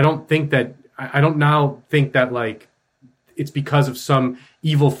 I don't now think that like it's because of some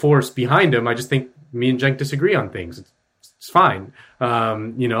evil force behind him. I just think me and Cenk disagree on things. It's fine.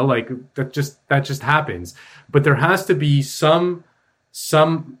 That just happens. But there has to be some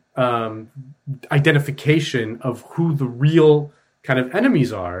identification of who the real kind of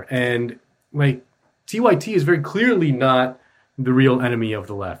enemies are, and like TYT is very clearly not the real enemy of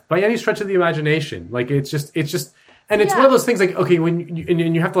the left by any stretch of the imagination. Like it's just and it's one of those things like, okay, when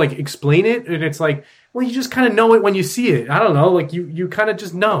you have to like explain it, and it's like, well, you just kind of know it when you see it. I don't know, like you kind of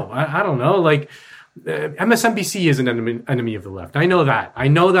just know. I don't know, like MSNBC is an enemy of the left. I know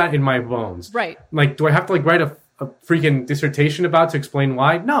that in my bones. Right. Like, do I have to like write a freaking dissertation about to explain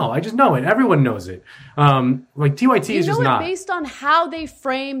why? No, I just know it. Everyone knows it. Like TYT is just not. Based on how they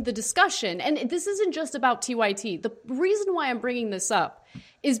frame the discussion. And this isn't just about TYT. The reason why I'm bringing this up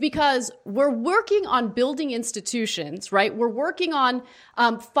is because we're working on building institutions, right? We're working on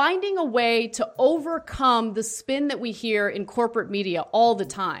finding a way to overcome the spin that we hear in corporate media all the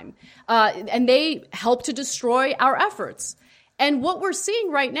time. And they help to destroy our efforts. And what we're seeing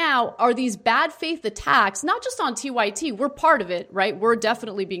right now are these bad faith attacks, not just on TYT. We're part of it, right? We're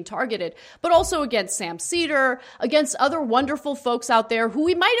definitely being targeted, but also against Sam Seder, against other wonderful folks out there who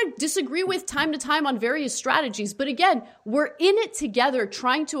we might disagree with time to time on various strategies. But again, we're in it together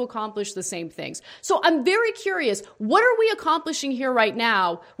trying to accomplish the same things. So I'm very curious, what are we accomplishing here right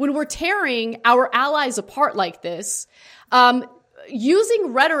now when we're tearing our allies apart like this?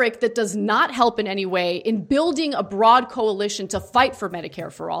 Using rhetoric that does not help in any way in building a broad coalition to fight for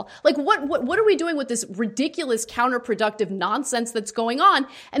Medicare for all. Like what are we doing with this ridiculous counterproductive nonsense that's going on?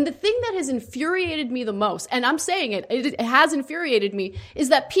 And the thing that has infuriated me the most, and I'm saying it has infuriated me, is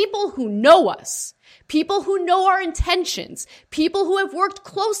that people who know us, people who know our intentions, people who have worked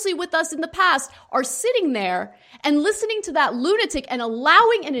closely with us in the past are sitting there and listening to that lunatic and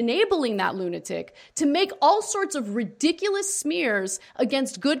allowing and enabling that lunatic to make all sorts of ridiculous smears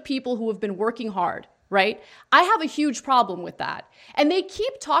against good people who have been working hard. right? I have a huge problem with that. And they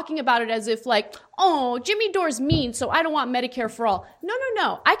keep talking about it as if like, oh, Jimmy Dore's mean, so I don't want Medicare for all.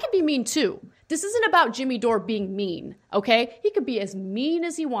 No. I can be mean too. This isn't about Jimmy Dore being mean, okay? He could be as mean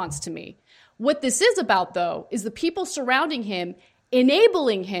as he wants to me. What this is about, though, is the people surrounding him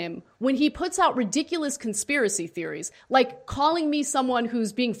enabling him when he puts out ridiculous conspiracy theories, like calling me someone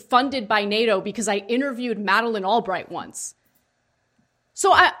who's being funded by NATO because I interviewed Madeleine Albright once.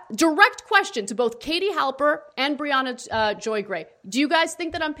 So direct question to both Katie Halper and Brianna Joy Gray. Do you guys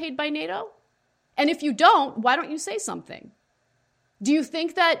think that I'm paid by NATO? And if you don't, why don't you say something? Do you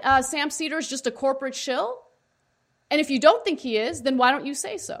think that Sam Seder is just a corporate shill? And if you don't think he is, then why don't you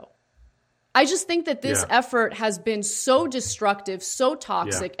say so? I just think that this effort has been so destructive, so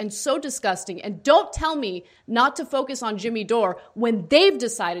toxic, and so disgusting. And don't tell me not to focus on Jimmy Dore when they've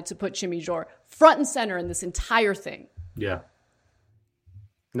decided to put Jimmy Dore front and center in this entire thing. Yeah.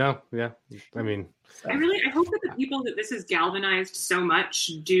 No, yeah. I mean, I hope that the people that this has galvanized so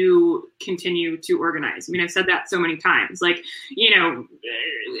much do continue to organize. I mean, I've said that so many times. Like, you know,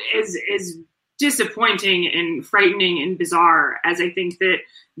 as disappointing and frightening and bizarre as I think that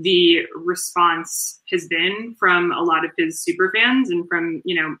the response has been from a lot of his superfans and from,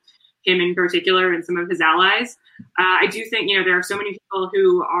 you know, him in particular and some of his allies, I do think, you know, there are so many people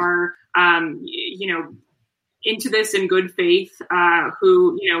who are, you know, into this in good faith,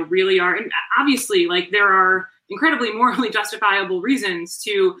 who, you know, really are. And obviously, like, there are incredibly morally justifiable reasons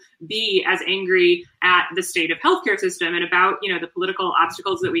to be as angry at the state of healthcare system and about, you know, the political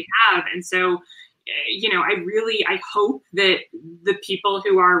obstacles that we have. And so, you know, I hope that the people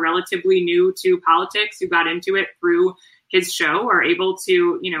who are relatively new to politics, who got into it through his show, are able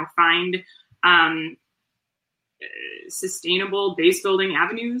to, you know, find sustainable base building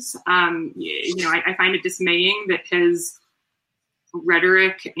avenues. You know, I find it dismaying that his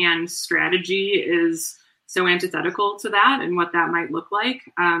rhetoric and strategy is so antithetical to that and what that might look like.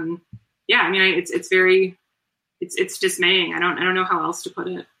 Yeah, I mean, it's dismaying. I don't know how else to put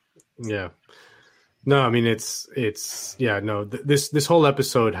it. Yeah. No, I mean, this whole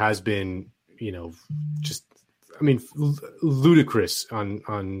episode has been, you know, just, I mean, ludicrous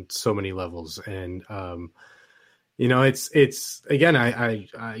on so many levels. And, you know, it's again,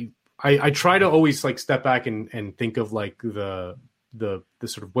 I try to always like step back and think of like the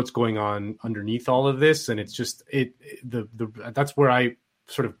sort of what's going on underneath all of this. And it's just, that's where I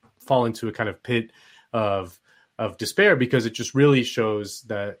sort of fall into a kind of pit of despair, because it just really shows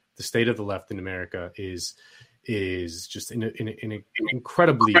that the state of the left in America is just in an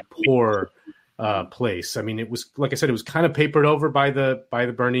incredibly poor place. I mean, it was, like I said, it was kind of papered over by the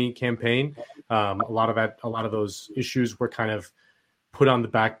Bernie campaign. A lot of those issues were kind of put on the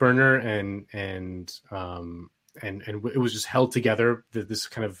back burner, and it was just held together. This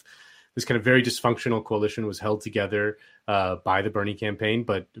kind of very dysfunctional coalition was held together by the Bernie campaign,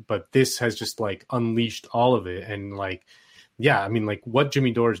 but this has just like unleashed all of it. And like, yeah, I mean, like what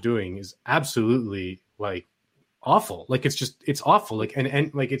Jimmy Dore is doing is absolutely like awful. Like it's awful. Like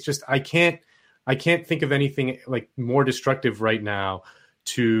and like it's just I can't think of anything like more destructive right now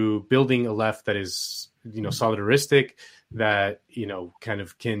to building a left that is, you know, solidaristic, that, you know, kind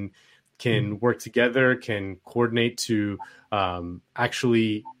of can work together, can coordinate to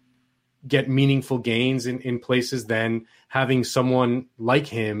actually get meaningful gains in places than having someone like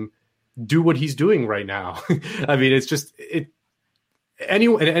him do what he's doing right now. I mean, it's just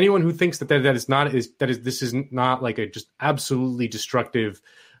anyone who thinks that this is not like a just absolutely destructive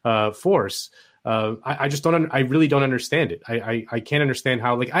force. I really don't understand it. I can't understand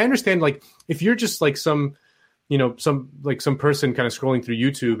how, like, I understand, like, if you're just like some person kind of scrolling through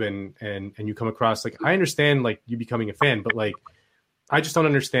YouTube and you come across, like, I understand like you becoming a fan, but like, I just don't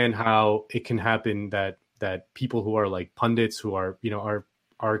understand how it can happen that people who are like pundits who are, you know,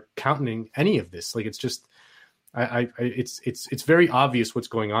 are counting any of this. Like, it's just, it's very obvious what's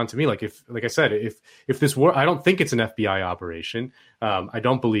going on to me. Like, like I said, if this were, I don't think it's an FBI operation. I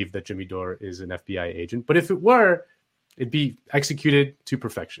don't believe that Jimmy Dore is an FBI agent, but if it were, it'd be executed to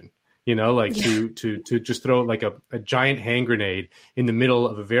perfection. You know, like to just throw like a giant hand grenade in the middle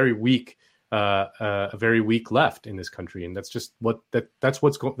of a very weak left in this country, and that's just that's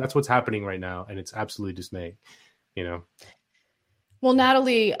what's happening right now, and it's absolutely dismaying. You know. Well,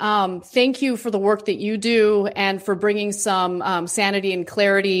 Natalie, thank you for the work that you do and for bringing some sanity and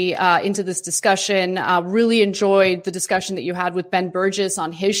clarity into this discussion. Really enjoyed the discussion that you had with Ben Burgis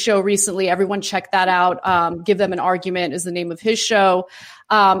on his show recently. Everyone check that out. Give Them an Argument is the name of his show.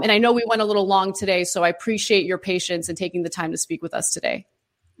 And I know we went a little long today, so I appreciate your patience and taking the time to speak with us today.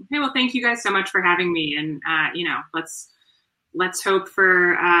 Okay, well, thank you guys so much for having me. And, you know, let's hope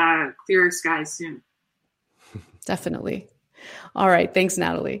for clearer skies soon. Definitely. All right. Thanks,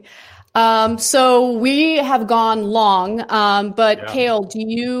 Natalie. So we have gone long, but Cale, do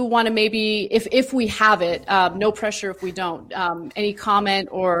you want to maybe, if we have it, no pressure if we don't, any comment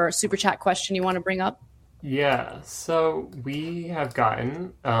or super chat question you want to bring up? Yeah, so we have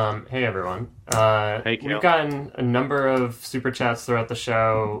gotten, hey everyone, hey, Cale. We've gotten a number of super chats throughout the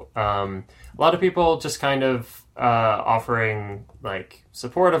show. A lot of people just kind of offering like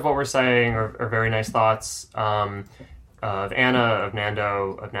support of what we're saying or very nice thoughts. Of Anna, of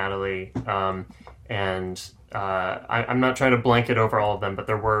Nando, of Natalie, and I'm not trying to blanket over all of them, but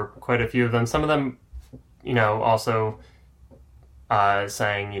there were quite a few of them. Some of them, also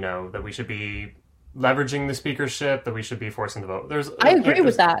saying, that we should be leveraging the speakership, that we should be forcing the vote. I agree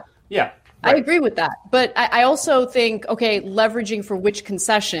with that. Yeah. Right. I agree with that. But I also think, leveraging for which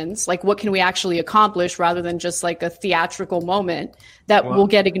concessions, like what can we actually accomplish rather than just like a theatrical moment that will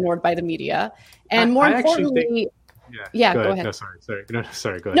get ignored by the media. And more importantly... Yeah, go ahead. No,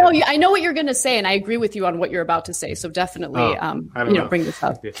 sorry. Go ahead. No, I know what you're going to say, and I agree with you on what you're about to say. So definitely, bring this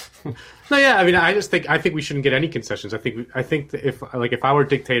up. No, yeah. I mean, I think we shouldn't get any concessions. I think that if I were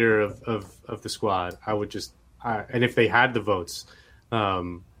dictator of the squad, I would just, and if they had the votes, I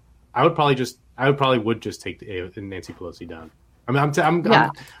would probably just take Nancy Pelosi down. I mean, I'm going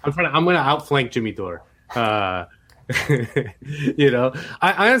to outflank Jimmy Dore. I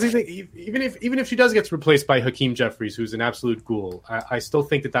honestly think even if she does get replaced by Hakeem Jeffries, who's an absolute ghoul, I still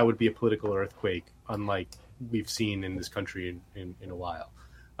think that would be a political earthquake, unlike we've seen in this country in a while.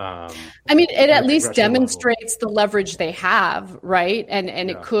 I mean, it at least demonstrates the leverage they have, right? And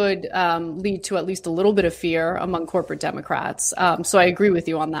it could lead to at least a little bit of fear among corporate Democrats. So I agree with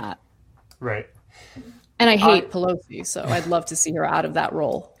you on that. Right. And I hate Pelosi, so I'd love to see her out of that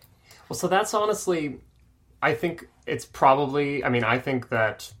role. Well, so that's honestly, I think it's probably, I think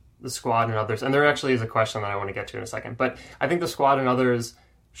that the squad and others, and there actually is a question that I want to get to in a second, but I think the squad and others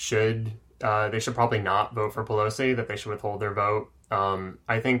should probably not vote for Pelosi, that they should withhold their vote.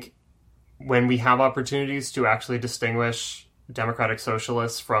 I think when we have opportunities to actually distinguish Democratic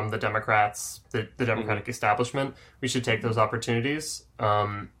Socialists from the Democrats, the Democratic establishment, we should take those opportunities.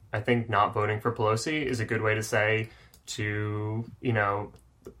 I think not voting for Pelosi is a good way to say to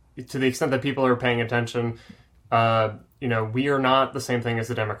the extent that people are paying attention, we are not the same thing as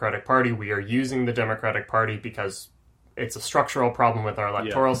the Democratic Party. We are using the Democratic Party because it's a structural problem with our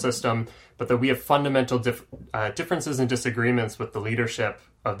electoral system, but that we have fundamental differences and disagreements with the leadership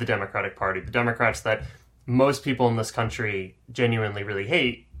of the Democratic Party, the Democrats that most people in this country genuinely really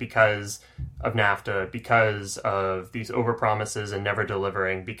hate because of NAFTA, because of these overpromises and never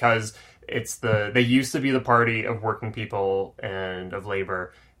delivering, because they used to be the party of working people and of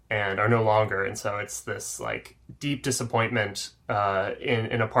labor, and are no longer. And so it's this like deep disappointment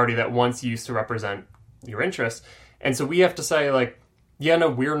in a party that once used to represent your interests. And so we have to say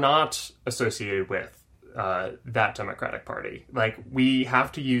we're not associated with that Democratic Party. Like, we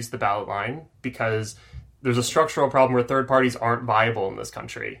have to use the ballot line because there's a structural problem where third parties aren't viable in this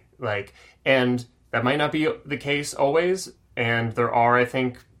country. And that might not be the case always. And there are, I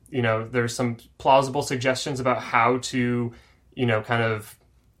think, there's some plausible suggestions about how to,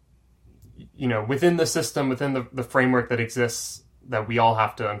 within the system, within the framework that exists, that we all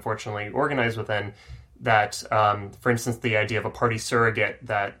have to unfortunately organize within, that, for instance, the idea of a party surrogate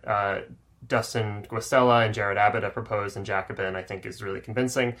that Dustin Guastella and Jared Abbott have proposed in Jacobin, I think is really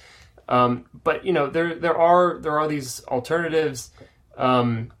convincing. But there are these alternatives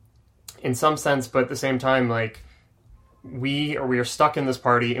in some sense, but at the same time, we are stuck in this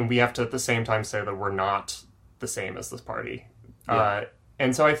party, and we have to at the same time say that we're not the same as this party. Yeah.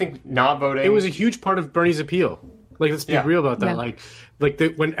 And so I think not voting... It was a huge part of Bernie's appeal. Let's be real about that. Yeah.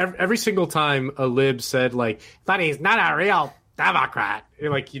 When every single time a lib said, that he's not a real Democrat,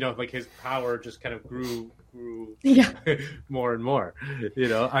 his power just kind of grew more and more.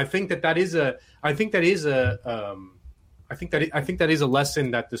 I think that is a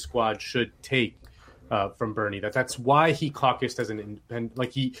lesson that the squad should take from Bernie. That's why he caucused as an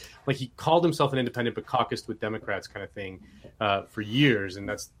independent, he called himself an independent but caucused with Democrats kind of thing for years, and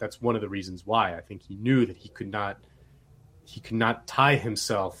that's one of the reasons why. I think he knew that he could not tie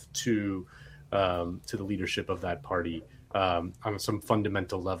himself to the leadership of that party on some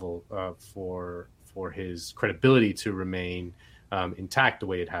fundamental level for his credibility to remain intact the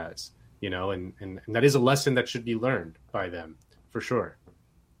way it has, and that is a lesson that should be learned by them for sure.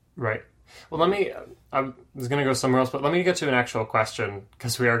 Right. Well, I was going to go somewhere else, but let me get to an actual question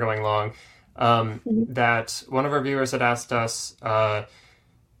because we are going long. That one of our viewers had asked us,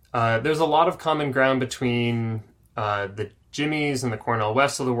 there's a lot of common ground between the Jimmies and the Cornel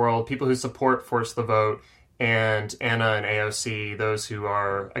West of the world, people who support force the vote, and Anna and AOC, those who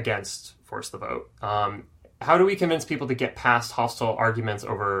are against Force the Vote. How do we convince people to get past hostile arguments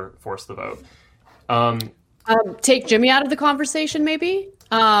over Force the Vote? Take Jimmy out of the conversation, maybe,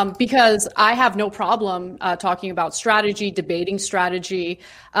 because I have no problem talking about strategy, debating strategy.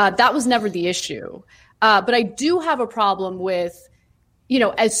 That was never the issue. But I do have a problem with,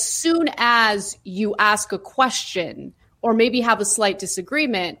 as soon as you ask a question or maybe have a slight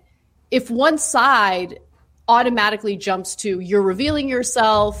disagreement, if one side automatically jumps to you're revealing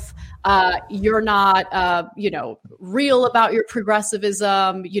yourself, you're not, real about your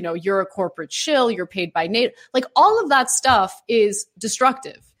progressivism, you're a corporate shill, you're paid by NATO. Like all of that stuff is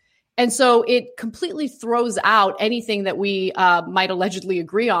destructive. And so it completely throws out anything that we might allegedly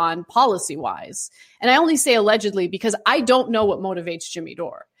agree on policy-wise. And I only say allegedly because I don't know what motivates Jimmy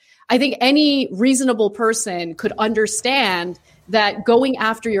Dore. I think any reasonable person could understand that going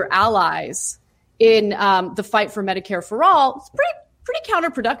after your allies in the fight for Medicare for all is pretty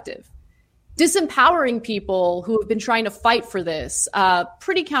counterproductive. Disempowering people who have been trying to fight for this,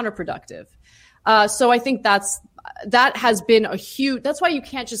 pretty counterproductive. So I think that has been that's why you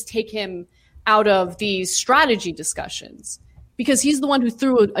can't just take him out of these strategy discussions, because he's the one who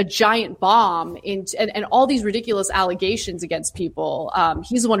threw a giant bomb and all these ridiculous allegations against people.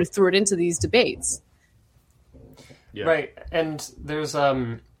 He's the one who threw it into these debates. Yeah. Right. And there's,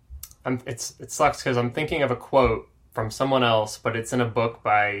 it sucks because I'm thinking of a quote from someone else, but it's in a book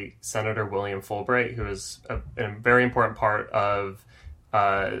by Senator William Fulbright, who is a very important part of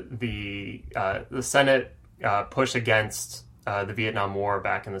the Senate push against the Vietnam War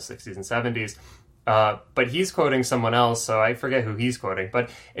back in the 60s and 70s. But he's quoting someone else, so I forget who he's quoting. But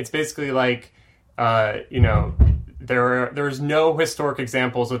it's basically like, there's no historic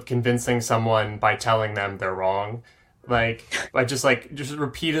examples of convincing someone by telling them they're wrong. By just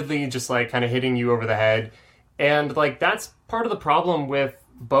repeatedly kind of hitting you over the head. And that's part of the problem with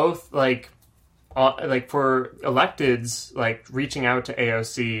both for electeds, reaching out to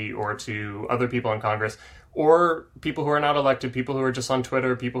AOC or to other people in Congress, or people who are not elected, people who are just on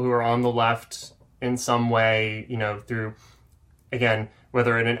Twitter, people who are on the left in some way, through, again,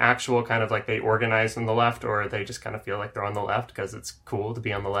 whether in an actual kind of they organize on the left or they just kind of feel like they're on the left because it's cool to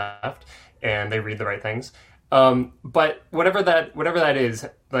be on the left and they read the right things. But whatever that is,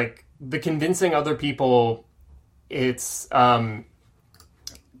 the convincing other people, it's the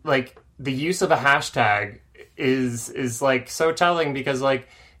use of a hashtag is so telling, because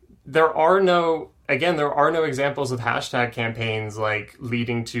there are no examples of hashtag campaigns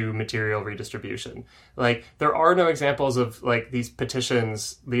leading to material redistribution. There are no examples of these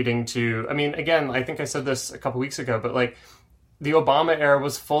petitions leading to, I think I said this a couple weeks ago, but the Obama era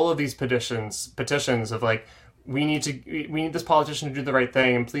was full of these petitions of we need this politician to do the right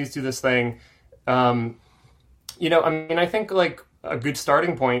thing and please do this thing. I think a good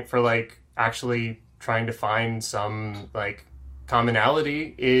starting point for actually trying to find some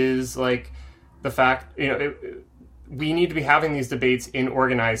commonality is the fact, we need to be having these debates in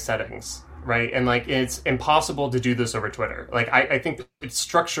organized settings, right? And it's impossible to do this over Twitter. I think it's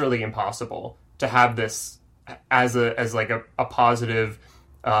structurally impossible to have this as a positive,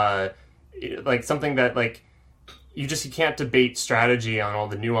 something that you can't debate strategy on all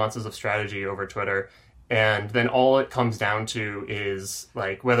the nuances of strategy over Twitter. And then all it comes down to is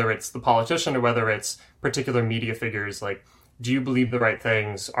whether it's the politician or whether it's particular media figures, do you believe the right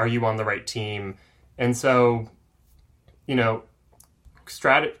things? Are you on the right team? And so,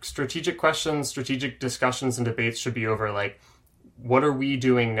 strategic questions, strategic discussions and debates should be over what are we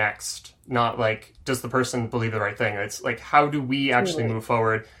doing next? Not does the person believe the right thing? It's how do we actually move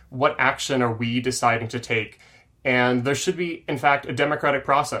forward? What action are we deciding to take? And there should be, in fact, a democratic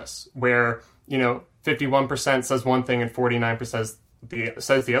process where, 51% says one thing and 49%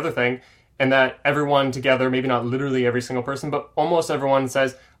 says the other thing. And that everyone together, maybe not literally every single person, but almost everyone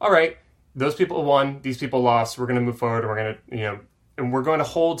says, all right, those people won, these people lost, we're going to move forward, and we're going to, and we're going to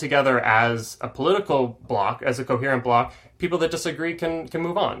hold together as a political bloc, as a coherent bloc. People that disagree can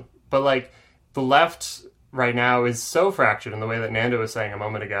move on. But the left right now is so fractured in the way that Nando was saying a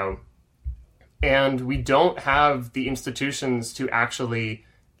moment ago. And we don't have the institutions to actually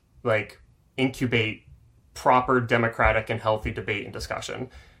incubate proper democratic and healthy debate and discussion.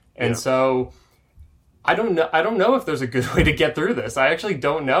 And so I don't know if there's a good way to get through this. I actually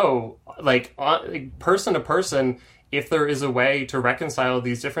don't know, person to person, if there is a way to reconcile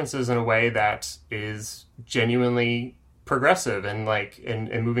these differences in a way that is genuinely progressive and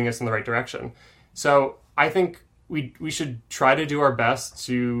and moving us in the right direction. So I think we should try to do our best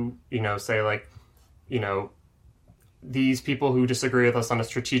to, say these people who disagree with us on a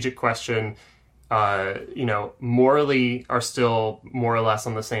strategic question, morally are still more or less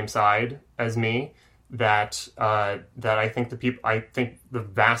on the same side as me. That I think the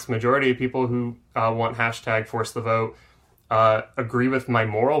vast majority of people who want hashtag force the vote agree with my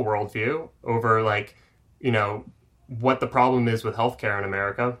moral worldview over what the problem is with healthcare in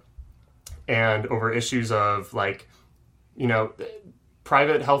America, and over issues of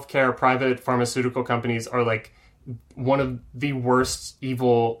private healthcare, private pharmaceutical companies are one of the worst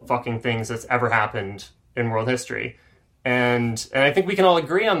evil fucking things that's ever happened in world history. And I think we can all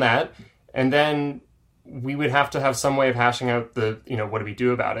agree on that. And then we would have to have some way of hashing out what do we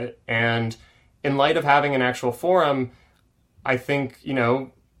do about it? And in light of having an actual forum, I think,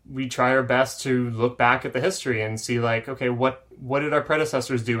 we try our best to look back at the history and see okay, what did our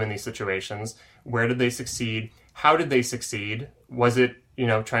predecessors do in these situations? Where did they succeed? How did they succeed? Was it,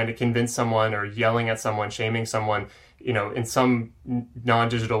 trying to convince someone or yelling at someone, shaming someone, in some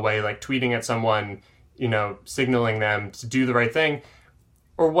non-digital way, like tweeting at someone, signaling them to do the right thing?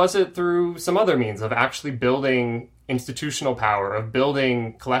 Or was it through some other means of actually building institutional power, of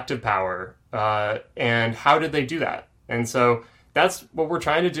building collective power? And how did they do that? And so that's what we're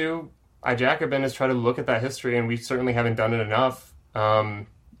trying to do. iJacobin is try to look at that history, and we certainly haven't done it enough.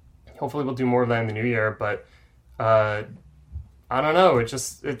 Hopefully we'll do more of that in the new year, but I don't know.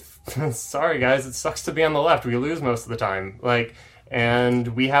 Sorry guys, it sucks to be on the left. We lose most of the time. And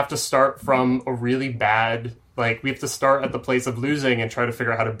we have to start from a really bad, we have to start at the place of losing and try to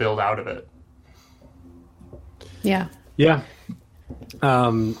figure out how to build out of it. Yeah. Yeah.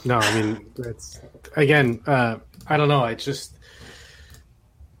 No, I mean, it's, again, I don't know. It's just,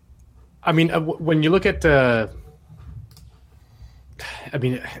 I mean, when you look at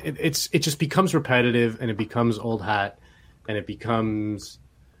it just becomes repetitive, and it becomes old hat, and it becomes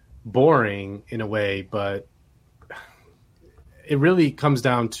boring in a way, but it really comes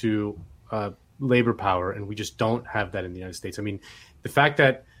down to labor power, and we just don't have that in the United States. I mean, the fact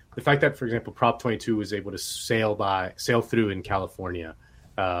that, for example, Prop 22 was able to sail through in California,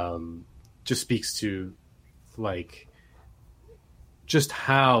 just speaks to just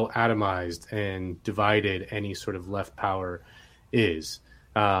how atomized and divided any sort of left power is.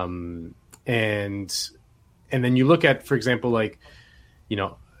 And then you look at, for example, the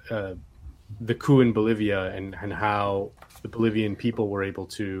coup in Bolivia and how the Bolivian people were able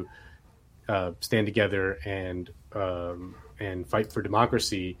to stand together and fight for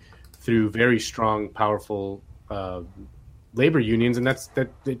democracy through very strong, powerful labor unions, and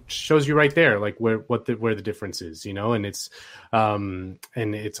it shows you right there where the difference is, and it's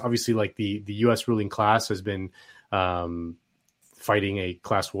obviously the U.S. ruling class has been fighting a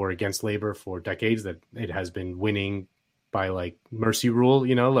class war against labor for decades, that it has been winning by mercy rule,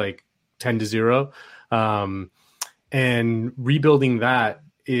 10-0, and rebuilding that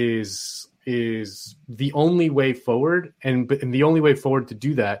is the only way forward, and the only way forward to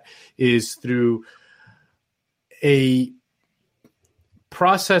do that is through a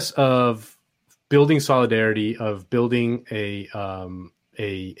process of building solidarity, of building a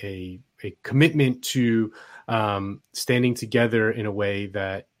commitment to standing together in a way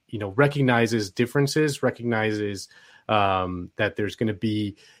that recognizes differences, recognizes that there's going to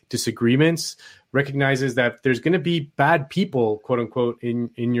be disagreements, recognizes that there's going to be bad people, quote unquote, in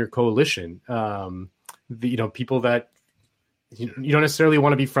your coalition. People that you don't necessarily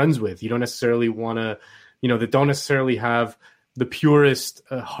want to be friends with. You don't necessarily want to, that don't necessarily have the purest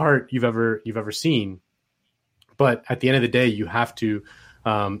heart you've ever seen. But at the end of the day, you have to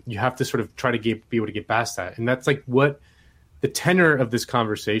sort of try to be able to get past that. And that's what the tenor of this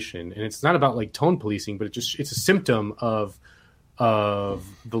conversation, and it's not about tone policing, but it's a symptom of the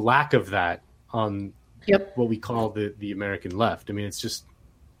lack of that on what we call the American left. I mean, it's just,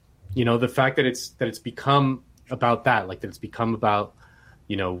 the fact that it's become about that, that it's become about,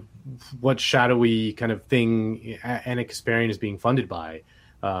 what shadowy kind of thing Anna Kasparian is being funded by.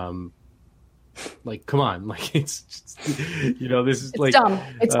 Come on, it's just, this is it's dumb.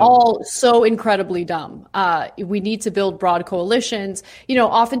 It's all so incredibly dumb. We need to build broad coalitions.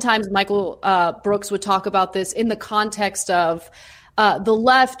 Oftentimes Michael Brooks would talk about this in the context of the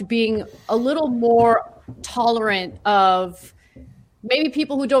left being a little more tolerant of maybe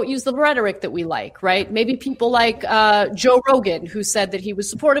people who don't use the rhetoric that we like, right? Maybe people like Joe Rogan, who said that he was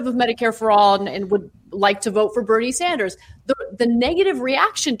supportive of Medicare for all and would like to vote for Bernie Sanders. The negative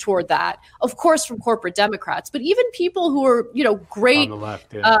reaction toward that, of course, from corporate Democrats, but even people who are, great on the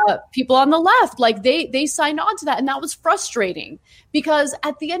left, people on the left, like they signed on to that. And that was frustrating because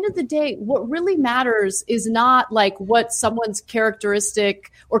at the end of the day, what really matters is not like what someone's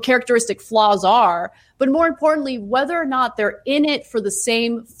characteristic flaws are, but more importantly, whether or not they're in it for the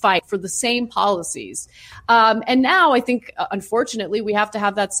same fight, for the same policies. And now I think, unfortunately, we have to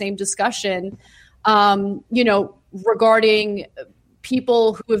have that same discussion, regarding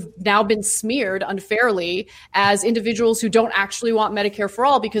people who have now been smeared unfairly as individuals who don't actually want Medicare for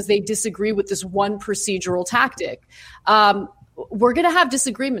all because they disagree with this one procedural tactic. We're going to have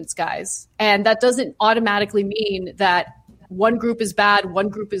disagreements, guys. And that doesn't automatically mean that one group is bad, one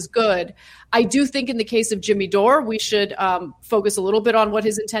group is good. I do think in the case of Jimmy Dore, we should focus a little bit on what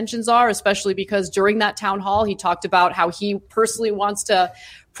his intentions are, especially because during that town hall, he talked about how he personally wants to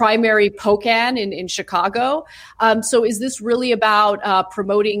primary Pocan in Chicago. So is this really about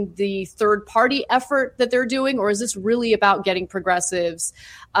promoting the third party effort that they're doing, or is this really about getting progressives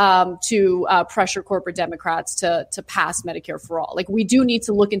to pressure corporate Democrats to pass Medicare for all? Like, we do need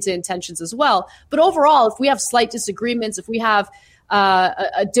to look into intentions as well. But overall, if we have slight disagreements, if we have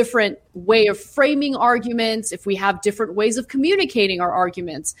a different way of framing arguments, if we have different ways of communicating our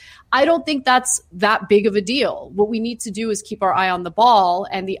arguments, I don't think that's that big of a deal. What we need to do is keep our eye on the ball,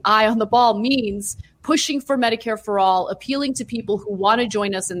 and the eye on the ball means pushing for Medicare for all, appealing to people who want to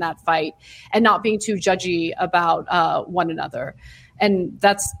join us in that fight, and not being too judgy about one another. And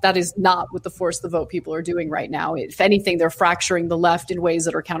that is not what the Force the Vote people are doing right now. If anything, they're fracturing the left in ways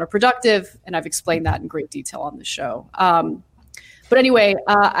that are counterproductive, and I've explained that in great detail on the show. But anyway,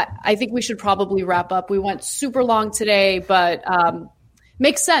 I think we should probably wrap up. We went super long today, but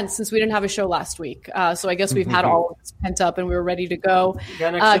makes sense since we didn't have a show last week. So I guess we've had all of this pent up and we were ready to go. We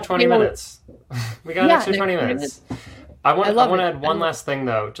got an extra 20 minutes. We got an extra 20 minutes. I want to add one last thing,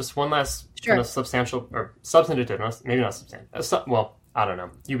 though. Just one last kind of substantial or substantive, maybe not substantive. Well, I don't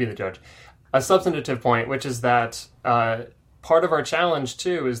know. You be the judge. A substantive point, which is that part of our challenge,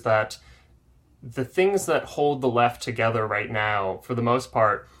 too, is that the things that hold the left together right now, for the most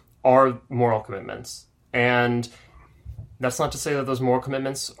part, are moral commitments. And that's not to say that those moral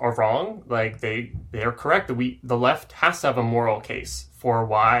commitments are wrong. Like, they are correct. The left has to have a moral case for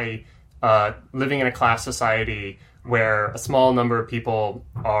why living in a class society where a small number of people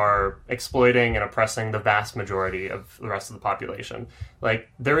are exploiting and oppressing the vast majority of the rest of the population. Like,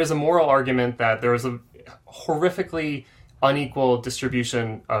 there is a moral argument that there is a horrifically unequal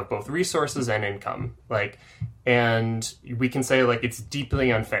distribution of both resources and income. Like, and we can say, like, it's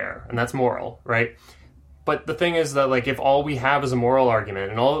deeply unfair, and that's moral, right? But the thing is that, like, if all we have is a moral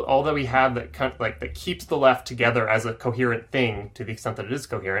argument, and all that we have that keeps the left together as a coherent thing, to the extent that it is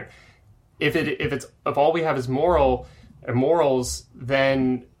coherent, if all we have is morals,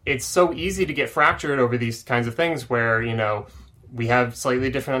 then it's so easy to get fractured over these kinds of things where, we have slightly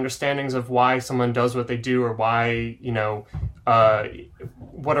different understandings of why someone does what they do, or why,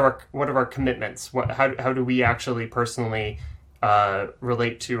 what are our commitments? How do we actually personally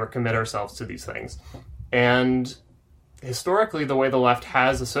relate to or commit ourselves to these things? And historically, the way the left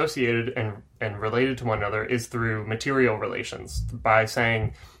has associated and related to one another is through material relations, by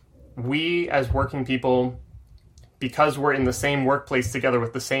saying we as working people, because we're in the same workplace together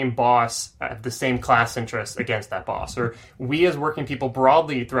with the same boss, have the same class interests against that boss. Or we as working people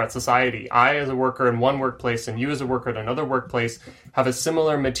broadly throughout society, I as a worker in one workplace and you as a worker in another workplace, have a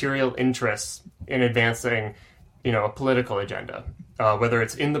similar material interest in advancing, a political agenda, whether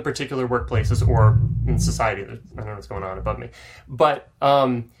it's in the particular workplaces or in society. I don't know what's going on above me. But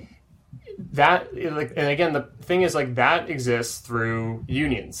that, like, and again, the thing is, like, that exists through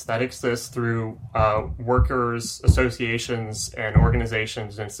unions, that exists through workers' associations and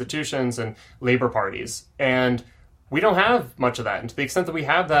organizations, institutions, and labor parties. And we don't have much of that. And to the extent that we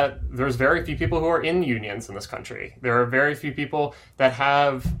have that, there's very few people who are in unions in this country. There are very few people that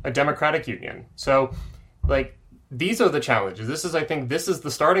have a democratic union. So, like, these are the challenges. I think this is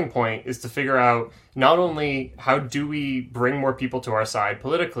the starting point, is to figure out not only how do we bring more people to our side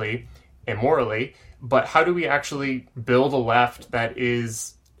politically and morally, but how do we actually build a left that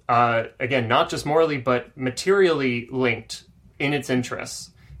is, again, not just morally, but materially linked in its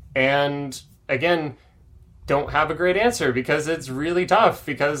interests. And again, don't have a great answer, because it's really tough,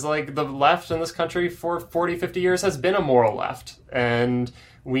 because, like, the left in this country for 40, 50 years has been a moral left. And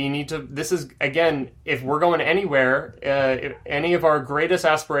we need to, this is, again, if we're going anywhere, if any of our greatest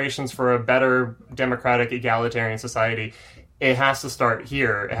aspirations for a better democratic, egalitarian society, it has to start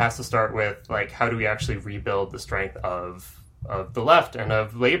here. It has to start with, like, how do we actually rebuild the strength of the left and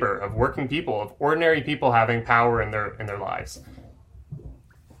of labor, of working people, of ordinary people having power in their lives.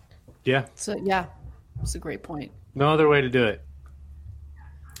 Yeah. So yeah, it's a great point. No other way to do it.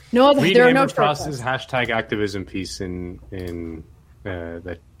 No other. Read there are Amber no Frost's hashtag activism piece in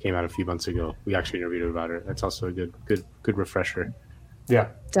that came out a few months ago. We actually interviewed her about it. That's also a good refresher. Yeah,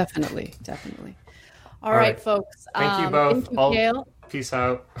 definitely. All right, folks. Thank you both. Thank you, Kale. Peace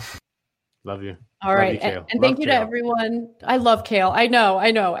out. Love you. All right, and thank you to everyone. I love Kale. I know.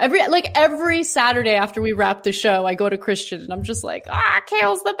 Every Saturday after we wrap the show, I go to Christian and I'm just like,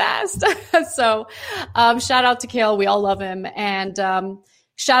 Kale's the best. So, shout out to Kale. We all love him, and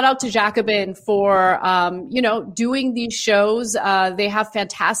shout out to Jacobin for, doing these shows. They have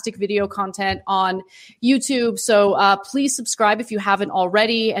fantastic video content on YouTube. So please subscribe if you haven't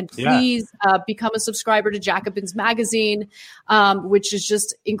already. And please become a subscriber to Jacobin's magazine, which is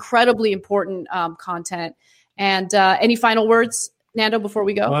just incredibly important content. And any final words, Nando, before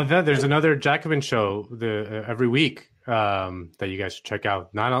we go? Well, there's another Jacobin show every week that you guys should check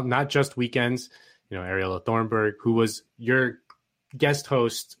out. Not just weekends. Ariella Thornburg, who was your guest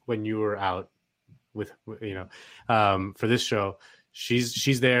host when you were out with for this show.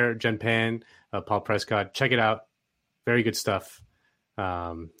 She's there. Jen Pan, Paul Prescott. Check it out. Very good stuff.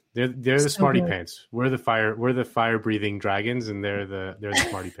 They're the smarty pants. We're the fire breathing dragons, and they're the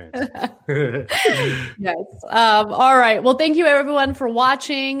smarty pants. Yes. All right. Well, thank you everyone for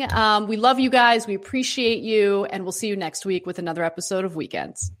watching. We love you guys. We appreciate you, and we'll see you next week with another episode of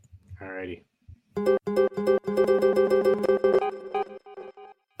Weekends. All righty.